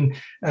between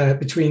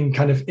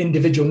kind of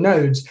individual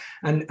nodes,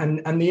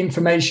 and the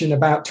information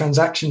about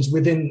transactions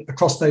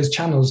across those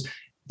channels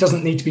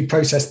doesn't need to be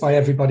processed by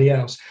everybody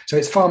else. So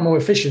it's far more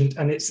efficient,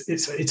 and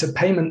it's a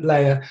payment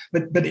layer,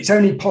 but it's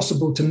only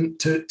possible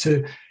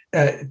to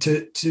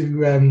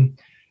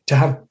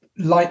have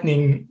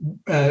Lightning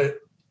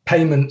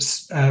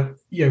payments.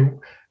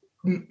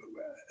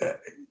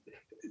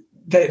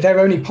 They're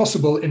only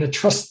possible in a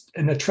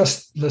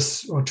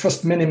trustless or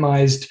trust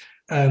minimized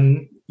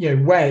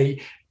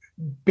way,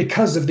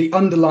 because of the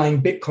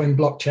underlying Bitcoin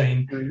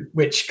blockchain,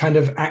 which kind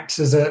of acts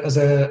as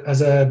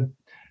a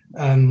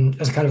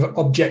kind of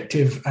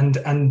objective and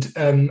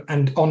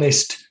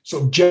honest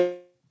sort of judge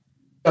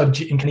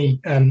in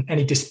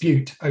any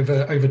dispute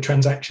over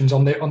transactions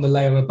on the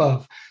layer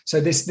above.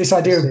 So this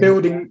idea of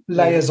building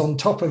layers on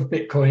top of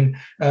Bitcoin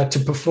to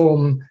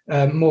perform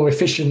more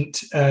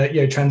efficient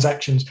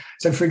transactions.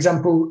 So, for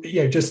example,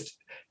 just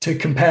to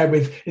compare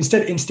with,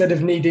 instead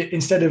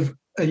of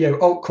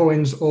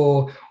altcoins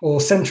or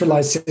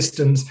centralized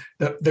systems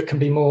that can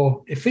be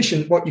more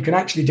efficient, what you can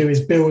actually do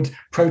is build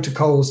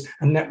protocols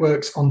and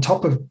networks on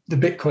top of the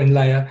Bitcoin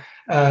layer,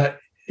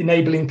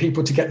 enabling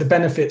people to get the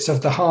benefits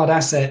of the hard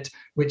asset,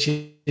 which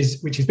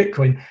is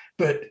Bitcoin,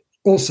 but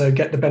also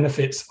get the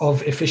benefits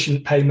of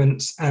efficient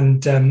payments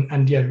and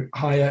much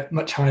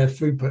higher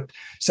throughput.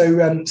 So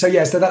that's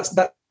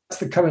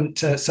the current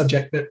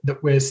subject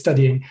that we're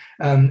studying,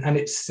 and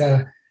it's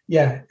I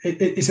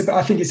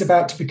think it's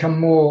about to become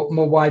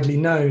more widely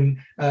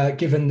known,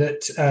 given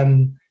that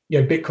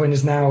Bitcoin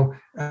is now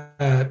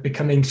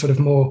becoming sort of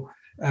more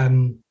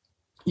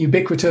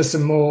ubiquitous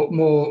and more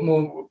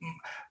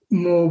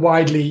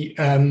widely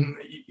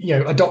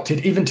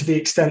adopted, even to the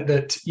extent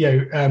that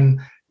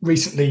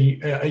recently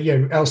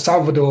El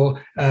Salvador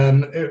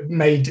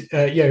announced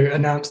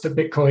that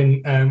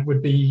Bitcoin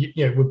would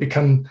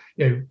become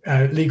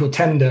legal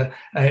tender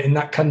in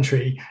that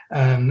country,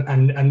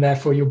 and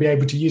therefore you'll be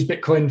able to use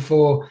Bitcoin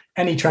for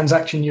any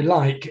transaction you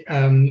like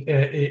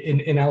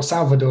in El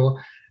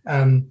Salvador.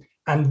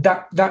 And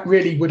that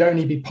really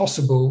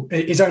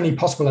is only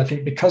possible, I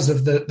think, because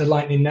of the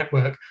Lightning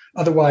Network.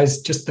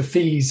 Otherwise, just the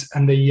fees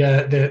and the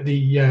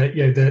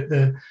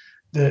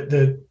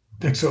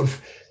sort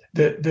of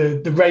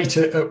the rate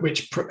at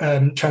which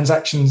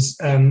transactions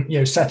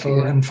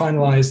settle and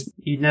finalize.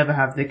 You'd never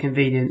have the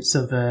convenience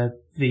of a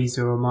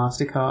Visa or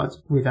MasterCard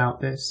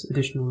without this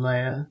additional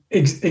layer.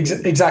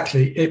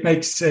 Exactly. It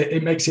makes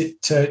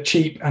it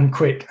cheap and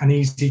quick and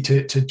easy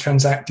to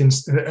transact in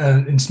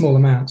small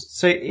amounts.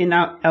 So in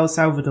El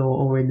Salvador,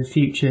 or in the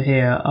future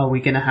here, are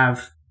we going to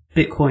have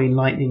Bitcoin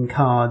Lightning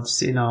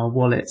cards in our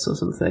wallets or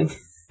something?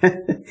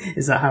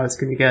 Is that how it's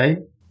going to go?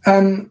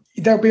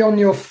 They'll be on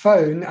your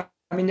phone.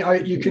 I mean,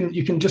 you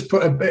can just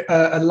put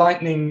a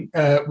Lightning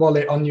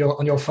wallet on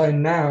your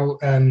phone now,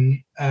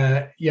 and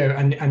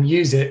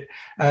use it.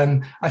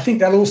 I think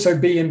they'll also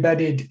be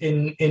embedded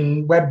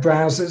in web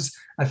browsers.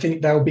 I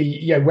think there'll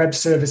be web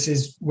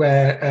services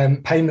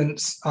where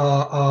payments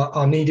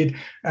are needed.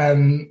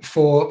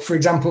 For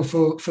example,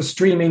 for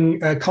streaming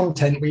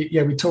content,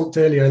 we talked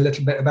earlier a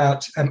little bit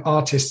about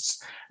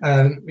artists.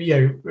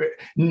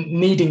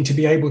 Needing to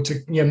be able to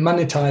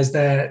monetize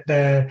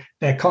their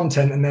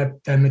content and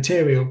their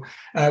material.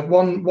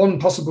 One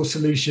possible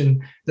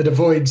solution that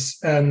avoids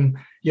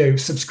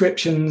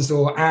subscriptions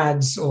or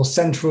ads or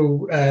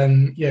central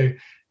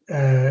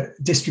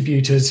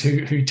distributors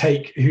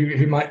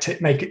who might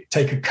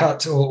take a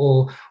cut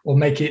or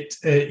make it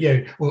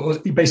or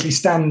basically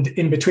stand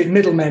in between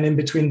middlemen in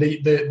between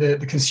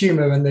the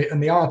consumer and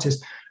the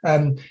artist.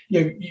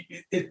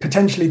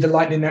 Potentially the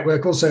Lightning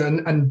Network also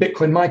and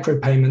Bitcoin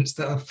micropayments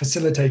that are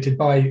facilitated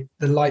by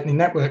the Lightning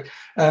Network.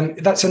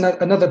 That's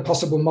another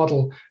possible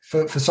model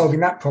for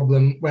solving that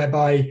problem,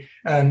 whereby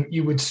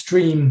you would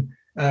stream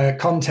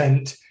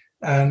content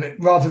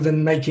rather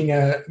than making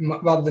a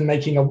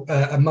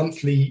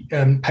monthly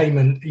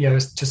payment,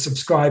 to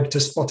subscribe to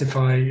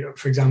Spotify,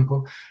 for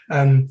example.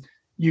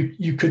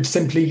 You could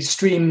simply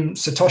stream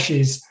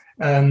Satoshis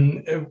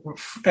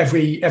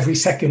every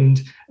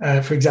second,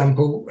 for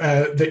example,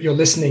 that you're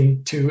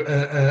listening to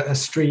a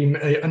stream,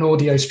 an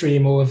audio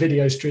stream or a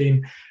video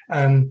stream,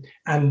 and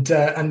in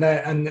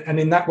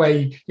that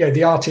way,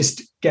 the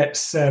artist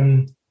gets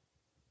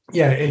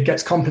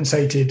gets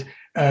compensated,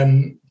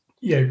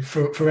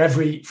 for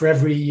every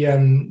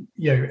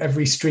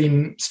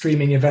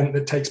streaming event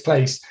that takes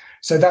place.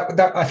 So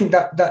that I think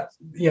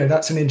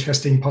that's an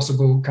interesting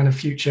possible kind of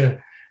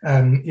future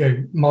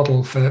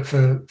model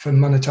for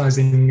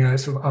monetizing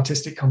sort of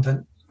artistic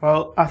content.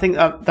 Well, I think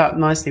that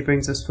nicely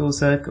brings us full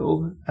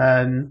circle.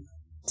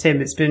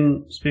 Tim, it's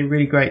been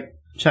really great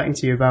chatting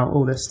to you about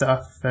all this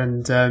stuff,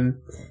 and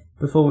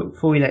before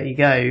we let you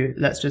go,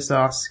 let's just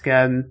ask,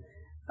 are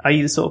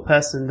you the sort of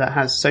person that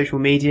has social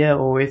media,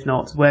 or if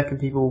not, where can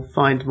people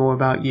find more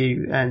about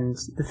you and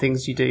the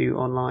things you do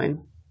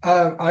online?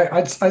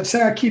 I'd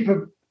say I keep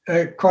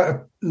quite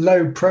a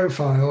low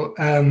profile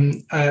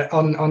on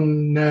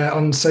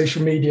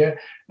social media.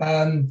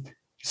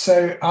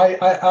 So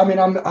I mean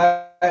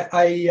I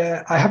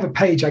have a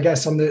page, I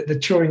guess, on the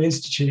Turing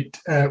Institute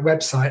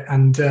website,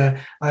 and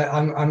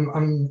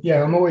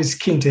I'm always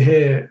keen to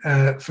hear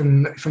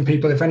from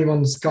people. If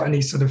anyone's got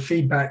any sort of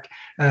feedback,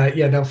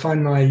 they'll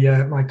find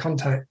my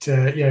contact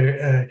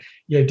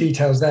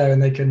details there,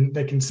 and they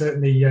can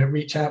certainly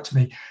reach out to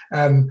me.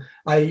 I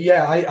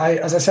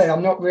as I say,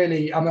 I'm not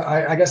really.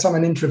 I guess I'm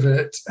an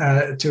introvert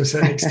to a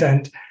certain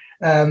extent.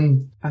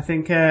 I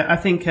think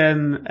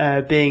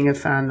being a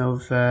fan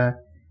of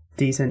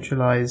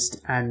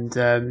decentralized and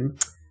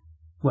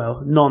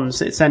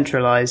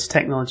non-centralized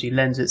technology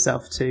lends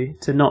itself to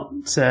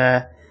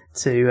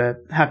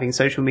having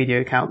social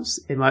media accounts,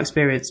 in my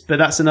experience. But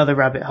that's another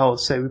rabbit hole,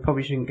 so we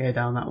probably shouldn't go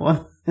down that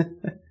one.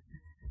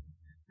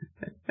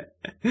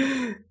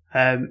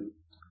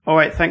 All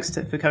right, thanks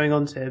for coming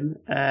on, Tim.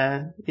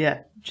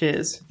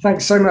 Cheers.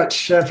 Thanks so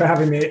much for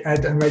having me,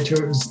 Ed and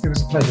Rachel. It was a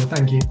pleasure.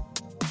 Thank you.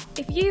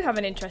 If you have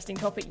an interesting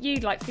topic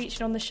you'd like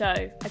featured on the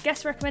show, a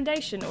guest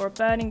recommendation or a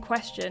burning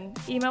question,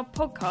 email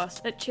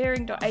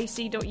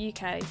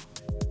podcast@turing.ac.uk.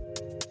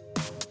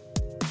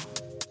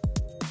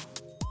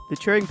 The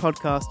Turing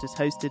Podcast is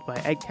hosted by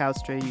Ed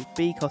Cowstrew,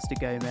 B. Costa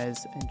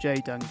Gomez and Joe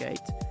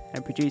Dungate,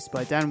 and produced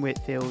by Dan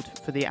Whitfield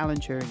for the Alan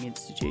Turing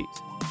Institute.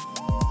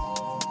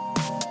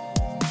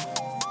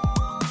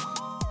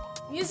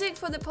 Music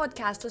for the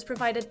podcast was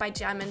provided by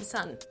Jam and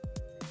Sun.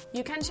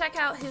 You can check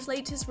out his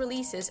latest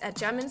releases at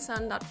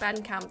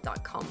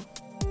jamandsun.bandcamp.com.